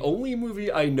choosing the only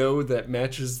movie I know that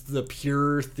matches the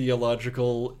pure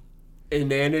theological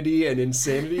inanity and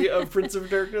insanity of Prince of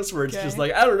Darkness, where it's just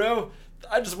like, I don't know,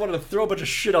 I just wanted to throw a bunch of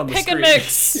shit on the Pick screen. and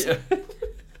mix.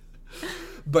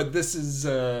 But this is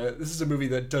a movie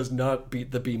that does not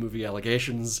beat the B-movie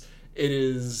allegations.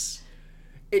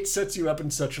 It sets you up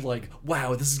in such a like,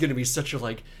 wow, this is going to be such a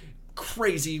like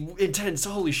crazy, intense,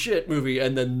 holy shit movie,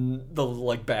 and then the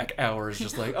like back hour is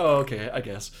just like, oh, okay, I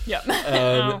guess. Yep.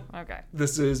 Okay.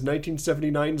 This is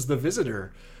 1979's The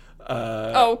Visitor.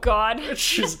 Oh God.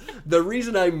 The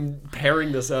reason I'm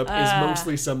pairing this up is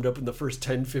mostly summed up in the first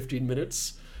 10-15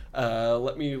 minutes.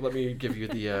 Let me give you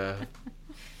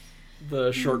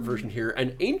the short version here.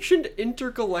 An ancient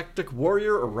intergalactic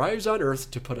warrior arrives on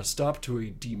Earth to put a stop to a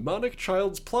demonic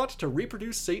child's plot to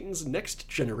reproduce Satan's next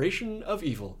generation of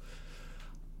evil.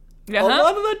 A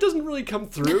lot of that doesn't really come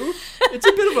through. It's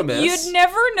a bit of a mess. You'd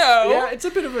never know. Yeah, it's a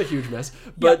bit of a huge mess.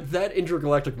 But that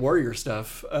intergalactic warrior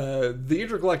stuff, the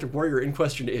intergalactic warrior in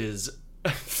question is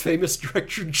famous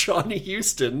director Johnny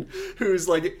Houston, who's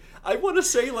like, I want to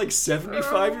say like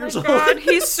 75 years old. God,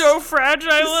 he's so fragile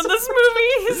in this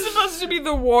movie. He's supposed to be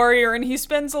the warrior, and he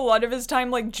spends a lot of his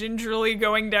time like gingerly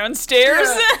going downstairs.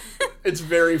 Yeah. It's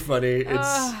very funny.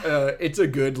 It's a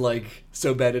good like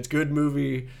so bad it's good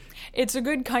movie. it's a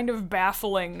good kind of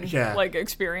baffling like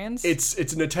experience.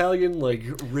 It's an Italian, like,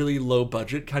 really low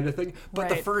budget kind of thing, but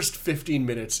the Right. first 15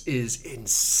 minutes is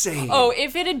insane. Oh,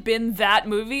 if it had been that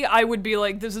movie, I would be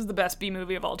like, this is the best B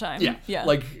movie of all time. Yeah.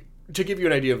 Like, to give you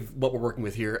an idea of what we're working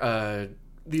with here,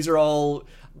 these are all...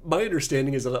 My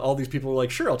understanding is that all these people were like,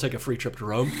 sure, I'll take a free trip to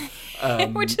Rome.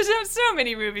 Which is how so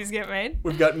many movies get made.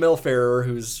 We've got Mel Ferrer,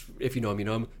 who's, if you know him, you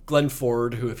know him. Glenn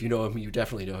Ford, who, if you know him, you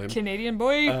definitely know him. Canadian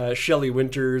boy. Shelley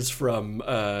Winters from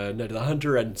Night of the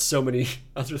Hunter and so many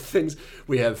other things.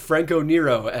 We have Franco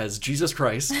Nero as Jesus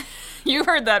Christ. You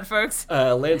heard that, folks.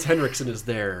 Lance Henriksen is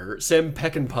there. Sam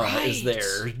Peckinpah is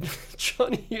there.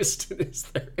 John Huston is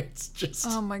there. It's just...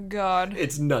 Oh my god.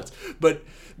 It's nuts. But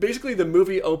basically the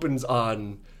movie opens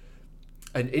on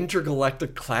an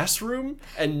intergalactic classroom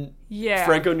and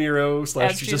Franco Nero /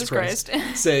 Jesus Christ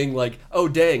saying like, oh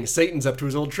dang, Satan's up to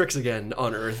his old tricks again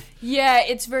on Earth. Yeah,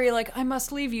 it's very like, I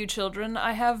must leave you, children.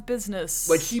 I have business.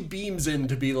 Like, he beams in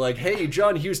to be like, hey,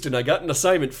 John Huston, I got an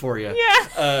assignment for you.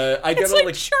 Yeah. It's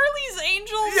like Charlie's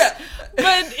Angels,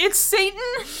 but it's Satan.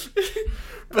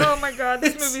 Oh my god,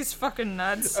 this movie's fucking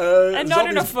nuts. And not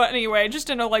in a funny way, just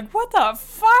in a like, what the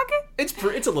fuck?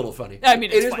 It's a little funny. I mean,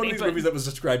 it's it is funny, one of these but... movies that was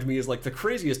described to me as like the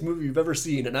craziest movie you've ever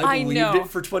seen, and I believed know. it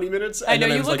for 20 minutes, and I know,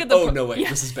 then I you was look like, at the oh no, wait,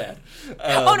 this is bad.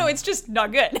 Oh no, it's just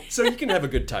not good. So you can have a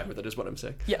good time with it, is what I'm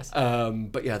saying. Yes.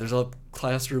 But yeah, there's a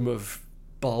classroom of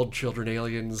bald children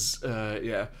aliens,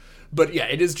 But yeah,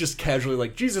 it is just casually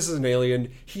like, Jesus is an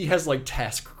alien. He has like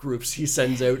task groups he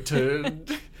sends out to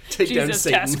take down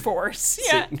Satan. Task Force.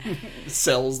 Yeah. Satan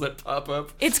cells that pop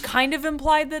up. It's kind of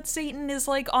implied that Satan is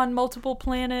like on multiple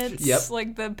planets. Yep.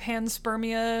 Like the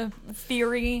panspermia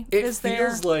theory is there. It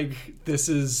feels like this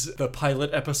is the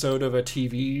pilot episode of a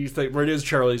TV thing where it is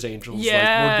Charlie's Angels. Yes.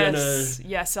 Like, we're gonna...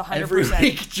 Yes, 100%. Every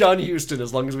week, John Huston,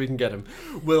 as long as we can get him,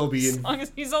 will be as long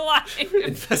as he's alive.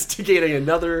 investigating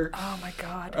another oh my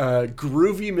god.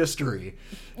 Groovy mystery.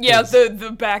 Yeah,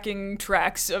 the backing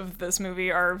tracks of this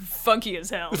movie are funky as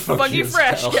hell. Funky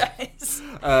fresh, guys.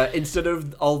 Instead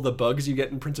of all the bugs you get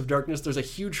in Prince of Darkness, there's a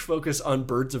huge focus on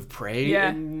birds of prey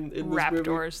in this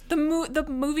raptors. movie. The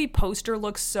movie poster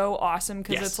looks so awesome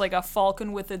because it's like a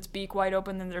falcon with its beak wide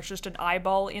open, and there's just an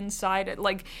eyeball inside it.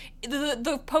 Like,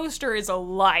 the poster is a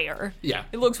liar. Yeah.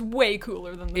 It looks way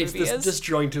cooler than the movie is. It's this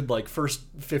disjointed, like, first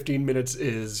 15 minutes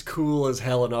is cool as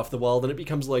hell and off the wall, then it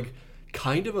becomes, like,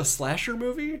 kind of a slasher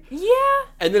movie. Yeah.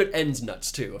 And then it ends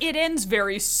nuts, too. It ends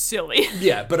very silly.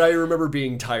 Yeah, but I remember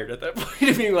being tired at that point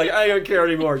and being like, I don't care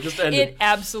anymore, just end it. It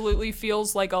absolutely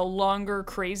feels like a longer,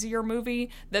 crazier movie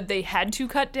that they had to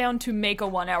cut down to make a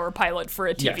 1 hour pilot for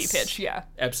a TV pitch. Yeah.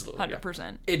 Absolutely. 100%.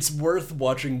 Yeah. It's worth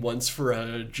watching once for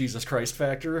a Jesus Christ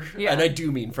factor. Yeah. And I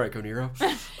do mean Franco Nero.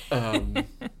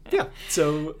 Yeah,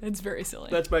 so it's very silly.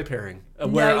 That's my pairing.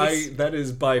 Nice. That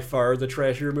is by far the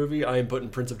trashier movie. I am putting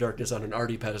Prince of Darkness on an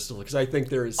arty pedestal because I think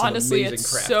there is some honestly, amazing it's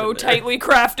craft so in there. tightly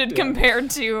crafted compared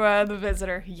to The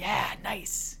Visitor. Yeah,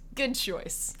 nice. Good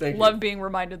choice. Thank you. Love being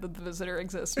reminded that The Visitor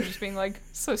exists and just being like,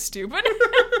 so stupid.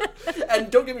 And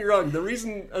don't get me wrong, another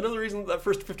reason that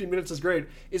first 15 minutes is great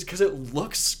is because it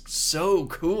looks so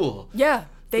cool. Yeah,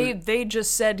 they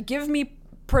just said, give me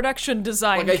production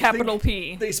design, Like, capital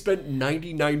P. They spent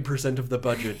 99% of the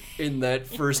budget in that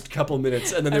first couple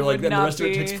minutes, and then they're I like, would then the not rest of it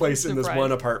be takes place in this surprised.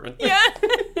 one apartment. Yeah.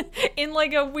 In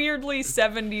like a weirdly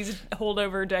 70s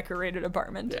holdover decorated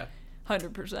apartment. Yeah.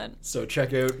 100%. So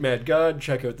check out Mad God,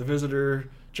 check out The Visitor,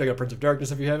 check out Prince of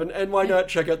Darkness if you haven't, and why not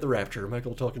check out The Rapture,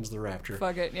 Michael Tolkien's The Rapture.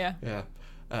 Fuck it, yeah. Yeah.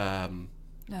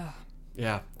 Oh,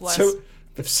 Yeah. bless. So,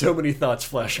 there's so many thoughts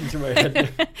flashing through my head.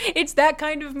 It's that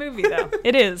kind of movie, though.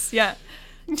 It is, yeah.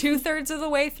 2/3 of the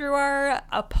way through our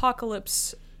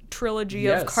Apocalypse Trilogy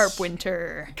of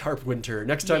Carp-winter. Carp-winter.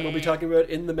 Next time we'll be talking about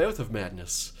In the Mouth of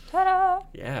Madness. Ta-da!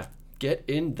 Yeah. Get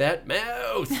in that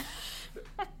mouth.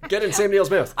 Get in Sam Neill's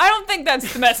mouth. I don't think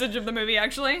that's the message of the movie,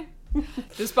 actually.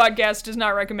 This podcast does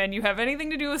not recommend you have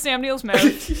anything to do with Sam Neill's mouth.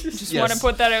 Just want to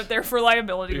put that out there for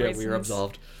liability reasons. We are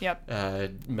absolved. Yep.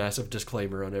 Massive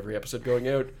disclaimer on every episode going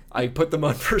out. I put them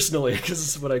on personally because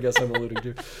this is what I guess I'm alluding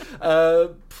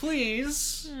to.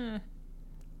 Please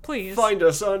find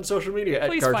us on social media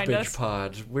at Garbage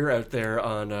Pod. We're out there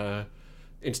on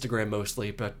Instagram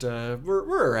mostly, but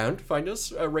we're around. Find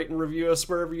us, rate and review us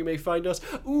wherever you may find us.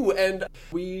 Ooh, and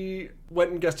we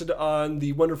went and guested on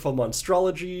the wonderful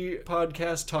Monstrology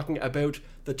podcast talking about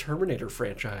the Terminator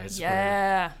franchise.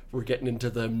 Yeah. We're getting into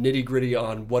the nitty-gritty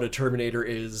on what a Terminator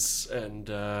is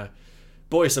and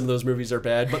boy, some of those movies are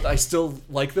bad, but I still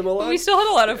like them a lot. We still had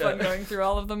a lot of fun going through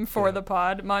all of them for the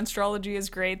pod. Monstrology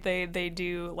is great. They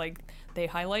do, like, they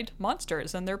highlight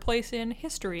monsters and their place in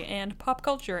history and pop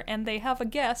culture, and they have a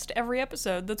guest every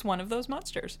episode that's one of those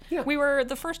monsters. Yeah. We were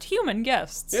the first human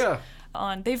guests. Yeah.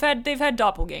 They've had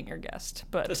doppelganger guests,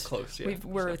 but That's close, yeah.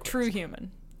 we're true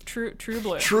human. True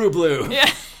blue. True blue. Yeah.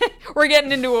 We're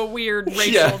getting into a weird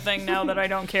racial thing now that I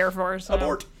don't care for. So.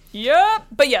 Abort. Yep.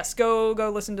 But yes, go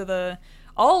listen to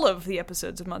all of the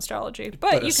episodes of Monstrology.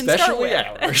 But you can start with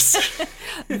ours.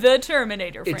 the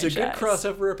Terminator It's franchise. a good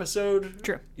crossover episode.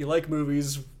 True. You like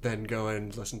movies, then go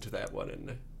and listen to that one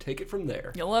and take it from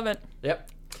there. You'll love it. Yep.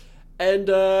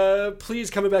 And please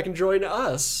come back and join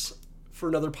us for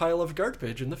another pile of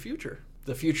garbage in the future.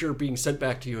 The future being sent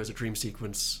back to you as a dream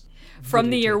sequence.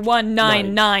 From the year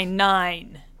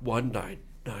 1999.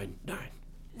 1999.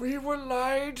 We were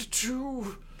lied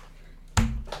to.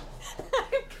 I'm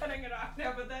cutting it off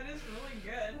now, but that is really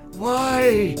good.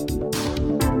 Why?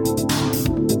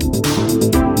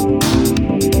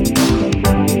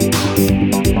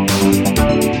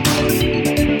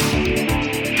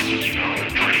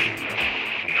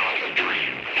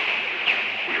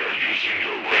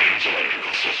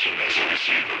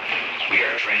 We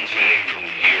are transmitting from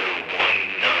the year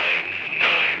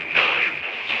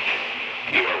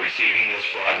 1999. You are receiving this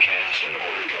broadcast in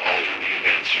order to alter the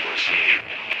events you are seeing.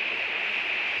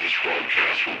 This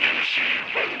broadcast will be received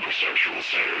by the perceptual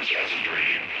centers as a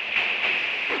dream.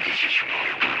 But this is not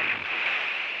a dream.